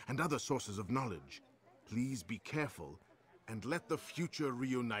books and other sources of knowledge. Please be careful and let the future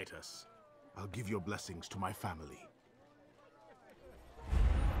reunite us. I'll give your blessings to my family.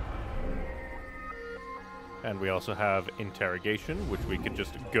 And we also have interrogation, which we can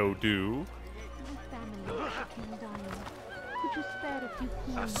just go do. My family is fucking dying. Could you spare a few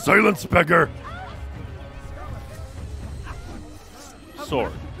coins? Silence, beggar!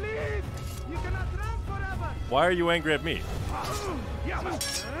 Sword. Why are you angry at me?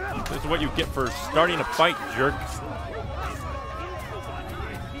 This is what you get for starting a fight, jerk.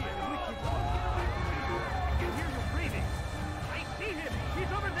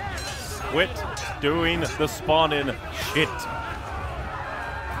 Quit doing the spawn-in shit.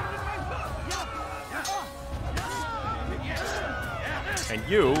 And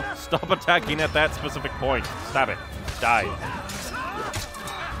you, stop attacking at that specific point. Stop it. Die.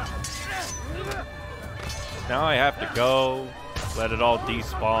 Now I have to go, let it all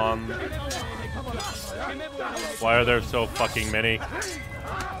despawn. Why are there so fucking many?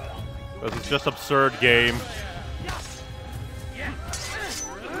 This is just absurd game.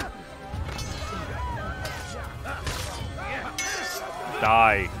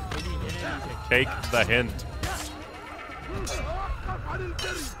 Die. Take the hint.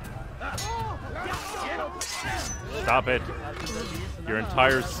 Stop it. Your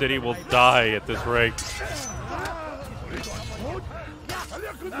entire city will die at this rate.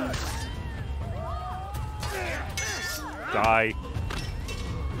 Die.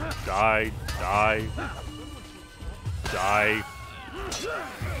 Die. Die. Die.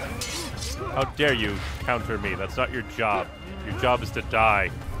 How dare you counter me? That's not your job. Your job is to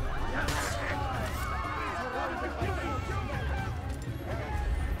die.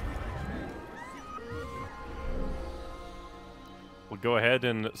 We'll go ahead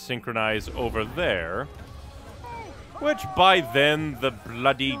and synchronize over there. Which by then, the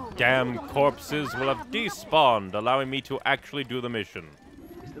bloody damn corpses will have despawned, allowing me to actually do the mission.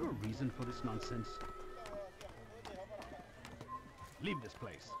 Is there a reason for this nonsense? Leave this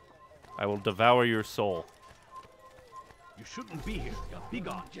place. I will devour your soul. You shouldn't be here. Be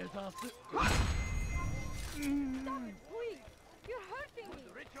gone. Stop it, please! You're hurting me!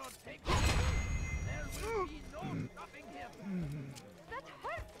 Richard, take there will be no stopping him. That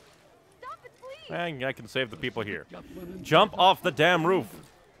hurts! Stop it, please! I can save the people here. Jump off the damn roof!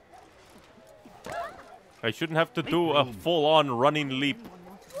 I shouldn't have to do a full-on running leap.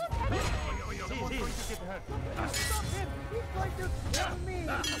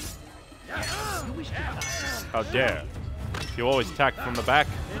 How dare! You always attack from the back,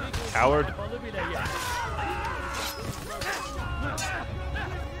 coward.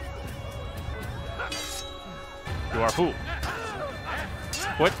 You are who?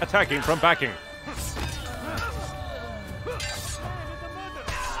 Quit attacking from backing.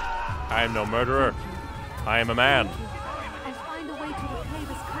 I am no murderer. I am a man. I'll find a way to repay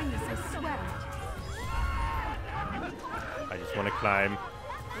this kindness, I swear it. I just want to climb.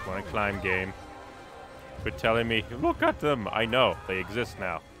 Just want to climb, game. Quit telling me, look at them. I know, they exist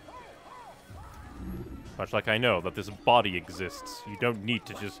now. Much like I know that this body exists. You don't need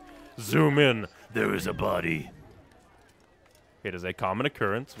to just zoom in. There is a body. It is a common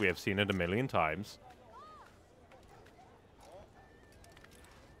occurrence. We have seen it a million times.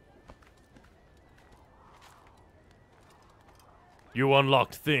 You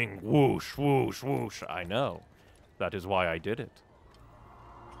unlocked thing. Whoosh, whoosh, whoosh. I know. That is why I did it.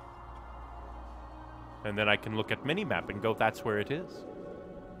 And then I can look at minimap and go, that's where it is.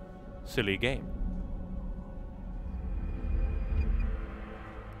 Silly game.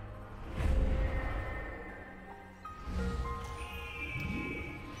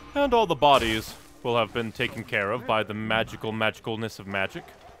 And all the bodies will have been taken care of by the magicalness of magic.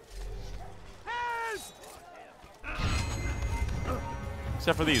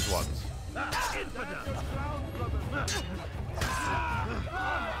 Except for these ones.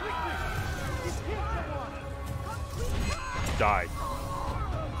 Die.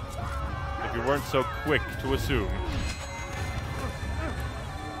 If you weren't so quick to assume.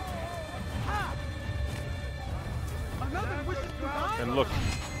 And look,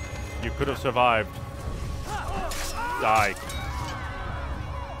 you could have survived. Die.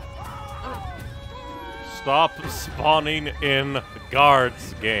 Stop spawning in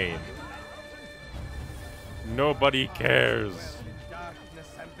guards, game. Nobody cares. Darkness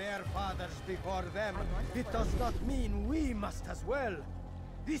and their fathers before them. It does not mean we must as well.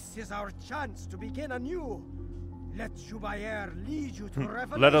 This is our chance to begin anew. Let Jubair lead you to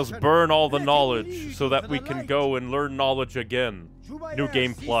revelation. Let us burn all the knowledge so that we can go and learn knowledge again. New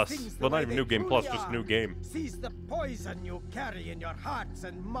Game Plus. Well, not even New Game Plus, just New Game. Sees the poison you carry in your hearts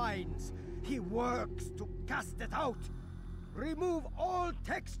and minds. He works to cast it out. Remove all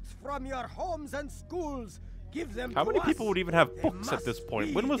texts from your homes and schools. Give them How to many us. people would even have books at this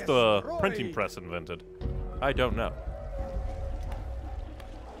point? When was the printing press invented? I don't know.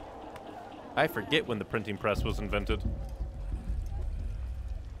 I forget when the printing press was invented.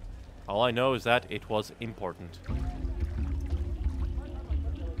 All I know is that it was important.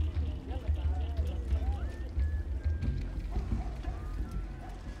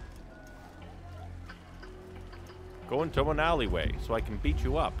 Go into an alleyway so I can beat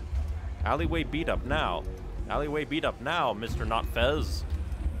you up. Alleyway beat up now. Alleyway beat up now, Mr. Not Fez.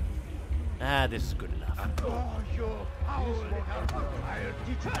 Ah, this is good enough. Oh, you foul little fire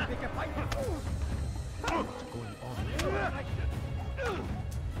teacher.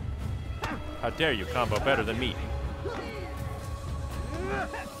 How dare you combo better than me?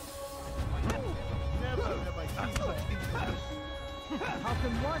 How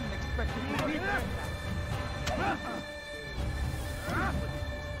can one expect to beat them?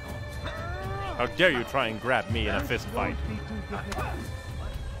 How dare you try and grab me in a fist fight?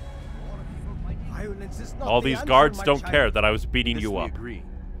 All these guards don't care that I was beating you up. Agree.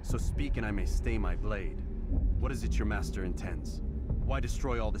 So speak and I may stay my blade. What is it your master intends? Why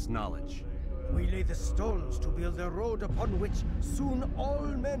destroy all this knowledge? We lay the stones to build a road upon which soon all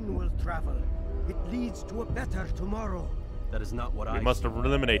men will travel. It leads to a better tomorrow. That is not what We must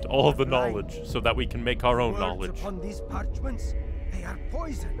eliminate all of the knowledge so that we can make our own Words knowledge. upon these parchments, they are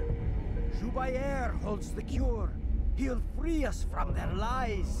poison. Jubair holds the cure. He'll free us from their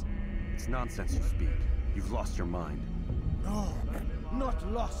lies. It's nonsense you speak. You've lost your mind. No, not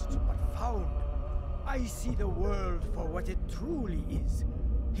lost, but found. I see the world for what it truly is.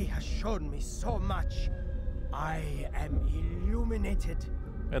 He has shown me so much. I am illuminated.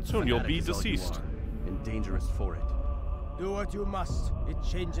 And soon you'll be Fanatic is all you deceased. are, and dangerous for it. Do what you must. It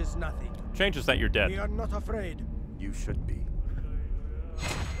changes nothing. Changes that you're dead. We are not afraid. You should be.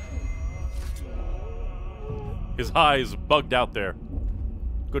 His eyes bugged out there.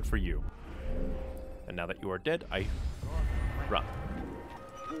 Good for you. And now that you are dead, I run.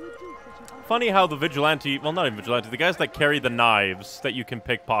 Funny how the vigilante, well, not even vigilante, the guys that carry the knives that you can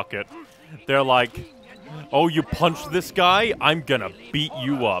pickpocket, they're like, oh, you punched this guy? I'm gonna beat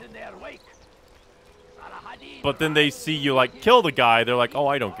you up. But then they see you, like, kill the guy, they're like, oh,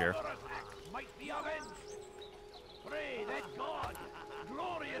 I don't care.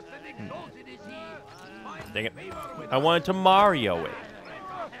 Dang it. I wanted to Mario it.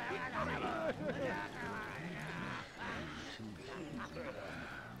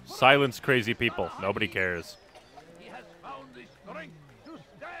 Silence, crazy people. Nobody cares. He has found the strength to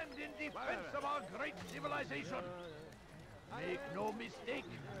stand in defense of our great civilization. Make no mistake,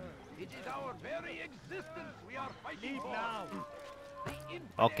 it is our very existence we are fighting for. Now. The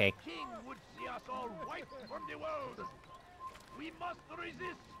infidel Okay. king would see us all wiped from the world. We must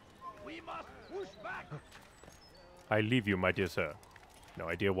resist. We must push back. I leave you, my dear sir. No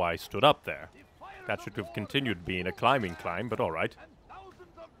idea why I stood up there. That should have continued being a climbing climb, but alright.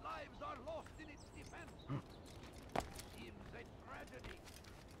 Thousands of lives are lost in its defense. Seems a tragedy.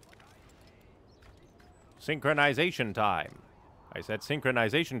 Synchronization time. I said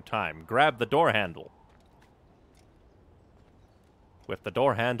synchronization time. Grab the door handle. With the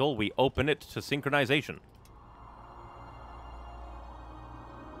door handle, we open it to synchronization.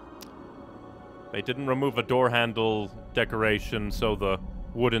 They didn't remove a door handle decoration, so the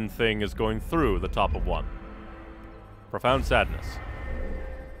wooden thing is going through the top of one. Profound sadness.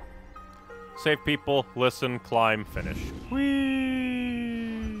 Save people, listen, climb, finish.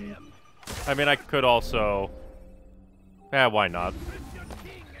 Whee! I mean, I could also... Yeah, why not?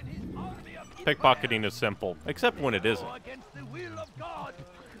 Pickpocketing is simple, except when it isn't. Against the will of God,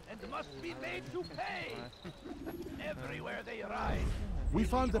 and must be made to pay. Everywhere they ride. We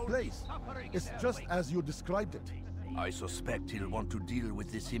found the place. It's just as you described it. I suspect he'll want to deal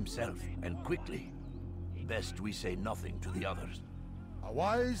with this himself, and quickly. Best we say nothing to the others. A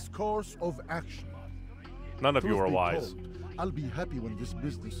wise course of action. None of you Truth are be wise. told, I'll be happy when this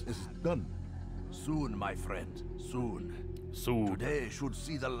business is done. Soon, my friend, soon. Soon. Today should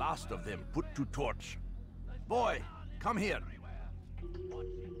see the last of them put to torch. Boy, come here.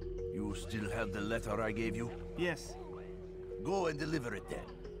 You still have the letter I gave you? Yes. Go and deliver it then.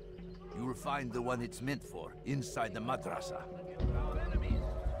 You'll find the one it's meant for inside the madrasa.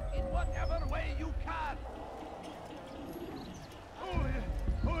 In whatever way you can.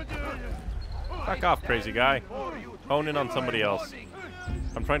 Back off, crazy guy. Hone in on somebody else.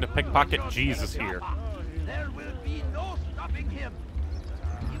 I'm trying to pickpocket Jesus here. There will be no stopping him.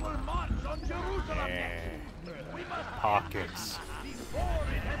 He will march on Jerusalem. We must Pockets. before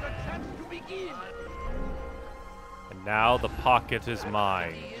it has a chance to begin. And now the pocket is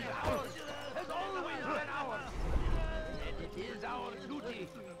mine. Has always been ours. And it is our duty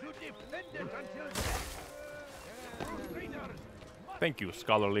to defend it until death. Thank you,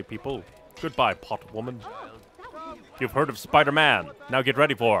 scholarly people. Goodbye, pot woman. You've heard of Spider-Man. Now get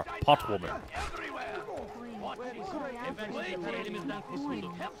ready for Pot Woman.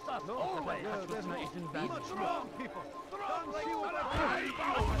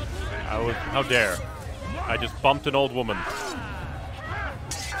 How dare. I just bumped an old woman.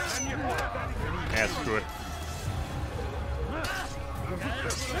 Yeah, screw it.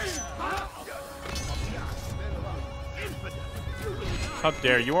 How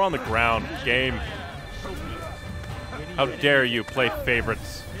dare you? Are on the ground, game. How dare you play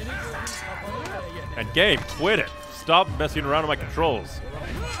favorites? And game, quit it. Stop messing around with my controls.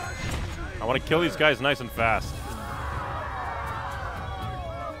 I want to kill these guys nice and fast.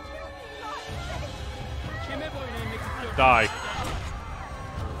 Die.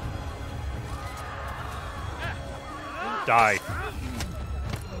 Die.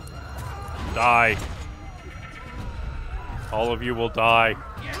 Die. All of you will die.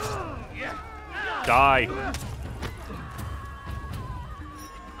 Die.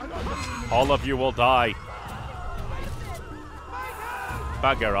 All of you will die.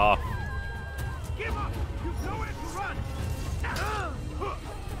 Bugger off.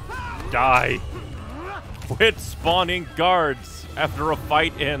 Die. Quit spawning guards after a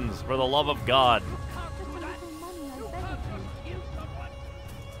fight ends, for the love of God.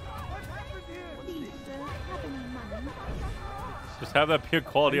 Just have that be a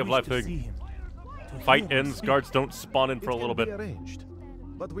quality of life thing. Fight ends, guards don't spawn in for a little bit. Arranged,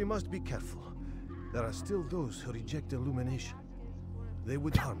 but we must be careful. There are still those who reject illumination. They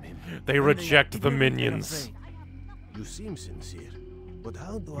would harm him. They reject the minions. You seem sincere, but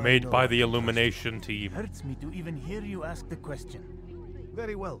how do I Made know by I the can Illumination team. Hurts me to even hear you ask the question.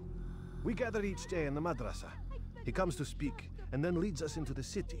 Very well. We gather each day in the madrasa. He comes to speak, and then leads us into the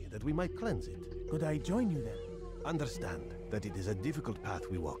city, that we might cleanse it. Could I join you then? Understand that it is a difficult path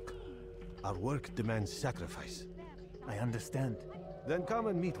we walk. Our work demands sacrifice. I understand. Then come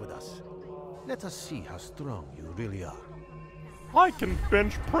and meet with us. Let us see how strong you really are. I can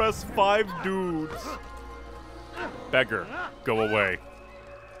bench press 5 dudes. Beggar, go away.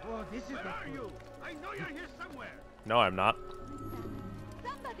 Oh, this is not you. I know you're here somewhere. No, I'm not.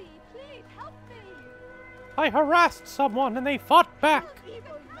 Somebody, please help me. I harassed someone and they fought back.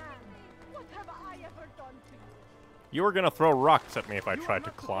 Evil man. What have I ever done to you? You were gonna throw rocks at me if I tried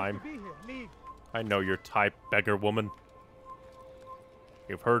to climb. Leave. I know your type, beggar woman.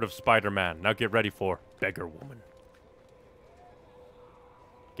 You've heard of Spider-Man. Now get ready for Beggar Woman.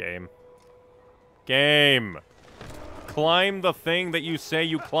 Game. Game! Climb the thing that you say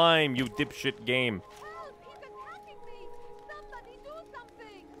you climb, you dipshit game. Help! He's attacking me! Somebody do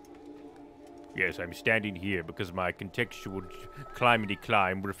something! Yes, I'm standing here because my contextual climbity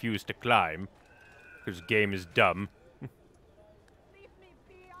climb refused to climb. Because game is dumb.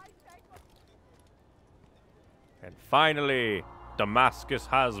 And finally, Damascus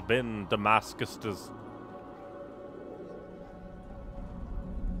has been Damascused.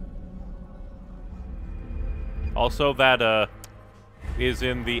 Also, that is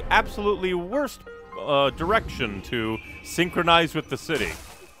in the absolutely worst direction to synchronize with the city.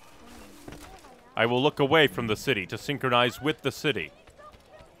 I will look away from the city to synchronize with the city.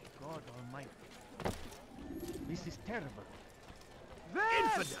 God Almighty. This is terrible.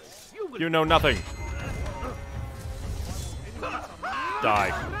 Infidels! You know nothing. Die.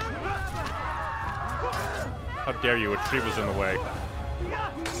 How dare you? A tree was in the way.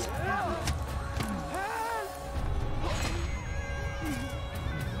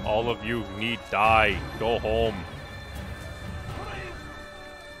 All of you need die. Go home.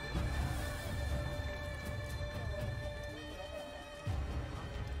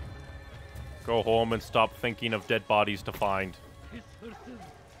 Go home and stop thinking of dead bodies to find.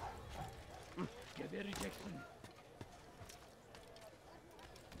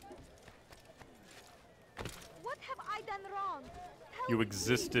 What have I done wrong? You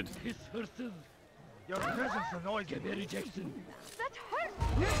existed. Your presence annoys me. That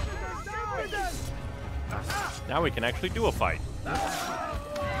hurts! Now we can actually do a fight.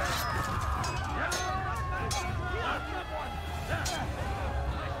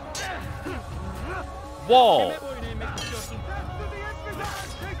 Wall!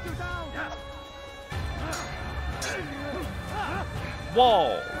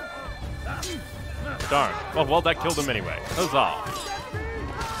 Wall! Darn. Oh, well, that killed him anyway. Huzzah!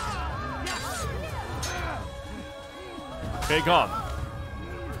 Big on.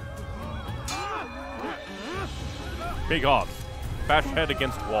 Big on. Bash head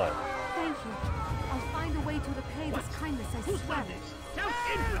against wall. Thank you. I'll find a way to repay this kindness, I swear.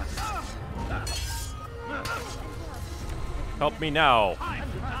 Help me now.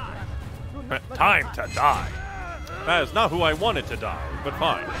 Time to die. That is not who I wanted to die, but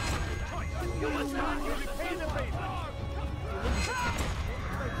fine.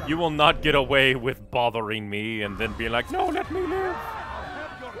 You will not get away with bothering me and then be like, no, let me live.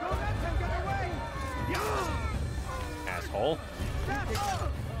 Asshole.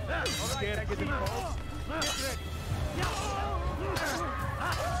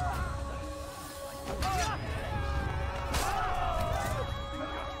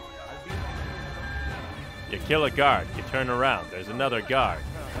 You kill a guard, you turn around, there's another guard.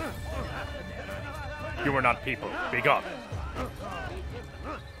 You are not people, be gone.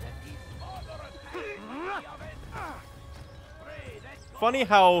 Funny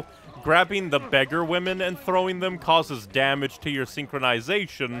how grabbing the beggar women and throwing them causes damage to your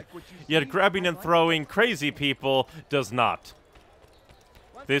synchronization, yet grabbing and throwing crazy people does not.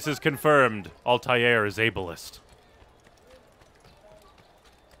 This is confirmed. Altair is ableist.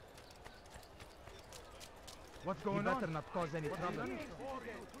 What's going on? Better not cause any trouble.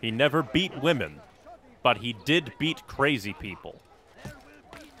 He never beat women, but he did beat crazy people.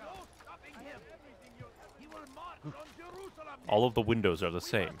 All of the windows are the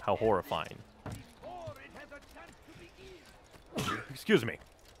same. How horrifying. Excuse me.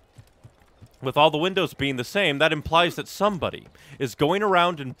 With all the windows being the same, that implies that somebody is going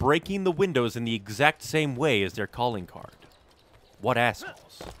around and breaking the windows in the exact same way as their calling card. What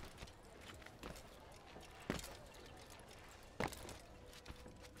assholes.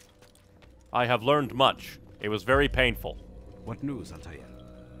 I have learned much. It was very painful. What news, Altair?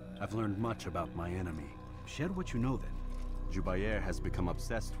 I've learned much about my enemy. Share what you know, then. Jubair has become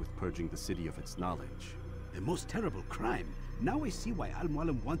obsessed with purging the city of its knowledge. The most terrible crime. Now I see why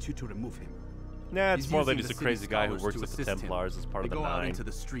Al-Mualim wants you to remove him. Nah, it's He's more than using just a the crazy city guy who scholars works to with the assist him. Templars as part They of the go out Nine. into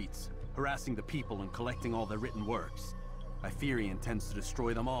the streets, harassing the people and collecting all their written works. I fear he intends to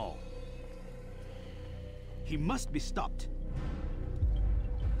destroy them all. He must be stopped.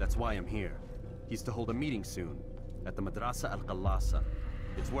 That's why I'm here. He's to hold a meeting soon, at the Madrasa Al-Qallasa.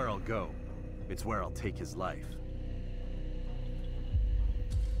 It's where I'll go. It's where I'll take his life.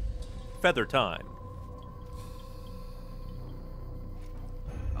 Feather time.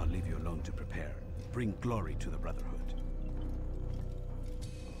 I'll leave you alone to prepare. Bring glory to the Brotherhood.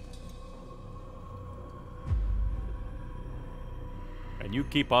 And you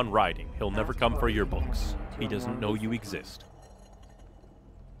keep on writing. He'll never come for your books. He doesn't know you exist.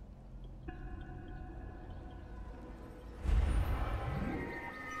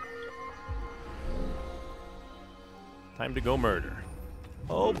 Time to go murder.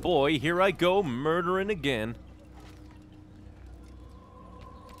 Oh boy, here I go murdering again.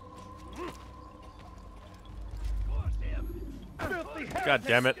 God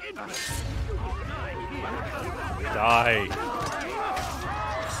damn it. Die.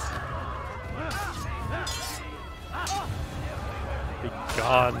 Be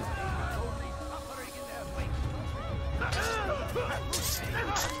gone.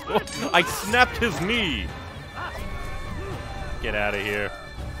 Oh, I snapped his knee. Get out of here.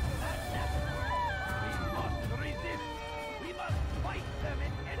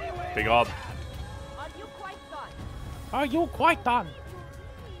 Big up. Are you quite done? Are you quite done?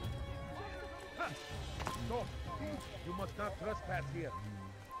 Stop! You must not trespass here.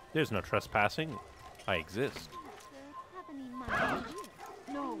 There's no trespassing. I exist.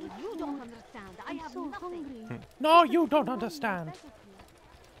 No, you don't understand. I have so nothing. No, you don't understand.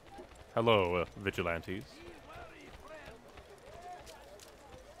 Hello, vigilantes.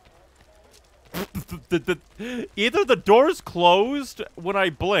 Either the doors closed when I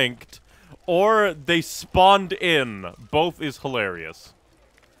blinked, or they spawned in. Both is hilarious.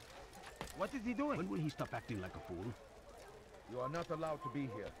 What is he doing? When will he stop acting like a fool? You are not allowed to be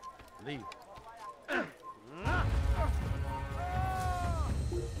here. Leave.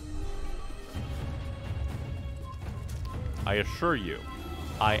 I assure you,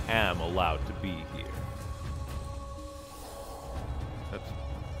 I am allowed to be here. That's...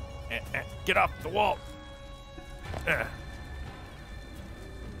 get off the wall!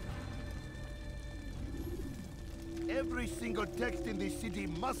 Every single text in this city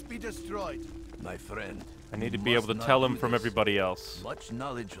must be destroyed. My friend, I need to be able to tell him from everybody else. Much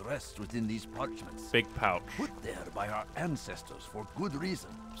knowledge rests within these parchments. Big pouch. Put there by our ancestors for good reason.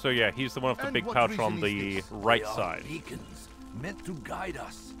 So yeah, he's the one with the And big what pouch reason on is the this? right They are side. beacons, meant to guide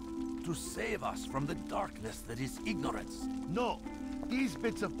us, to save us from the darkness that is ignorance. No, these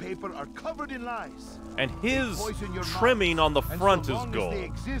bits of paper are covered in lies. And his Poison your trimming on the And front so is long as gold. they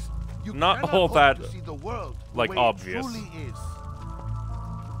exist, you Not cannot all hope that, to see the world the like, way obvious. It truly is.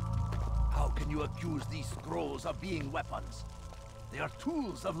 How can you accuse these scrolls of being weapons? They are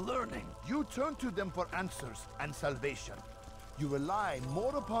tools of learning. You turn to them for answers and salvation. You rely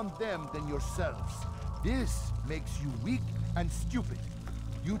more upon them than yourselves. This makes you weak and stupid.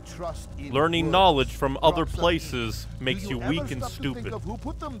 You trust in Learning words, knowledge from other drops of places ink. makes Do you ever weak and stop to stupid. think of who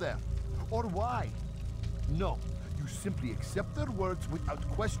put them there, or why? No, you simply accept their words without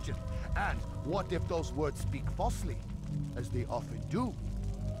question. And what if those words speak falsely, as they often do?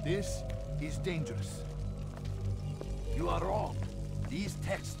 This is dangerous. You are wrong. These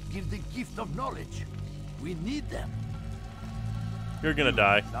texts give the gift of knowledge. We need them. You're gonna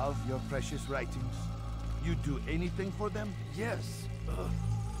die. Love your precious writings. You do anything for them? Yes.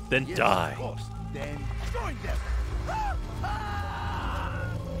 Then Yes, die. Of course. Then join them.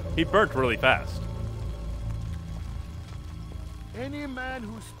 He burnt really fast. Any man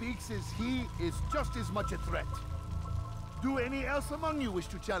who speaks as he is just as much a threat. Do any else among you wish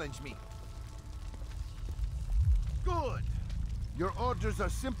to challenge me? Good. Your orders are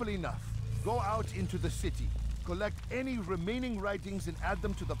simple enough. Go out into the city. Collect any remaining writings and add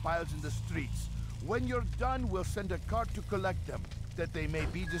them to the piles in the streets. When you're done, we'll send a cart to collect them, that they may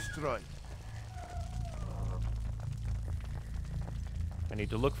be destroyed. I need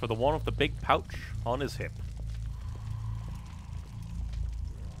to look for the one with the big pouch on his hip.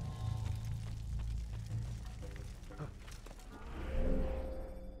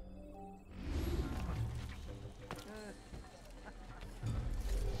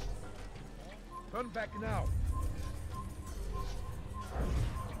 Turn back now.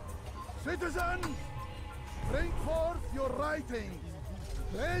 Citizens, bring forth your writings.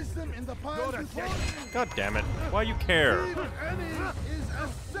 Place them in the piles before you. God damn it. Why you care? If any is a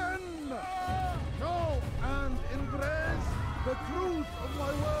sin, know and embrace the truth of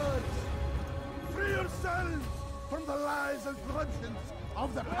my words. Free yourselves from the lies and corruptions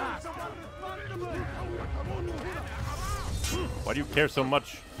of the past. Why do you care so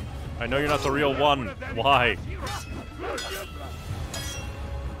much? I know you're not the real one. Why?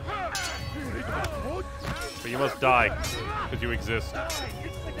 But you must die, because you exist.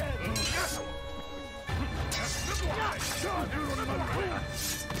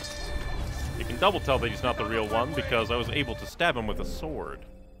 You can double tell that he's not the real one, because I was able to stab him with a sword.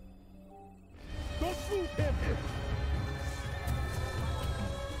 Don't shoot him.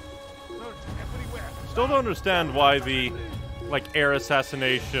 Still don't understand why the, like, air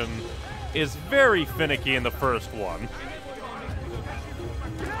assassination is very finicky in the first one.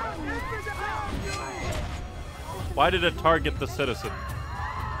 Why did it target the citizen?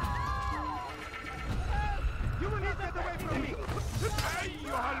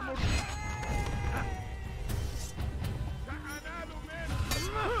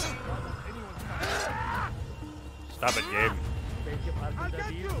 Stop it, Gabe.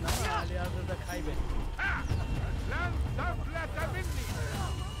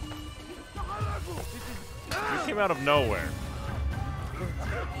 You came out of nowhere.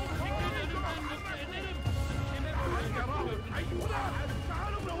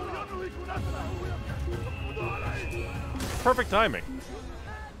 perfect timing.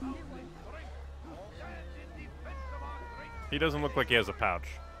 He doesn't look like he has a pouch.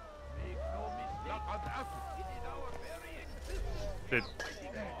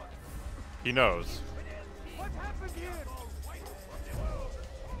 He knows.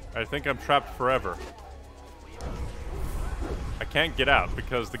 I think I'm trapped forever. I can't get out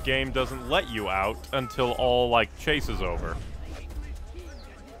because the game doesn't let you out until all, like, chase is over.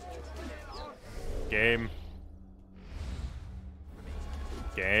 Game.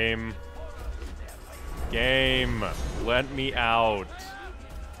 Game. Game. Let me out.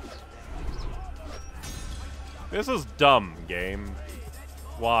 This is dumb, game.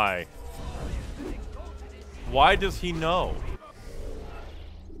 Why? Why does he know?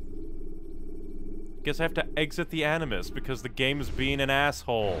 Guess I have to exit the Animus because the game's being an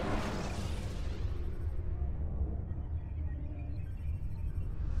asshole.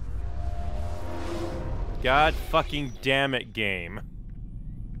 God fucking damn it, game.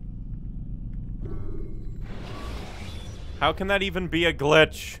 How can that even be a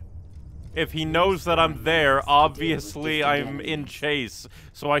glitch? If he knows that I'm there, obviously I'm in chase,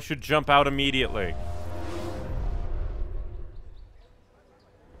 so I should jump out immediately.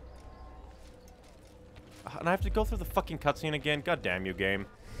 And I have to go through the fucking cutscene again? God damn you, game.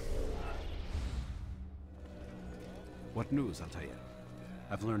 What news, Altair?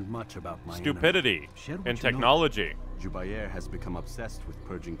 I've learned much about my stupidity and technology. Jubayer has become obsessed with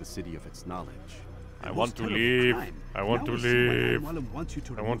purging the city of its knowledge. I want to leave. I want to leave.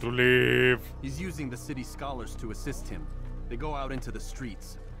 I want to leave. He's using the city scholars to assist him. They go out into the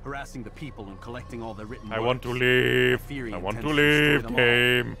streets, harassing the people and collecting all their written works. I want to leave. I want to leave,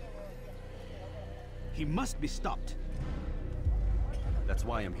 game. He must be stopped. That's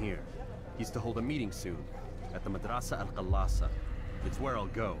why I'm here. He's to hold a meeting soon at the Madrasa al-Qallasa. It's where I'll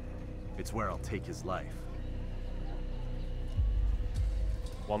go. It's where I'll take his life.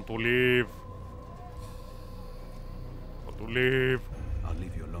 Want to leave. Want to leave. I'll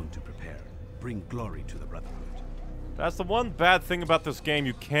leave you alone to prepare. Bring glory to the Brotherhood. That's the one bad thing about this game.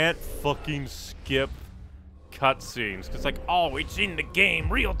 You can't fucking skip cutscenes. It's like, oh, it's in the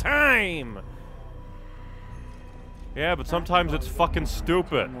game, real time. Yeah, but sometimes it's fucking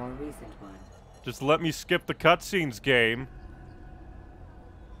stupid. Just let me skip the cutscenes, game.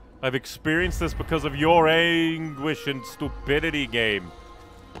 I've experienced this because of your anguish and stupidity, game.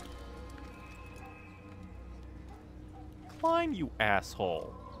 Climb, you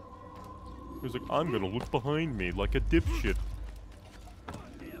asshole. He's like, I'm gonna look behind me like a dipshit.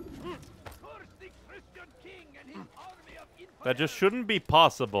 That just shouldn't be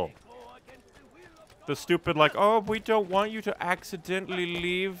possible. The stupid, like, oh, we don't want you to accidentally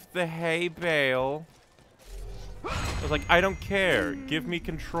leave the hay bale. I was like, I don't care. Give me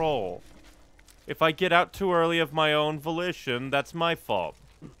control. If I get out too early of my own volition, that's my fault.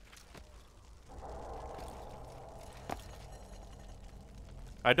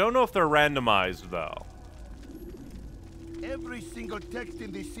 I don't know if they're randomized, though. Every single text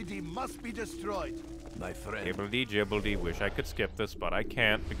in this city must be destroyed. My friend. Gibbledy jibbledy, wish I could skip this, but I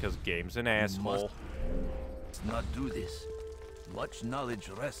can't because game's an asshole. Let's not do this. Much knowledge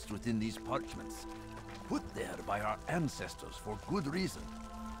rests within these parchments, put there by our ancestors for good reason.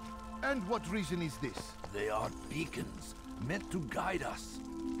 And what reason is this? They are beacons, meant to guide us,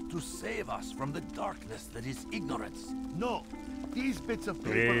 to save us from the darkness that is ignorance. No, these bits of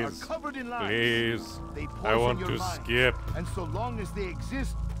paper are covered in lies. Please, they I want your to mind. skip. And so long as they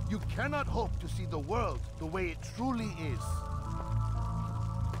exist, you cannot hope to see the world the way it truly is.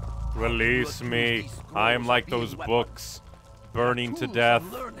 Release me. I am like those books, burning to death.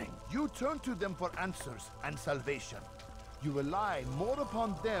 You turn to them for answers and salvation. You rely more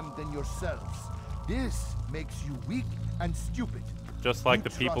upon them than yourselves. This makes you weak and stupid. Just like the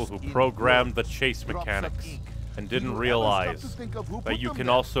people who programmed the chase mechanics and didn't realize that you can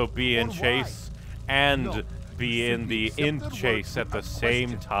also be in chase and be in the int chase at the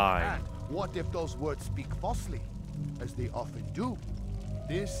same time. And what if those words speak falsely, as they often do?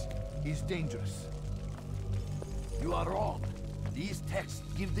 This is dangerous. You are wrong. These texts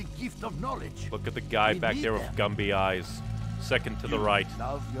give the gift of knowledge. Look at the guy back there with Gumby eyes. Second to the right.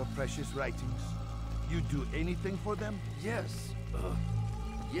 Love your precious writings. You do anything for them? Yes.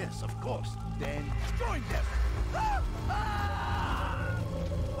 Yes, of course. Then join them.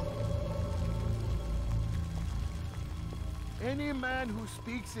 Any man who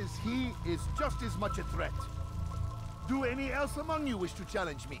speaks as he is just as much a threat. Do any else among you wish to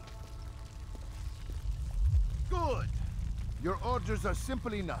challenge me? Good. Your orders are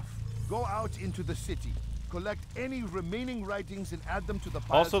simple enough. Go out into the city. Collect any remaining writings and add them to the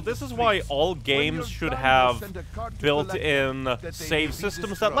piles Also, in the this is why streets. all When games you're should done, have we'll send a cart to built-in collect them, that they may save be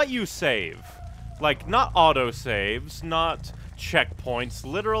systems that let destroyed. you save. Like, not auto-saves, not checkpoints.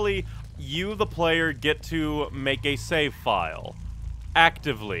 Literally, you, the player, get to make a save file.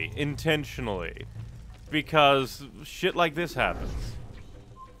 Actively, intentionally. Because shit like this happens.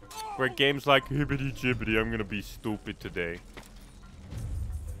 Where games like, hibbity-jibbity, I'm gonna be stupid today.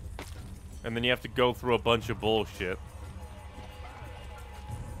 And then you have to go through a bunch of bullshit.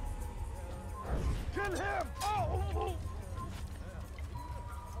 Kill him! Oh!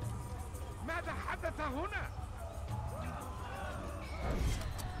 ماذا حدث هنا؟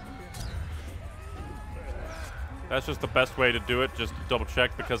 That's just the best way to do it, just to double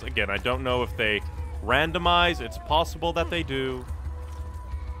check, because again, I don't know if they randomize. It's possible that they do.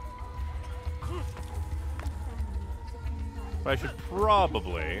 But I should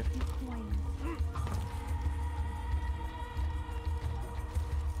probably...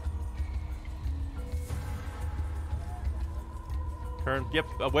 Turn, yep,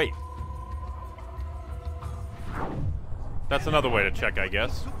 wait. That's another way to check, I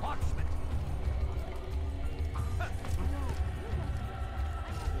guess.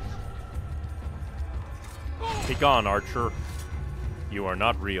 Be gone, Archer. You are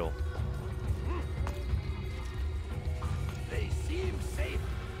not real. They seem safe,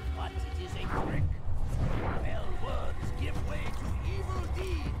 but it is a trick. Well, words give way to evil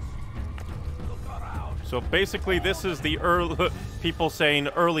deeds. Look around. So basically, this is the early people saying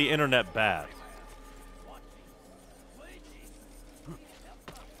early internet bad.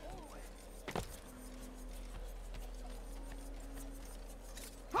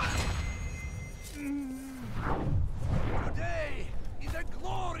 Today is a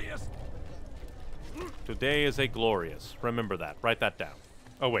glorious. Today is a glorious. Remember that. Write that down.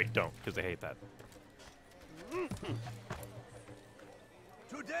 Oh wait, don't, because I hate that.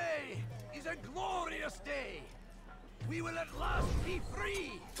 Today is a glorious day. We will at last be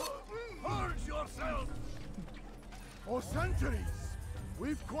free. Purge yourself. For centuries,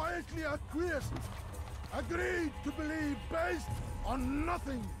 we've quietly acquiesced, agreed to believe based on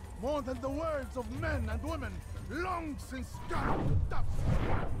nothing more than the words of men and women long since gone to dust.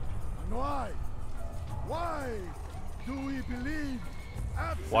 And why? Why do we believe?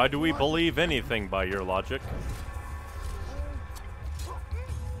 Why do we believe anything by your logic?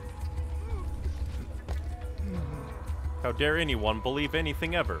 How dare anyone believe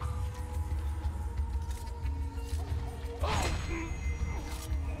anything ever?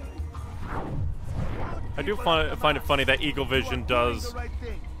 I do find it funny that Eagle Vision does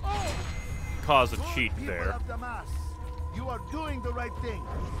cause a cheat there. Of Damas, you are doing the right thing.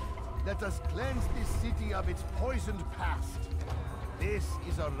 Let us cleanse this city of its poisoned past. This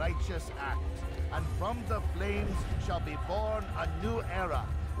is a righteous act, and from the flames shall be born a new era,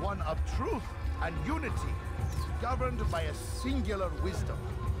 one of truth and unity, governed by a singular wisdom.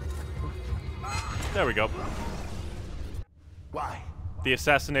 There we go. Why? The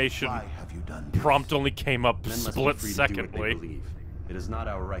assassination prompt only came up Men must be split free to do what they secondly. believe. It is not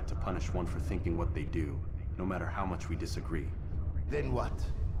our right to punish one for thinking what they do, no matter how much we disagree. Then what?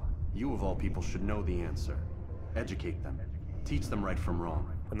 You of all people should know the answer. Educate them. Teach them right from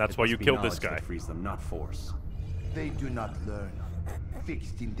wrong. And that's It why must you be killed this knowledge guy. that frees them, not force. They do not learn,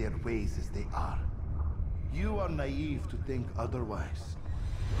 fixed in their ways as they are. You are naive to think otherwise.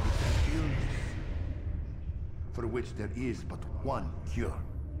 It's an illness for which there is but one cure.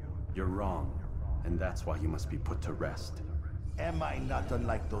 You're wrong, and that's why you must be put to rest. Am I not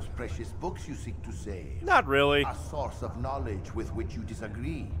unlike those precious books you seek to save? Not really. A source of knowledge with which you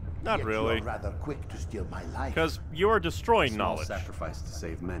disagree. Not Yet really. You are rather quick to steal my life. Because you are destroying Small knowledge. sacrifice to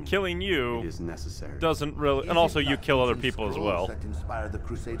save many. Killing you It is necessary. doesn't really... And Is also it you not kill other ancient people as scrolls well. that inspire the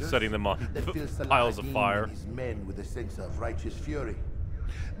Crusaders? Setting them on That fills piles of Saladin fire. and his men with a sense of righteous fury.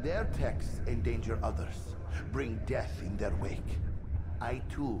 Their texts endanger others, bring death in their wake. I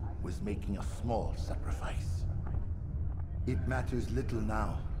too was making a small sacrifice. It matters little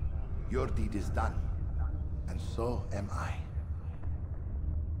now. Your deed is done, and so am I.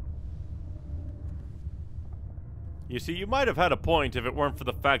 You see, you might have had a point if it weren't for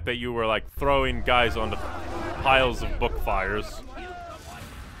the fact that you were, like, throwing guys onto piles of book fires.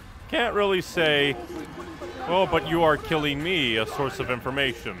 Can't really say, oh, but you are killing me, a source of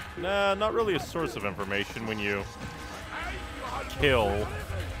information. Nah, not really a source of information when you kill.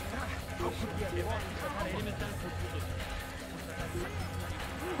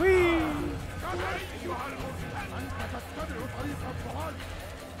 Whee!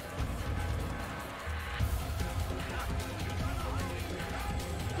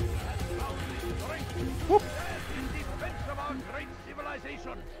 Whoop.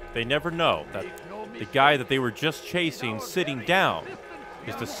 They never know that the guy that they were just chasing sitting down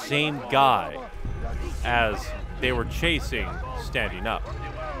is the same guy as they were chasing standing up.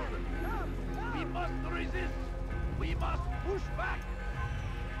 We must resist. We must push back.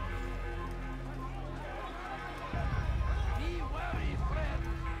 Be wary, friends.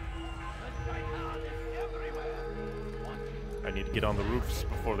 The shaitan is everywhere. I need to get on the roofs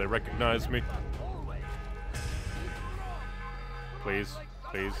before they recognize me. Please,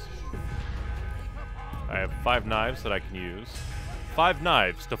 please. I have 5 knives that I can use. 5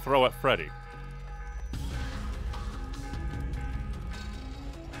 knives to throw at Freddy.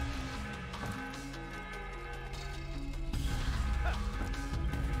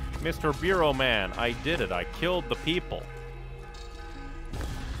 Mr. Bureau Man, I did it. I killed the people.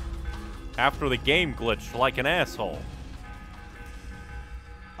 After the game glitched like an asshole.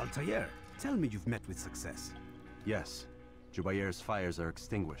 Altair, tell me you've met with success. Yes. Jubair's fires are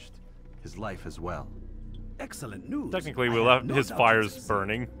extinguished. His life as well. Excellent news. Technically, we left his fires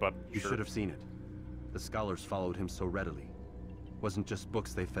burning, but you sure. should have seen it. The scholars followed him so readily. Wasn't just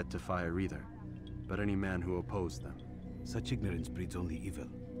books they fed to fire either, but any man who opposed them. Such ignorance breeds only evil.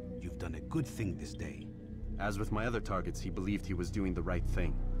 You've done a good thing this day. As with my other targets, he believed he was doing the right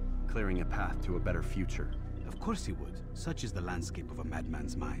thing, clearing a path to a better future. Of course he would. Such is the landscape of a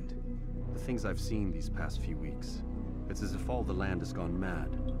madman's mind. The things I've seen these past few weeks, it's as if all the land has gone mad.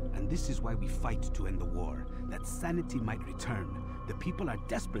 And this is why we fight to end the war, that sanity might return. The people are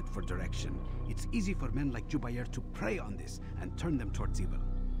desperate for direction. It's easy for men like Jubair to prey on this and turn them towards evil.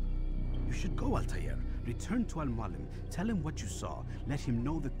 You should go, Altair. Return to Al-Mualim. Tell him what you saw. Let him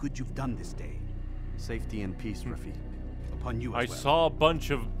know the good you've done this day. Safety and peace, Rafiq. Upon you as well. I saw a bunch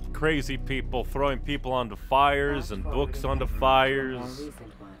of crazy people throwing people onto fires and books onto fires.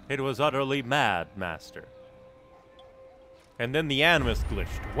 It was utterly mad, Master. And then the Animus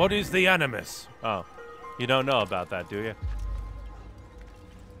glitched. What is the Animus? Oh, you don't know about that, do you?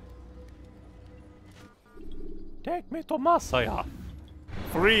 Take me to Masaya.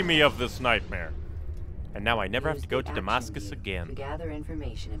 Free me of this nightmare. And now I never have to go to Damascus again. To gather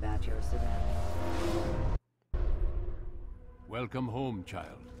information about your surroundings. Welcome home,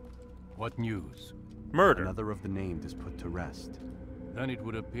 child. What news? Murder. Another of the named is put to rest. Then it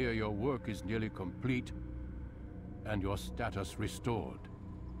would appear your work is nearly complete and your status restored.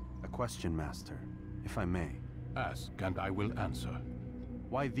 A question, Master, if I may. Ask, and I will answer.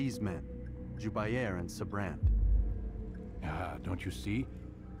 Why these men? Jubair and Sabrand? Ah, don't you see?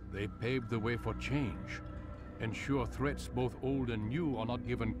 They paved the way for change. Ensure threats both old and new are not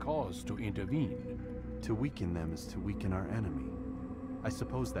given cause to intervene. To weaken them is to weaken our enemy. I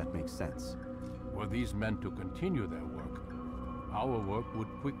suppose that makes sense. Were these men to continue their work, our work would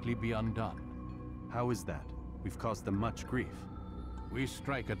quickly be undone. How is that? We've caused them much grief. We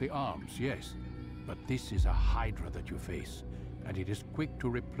strike at the arms, yes. But this is a hydra that you face, and it is quick to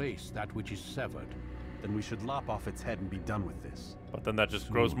replace that which is severed. Then we should lop off its head and be done with this. But then that just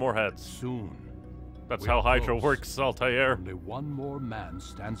grows more heads. Soon. That's how Hydra works, Altair. Only one more man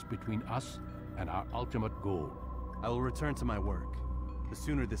stands between us and our ultimate goal. I will return to my work. The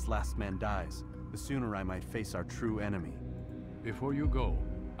sooner this last man dies, the sooner I might face our true enemy. Before you go,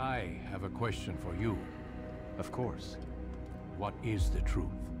 I have a question for you. Of course. What is the truth?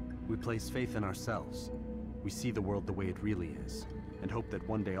 We place faith in ourselves. We see the world the way it really is, and hope that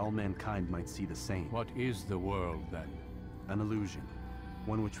one day all mankind might see the same. What is the world, then? An illusion.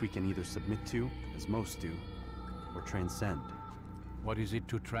 One which we can either submit to, as most do, or transcend. What is it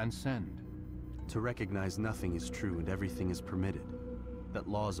to transcend? To recognize nothing is true and everything is permitted. That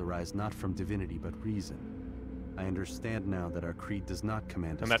laws arise not from divinity but reason. I understand now that our creed does not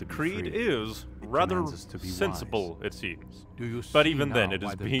command us to be free. And that creed is rather sensible, it seems. Do you but see even then, now it is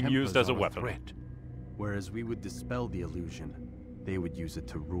why the being used as a Templars are weapon. threat? Whereas we would dispel the illusion, they would use it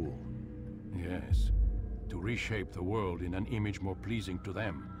to rule. Yes. To reshape the world in an image more pleasing to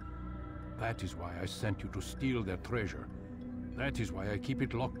them. That is why I sent you to steal their treasure. That is why I keep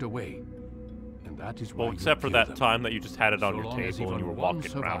it locked away. And that is why Well, except for kill that them. time that you just had it on So your long as table and you even were one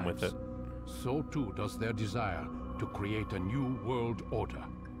walking around with it. survives, so too does their desire to create a new world order.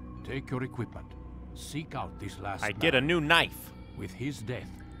 Take your equipment. Seek out this last I get a new knife. With his death,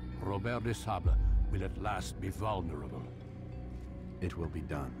 Robert de Sable will at last be vulnerable. It will be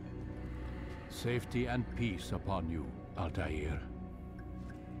done. Safety and peace upon you, Altair.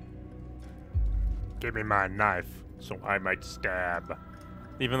 Give me my knife, so I might stab.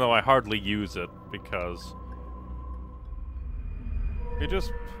 Even though I hardly use it, because it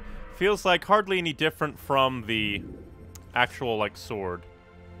just feels like hardly any different from the actual, like, sword.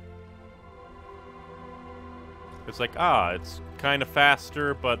 It's like, it's kind of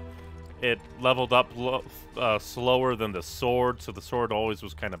faster, but it leveled up slower than the sword, so the sword always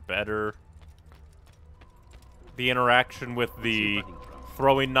was kind of better. The interaction with the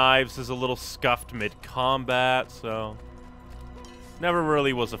throwing knives is a little scuffed mid-combat, so... Never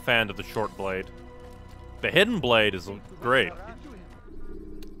really was a fan of the short blade. The hidden blade is great.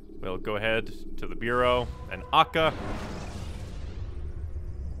 We'll go ahead to the Bureau and Akka,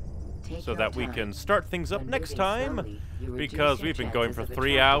 so that we can start things up next time, because we've been going for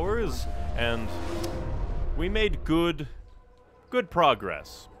 3 hours, and we made good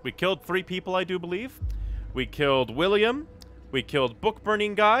progress. We killed 3 people, I do believe. We killed William, we killed Book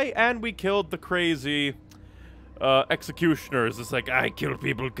Burning Guy, and we killed the crazy executioners. It's like, I killed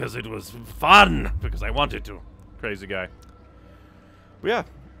people because it was fun, because I wanted to. Crazy guy. But yeah,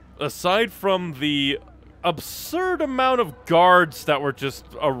 aside from the absurd amount of guards that were just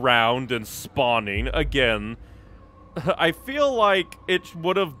around and spawning, again, I feel like it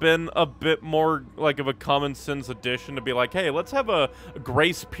would have been a bit more like of a common sense addition to be like, hey, let's have a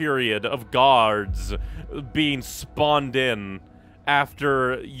grace period of guards being spawned in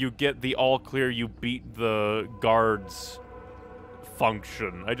after you get the all clear, you beat the guards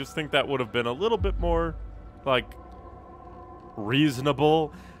function. I just think that would have been a little bit more, like,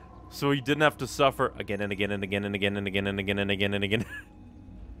 reasonable, so you didn't have to suffer again and again and again and again and again and again and again and again.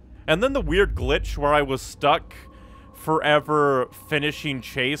 And then the weird glitch where I was stuck forever finishing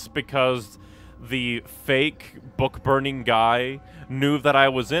chase because the fake book-burning guy knew that I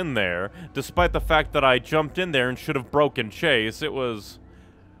was in there, despite the fact that I jumped in there and should have broken chase. It was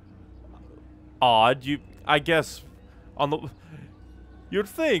odd. I guess, you'd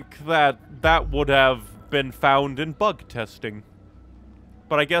think that that would have been found in bug testing.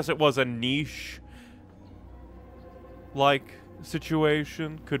 But I guess it was a niche, like,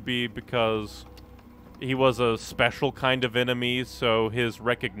 situation. Could be because he was a special kind of enemy, so his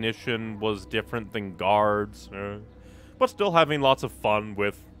recognition was different than guards. But still having lots of fun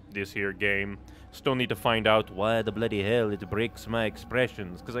with this here game. Still need to find out why the bloody hell it breaks my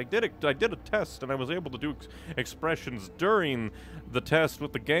expressions. Because I did a test, and I was able to do expressions during the test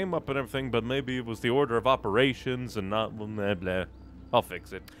with the game up and everything, but maybe it was the order of operations and not blah blah. I'll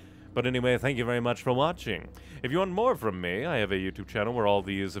fix it. But anyway, thank you very much for watching. If you want more from me, I have a YouTube channel where all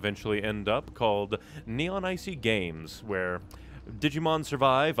these eventually end up called Neon Icy Games, where Digimon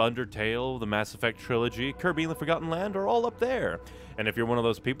Survive, Undertale, the Mass Effect trilogy, Kirby and the Forgotten Land are all up there. And if you're one of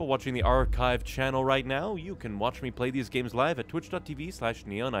those people watching the archive channel right now, you can watch me play these games live at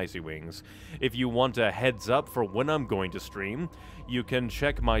twitch.tv/neonicywings. If you want a heads up for when I'm going to stream, you can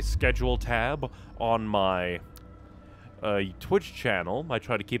check my schedule tab on my Twitch channel. I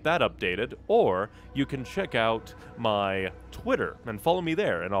try to keep that updated, or you can check out my Twitter and follow me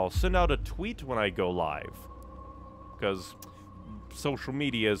there, and I'll send out a tweet when I go live, because social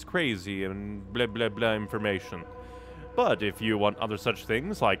media is crazy and blah blah blah information. But if you want other such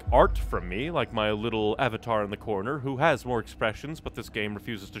things, like art from me, like my little avatar in the corner who has more expressions but this game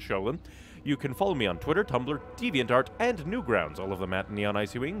refuses to show them, you can follow me on Twitter, Tumblr, DeviantArt, and Newgrounds, all of them at Neon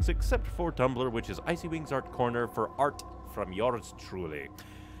Icy Wings, except for Tumblr, which is Icy Wings Art Corner for art from yours truly.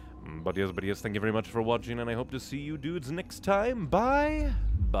 But yes, thank you very much for watching, and I hope to see you dudes next time. Bye.